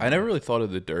 I never really thought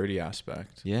of the dirty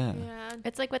aspect. Yeah. Yeah.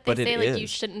 It's like what they But it say, like you is.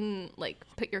 shouldn't like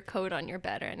put your coat on your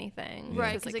bed or anything.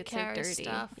 Right, because because like, it it's so carries dirty.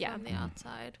 stuff Yeah, from the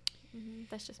outside.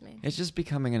 that's just me. It's just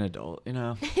becoming an adult, you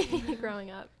know. Growing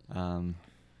up.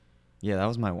 Yeah, that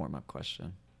was my warm up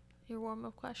question. Your warm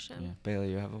up question. Yeah,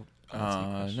 Bailey, you have a hot seat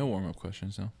question? No warm up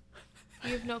questions, no.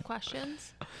 You have no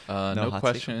questions. No No hot seat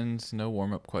questions, no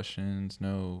warm up questions,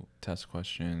 no test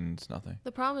questions, nothing.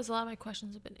 The problem is a lot of my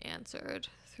questions have been answered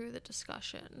through the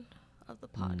discussion of the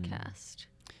podcast.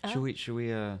 Should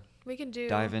we We can do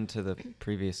dive into the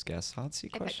previous guest hot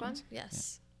seat I pick one? questions?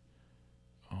 Yes.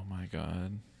 Oh my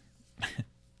god.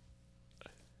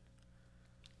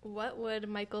 What would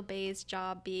Michael Bay's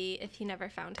job be if he never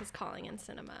found his calling in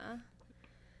cinema?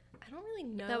 I don't really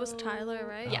know. That was Tyler,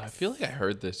 right? I Yes. feel like I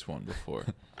heard this one before.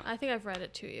 I think I've read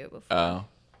it to you before. Oh,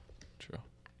 true.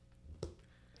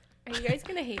 Are you guys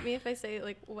gonna hate me if I say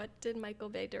like what did Michael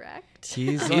Bay direct?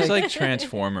 He's He's like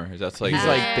Transformers. That's like he's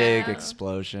like big Oh.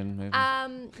 explosion movie.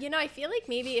 I feel like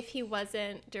maybe if he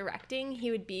wasn't directing, he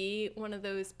would be one of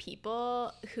those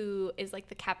people who is like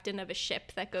the captain of a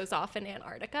ship that goes off in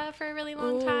Antarctica for a really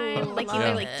long Ooh, time. Like either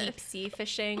love like it. deep sea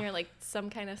fishing or like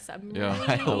some kind of submarine. Yeah,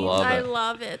 I love I it.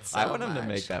 love it so I want him to much.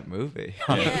 make that movie.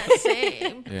 Yeah,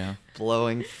 same. Yeah.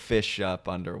 Blowing fish up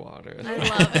underwater. I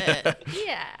love it.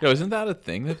 Yeah. Yo, isn't that a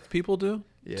thing that people do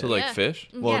Yeah. to like Yeah. fish?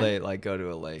 Well, Yeah. they like go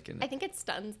to a lake and I think it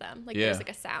stuns them. Like Yeah. there's like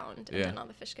a sound and Yeah. then all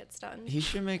the fish get stunned. he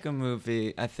should make a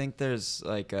movie. I think there's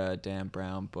like a Dan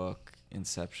Brown book,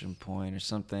 Inception Point or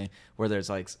something, where there's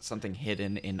like something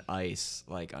hidden in ice,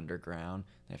 like underground.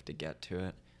 They have to get to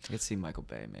it. I could see Michael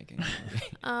Bay making a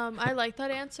movie. I like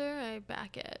that answer. I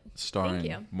back it. Starring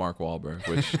you. Mark Wahlberg,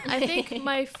 which I think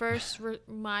my first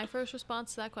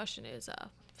response to that question is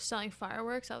selling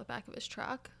fireworks out the back of his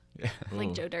truck. Yeah. Like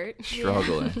Ooh. Joe Dirt.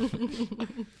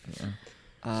 struggling.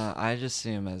 I just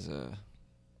see him as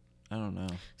I don't know,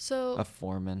 So a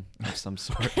foreman of some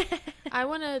sort. I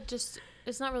want to just.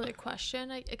 It's not really a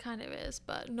question. It kind of is,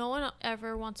 but no one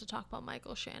ever wants to talk about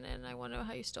Michael Shannon. I want to know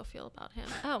how you still feel about him.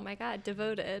 Oh my god,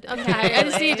 devoted. Okay,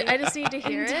 I just need to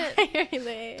hear it.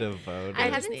 Entirely. Devoted. I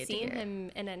just haven't need to seen hear it.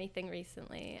 him in anything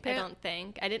recently. I Par- don't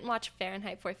think. I didn't watch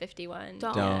Fahrenheit 451.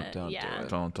 Don't. yet. Don't do yeah. it.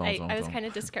 Don't I was don't. kind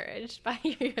of discouraged by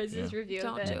your guys' Yeah. review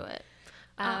Don't of it. do it.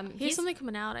 Um, He has something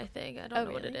coming out. I think I don't Oh,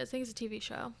 know what it really? is. I think it's a TV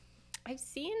show. I've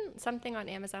seen something on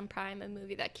Amazon Prime, a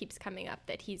movie that keeps coming up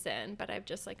that he's in, but I've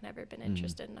just like never been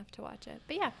interested enough to watch it.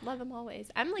 But yeah, love him always.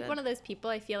 I'm like Good. one of those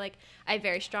people. I feel like I have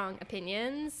very strong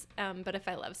opinions, but if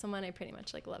I love someone, I pretty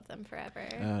much like love them forever.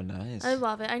 Oh, nice. I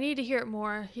love it. I need to hear it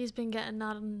more. He's been getting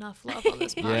not enough love on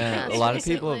this podcast. Yeah, a lot of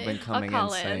people have been recently. coming I'll in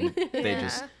call saying in. they Yeah.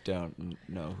 just don't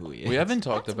know who he is. We haven't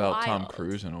talked That's about Tom wild.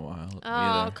 Cruise in a while. Oh,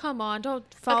 either. come on.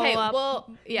 Don't follow up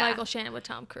well, yeah. Michael Shannon with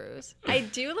Tom Cruise. I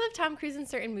do love Tom Cruise in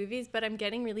certain movies, but I'm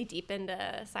getting really deep into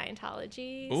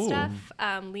Scientology Ooh. stuff.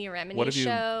 Leah What Remini's have you-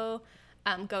 show,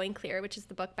 Going Clear, which is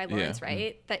the book by Lawrence Yeah.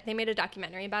 Wright. That they made a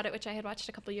documentary about it, which I had watched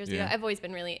a couple years Yeah. ago. I've always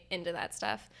been really into that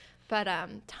stuff. But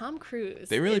Tom Cruise,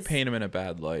 They really is paint him in a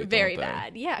bad light. very don't they?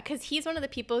 bad. Yeah, because he's one of the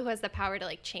people who has the power to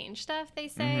like change stuff. They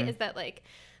say Mm-hmm. is that like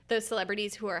those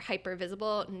celebrities who are hyper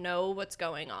visible know what's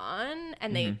going on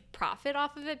and they profit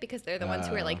off of it because they're the ones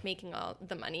who are like making all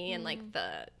the money and like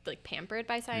the like pampered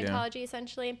by Scientology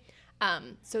essentially.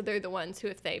 So they're the ones who,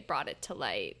 if they brought it to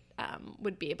light,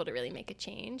 would be able to really make a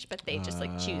change, but they just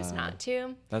like choose not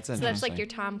to. That's So that's like interesting. your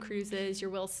Tom Cruises, your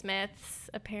Will Smiths,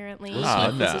 apparently.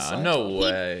 Ah, Smith is a no Scientologist.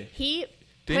 way. He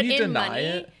Didn't put he in deny money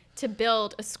it? to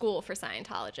build a school for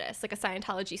Scientologists, like a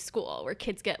Scientology school where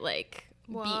kids get like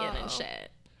beaten Whoa. and shit.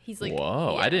 He's like,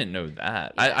 Whoa, yeah. I didn't know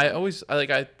that. Yeah. I always I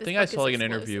think I book saw is like an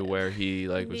interview explosive. where he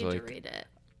like You was need like to read it.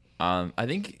 I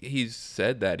think he's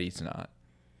said that he's not.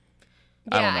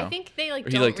 I don't Yeah, know. I think they like Or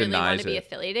he, don't like, really want denies to be it.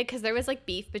 affiliated because there was like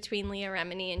beef between Leah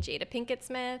Remini and Jada Pinkett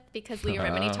Smith because Leah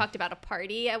Remini talked about a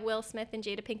party at Will Smith and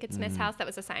Jada Pinkett Smith's house that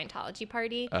was a Scientology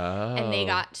party, and they Oh.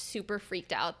 got super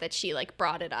freaked out that she like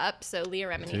brought it up. So Leah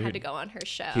Remini had Dude, to go on her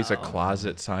show. He's a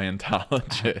closet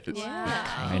Scientologist. Yeah,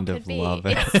 Kind it of could be. love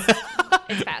it.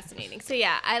 It's fascinating. So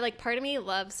yeah, I like part of me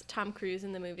loves Tom Cruise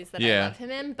in the movies that I Yeah. love him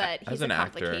in, but As he's an a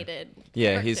actor. complicated.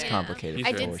 Yeah, he's character. complicated. He's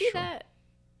I very- did for see sure. that.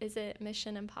 Is it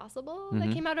Mission Impossible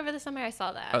that came out over the summer? I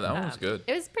saw that. Oh, that one was good.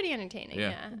 It was pretty entertaining.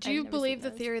 Yeah. Yeah. Do I've you never believe seen the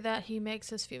those. theory that he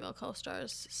makes his female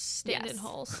co-stars stand in Yes.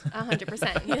 holes?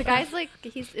 100%. The guy's like,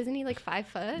 isn't he like 5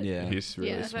 foot? Yeah. He's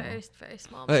really Yeah. small. Very, very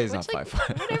small. Well, he's Which, not like, 5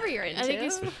 foot. Whatever you're into. I think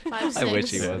he's 5'6". I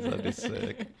wish he was. That'd be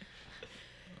sick.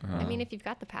 I mean, if you've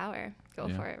got the power, go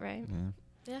Yeah. for it, right?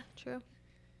 Yeah, true.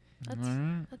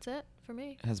 Alright. That's it for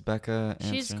me. Has Becca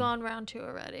She's answered? gone round 2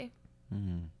 already.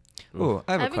 Ooh,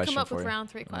 I have a haven't question come up for with you. round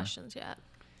 3 questions yet.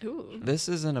 Ooh. This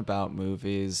isn't about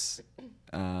movies.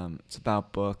 It's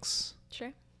about books.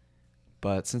 Sure.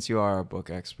 But since you are a book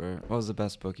expert, what was the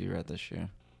best book you read this year?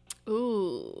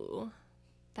 Ooh.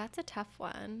 That's a tough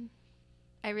one.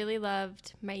 I really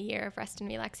loved My Year of Rest and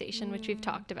Relaxation, which we've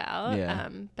talked about. Yeah.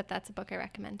 But that's a book I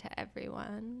recommend to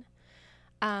everyone.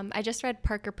 I just read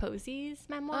Parker Posey's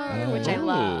memoir, which I Oh,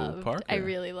 loved. I Parker.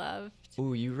 really loved.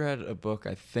 Ooh, you read a book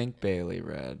I think Bailey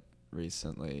read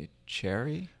recently.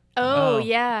 Cherry? Oh,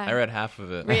 yeah. I read half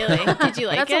of it. Really? Did you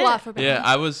like That's it? a lot for Bailey.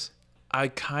 Yeah, I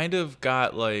kind of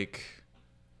got like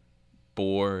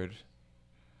bored.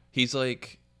 He's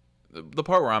like, the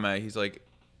part where I'm at, he's like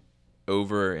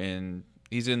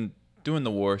he's in doing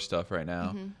the war stuff right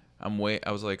now.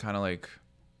 I was like kind of like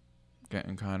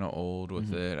getting kind of old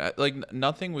with it.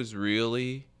 Nothing was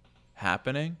really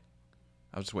happening.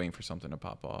 I was just waiting for something to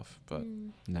pop off, but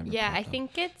Never Yeah, I popped up.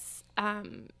 think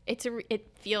it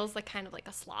feels like kind of like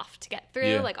a sloth to get through,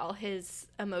 Yeah. like all his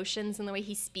emotions and the way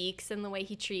he speaks and the way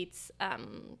he treats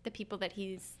the people that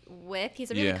he's with.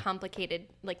 He's a really Yeah. complicated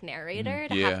like narrator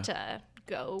to Yeah. have to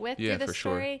go with Yeah, through for the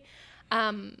sure. story.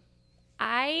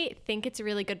 I think it's a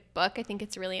really good book. I think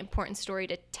it's a really important story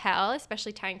to tell,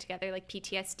 especially tying together like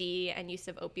PTSD and use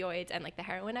of opioids and like the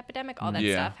heroin epidemic, all that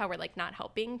Yeah. stuff, how we're like not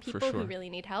helping people who sure. really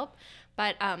need help.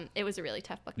 But it was a really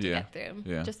tough book to Yeah. get through.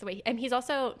 Yeah. Just the way, and he's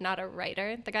also not a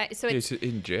writer. The guy, so it's, he's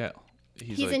in jail.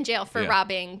 he's like- in jail for yeah.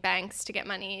 robbing banks to get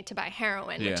money to buy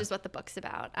heroin, Yeah. which is what the book's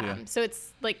about. Yeah. So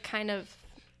it's like kind of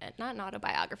not an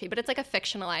autobiography, but it's like a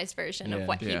fictionalized version Yeah. of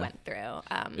what he Yeah. went through.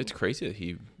 It's crazy that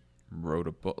he wrote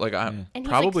a book. Like I'm And he's,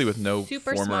 probably like, with no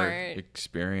super former smart.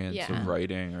 experience Yeah. of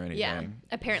writing or anything. Yeah,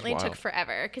 apparently it It's took wild.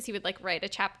 forever because he would like write a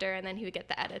chapter and then he would get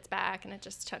the edits back, and it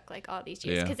just took like all these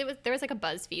years. Yeah. Because there was like a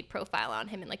BuzzFeed profile on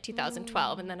him in like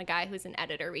 2012, and then a guy who's an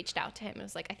editor reached out to him and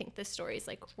was like, "I think this story is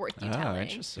like worth you Oh, telling."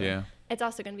 interesting. Yeah. It's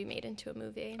also going to be made into a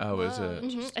movie. Oh, is it?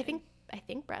 Mhm. I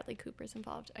think Bradley Cooper's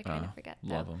involved. I kind of forget.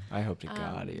 Love though. him. I hope to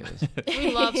God he is.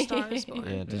 We love Stars Born.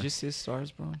 Yeah. Did you see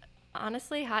Stars Born?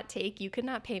 Honestly, hot take, you could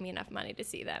not pay me enough money to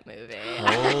see that movie.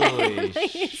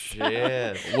 Holy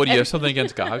shit! What do you have something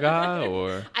against Gaga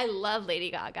or? I love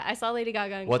Lady Gaga. I saw Lady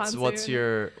Gaga in What's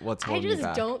concert. what's I holding you just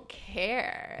back? don't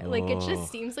care. Like it Oh.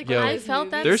 just seems like Yo, one of I those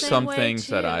felt that movies- There's same some way things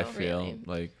that I too. feel Really?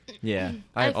 like Yeah,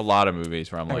 a lot of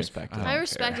movies where I'm I like, respect it. don't I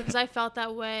respect it care. because I felt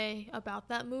that way about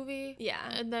that movie. Yeah.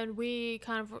 And then we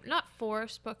kind of, not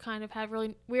forced, but kind of had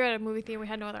really, we were at a movie theater, we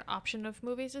had no other option of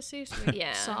movies to see, so we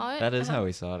Yeah. saw it. that is how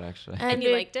we saw it actually. and you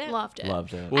we liked it? Loved it.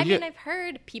 Loved it. Well, I mean, yeah. I've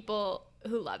heard people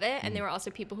who love it, and there were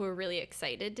also people who were really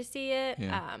excited to see it.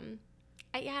 Yeah.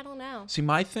 I don't know. See,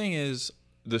 my thing is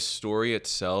the story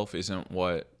itself isn't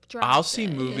what Drives I'll see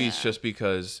it, movies yeah. just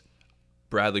because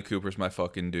Bradley Cooper's my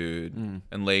fucking dude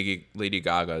and Lady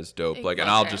Gaga is dope. Like, and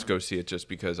I'll just go see it just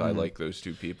because I like those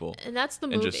two people And that's the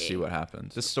movie. and just see what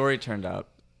happens. The story turned out.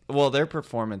 Well, their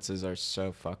performances are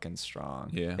so fucking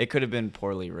strong. Yeah. It could have been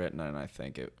poorly written, and I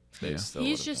think they Yeah. still.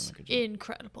 He's would have just done a good job.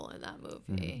 incredible in that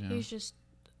movie. He's just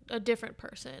a different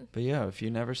person. But yeah, if you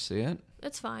never see it,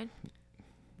 It's fine.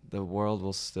 the world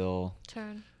will still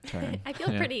Turn. turn. I feel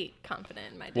Yeah. pretty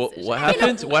confident in my Well, decision. what I mean,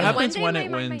 happens? What one happens day when my it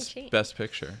mind might wins change. Best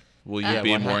Picture? Will you Yeah,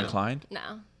 be what more happens? inclined?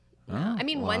 No. Oh, I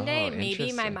mean, one day wow,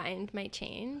 maybe my interesting. mind might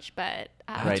change, but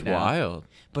Right That's now. wild.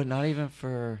 But not even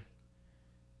for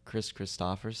Chris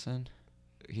Christopherson.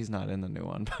 He's not in the new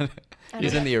one, but I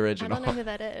he's don't in the I original. don't know who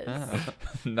that is. Oh.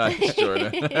 Nice,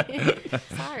 Jordan.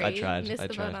 Sorry, I tried, missed I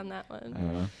the tried. vote on that one. I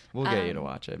don't know. We'll get you to Um,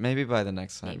 watch it. Maybe by the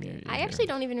next time Maybe. you're I here. actually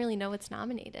don't even really know what's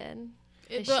nominated.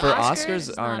 It- For the For Oscars is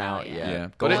aren't not out yet. Yeah,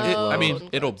 Golden but I mean, Globes.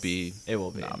 it'll be. It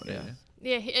will be nominated.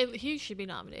 Yeah, he should be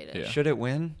nominated. Yeah. Should it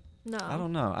win? No. I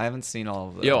don't know. I haven't seen all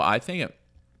of them. Yo, I think it.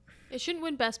 It shouldn't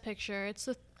win Best Picture. It's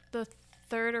the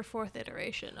third or fourth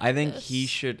iteration. Of I think this. he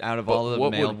should, out of But all the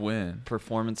what male would win?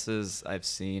 performances I've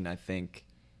seen, I think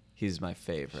he's my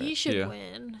favorite. He should Yeah.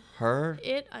 win. Her,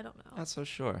 I don't know. not so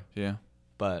sure, Yeah.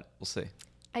 but we'll see.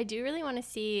 I do really want to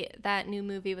see that new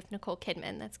movie with Nicole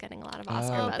Kidman that's getting a lot of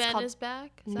Oscar Oh, buzz Ben called is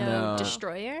back. Is that No, what-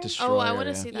 Destroyer. Oh, I want Destroyer,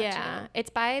 to see that Yeah, too. it's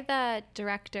by the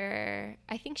director.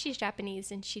 I think she's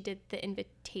Japanese, and she did The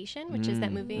Invitation, which is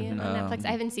that movie on Netflix.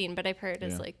 I haven't seen, but I've heard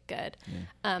is Yeah. like good.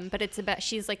 But it's about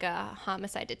she's like a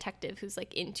homicide detective who's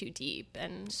like in too deep,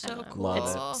 and I So don't know. cool.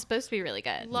 Love It's supposed to be really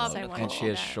good. Love so I Nicole. wanna And see she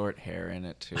has that. short hair in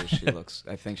it too. She looks.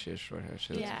 I think she has short hair.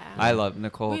 She looks, Yeah. I love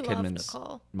Nicole We love Kidman's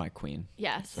Nicole. my queen.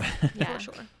 Yes, yeah, For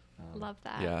sure. love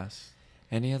that. Yes.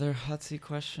 Any other hot seat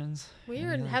questions? We Any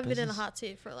haven't other been in a business? hot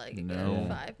seat for like a No good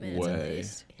 5 minutes at way.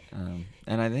 least.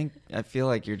 And I feel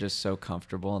like you're just so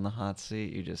comfortable in the hot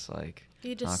seat. You just like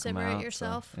You just knock 'em simmer it out, so,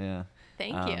 yourself. yeah.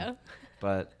 Thank Um, you.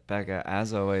 But Becca,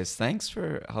 as always, thanks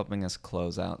for helping us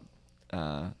close out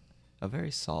a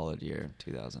very solid year,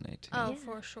 2018. Oh, Yeah.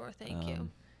 for sure. Thank you.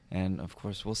 And of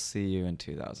course, we'll see you in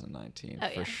 2019 Oh,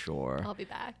 for yeah. sure. I'll be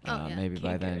back. Oh, yeah. Maybe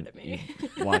by Can't get then rid of me.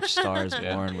 you watch Stars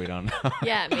Yeah. Born. We don't know.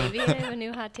 Yeah, maybe I have a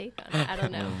new hot take on it. I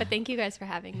don't know. But thank you guys for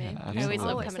having me. Yeah, I always love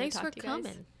Always. coming Thanks to for talk to you guys.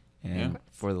 coming. And Yeah.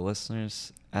 for the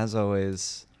listeners, as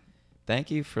always, thank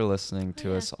you for listening to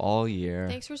Yeah. us all year.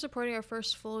 Thanks for supporting our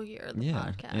first full year of the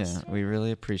Yeah, podcast. we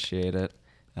really appreciate it.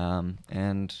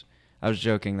 And I was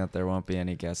joking that there won't be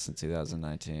any guests in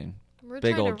 2019. We're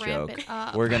Big trying old to ramp joke. it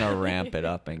up. We're gonna ramp it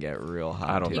up and get real hot.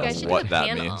 I in don't You know guys should what do a that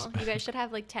panel. means. You guys should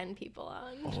have like 10 people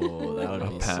on. Oh, that would A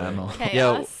be panel. sick.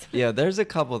 Chaos. Yeah, there's a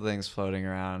couple things floating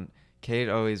around. Kate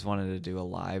always wanted to do a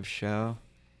live show.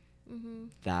 Mm-hmm.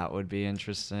 That would be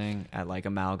interesting at like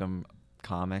Amalgam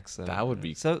Comics. That would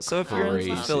be so. If you're in the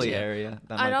crazy. Philly area,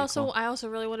 that might I be also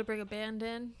really want to bring a band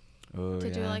in cool. to Oh,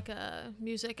 do yeah. like a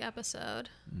music episode.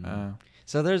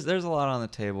 So there's a lot on the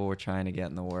table we're trying to get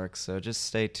in the works. So just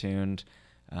stay tuned.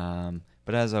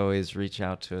 But as always, reach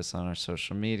out to us on our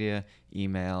social media,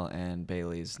 email, and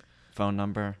Bailey's phone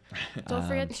number. Don't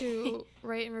forget to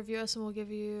rate and review us, and we'll give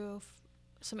you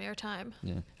some airtime.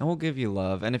 Yeah, and we'll give you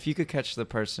love. And if you could catch the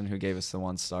person who gave us the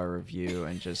 1-star review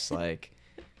and just like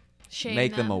Shame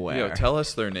make them aware. Yo, tell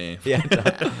us their name.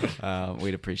 Yeah,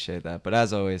 we'd appreciate that. But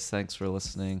as always, thanks for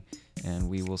listening, and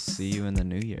we will see you in the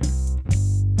new year.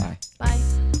 Bye. Bye,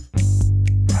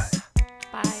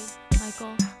 Bye.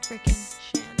 Michael freaking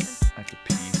Shannon. I have to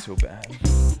pee so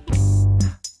bad.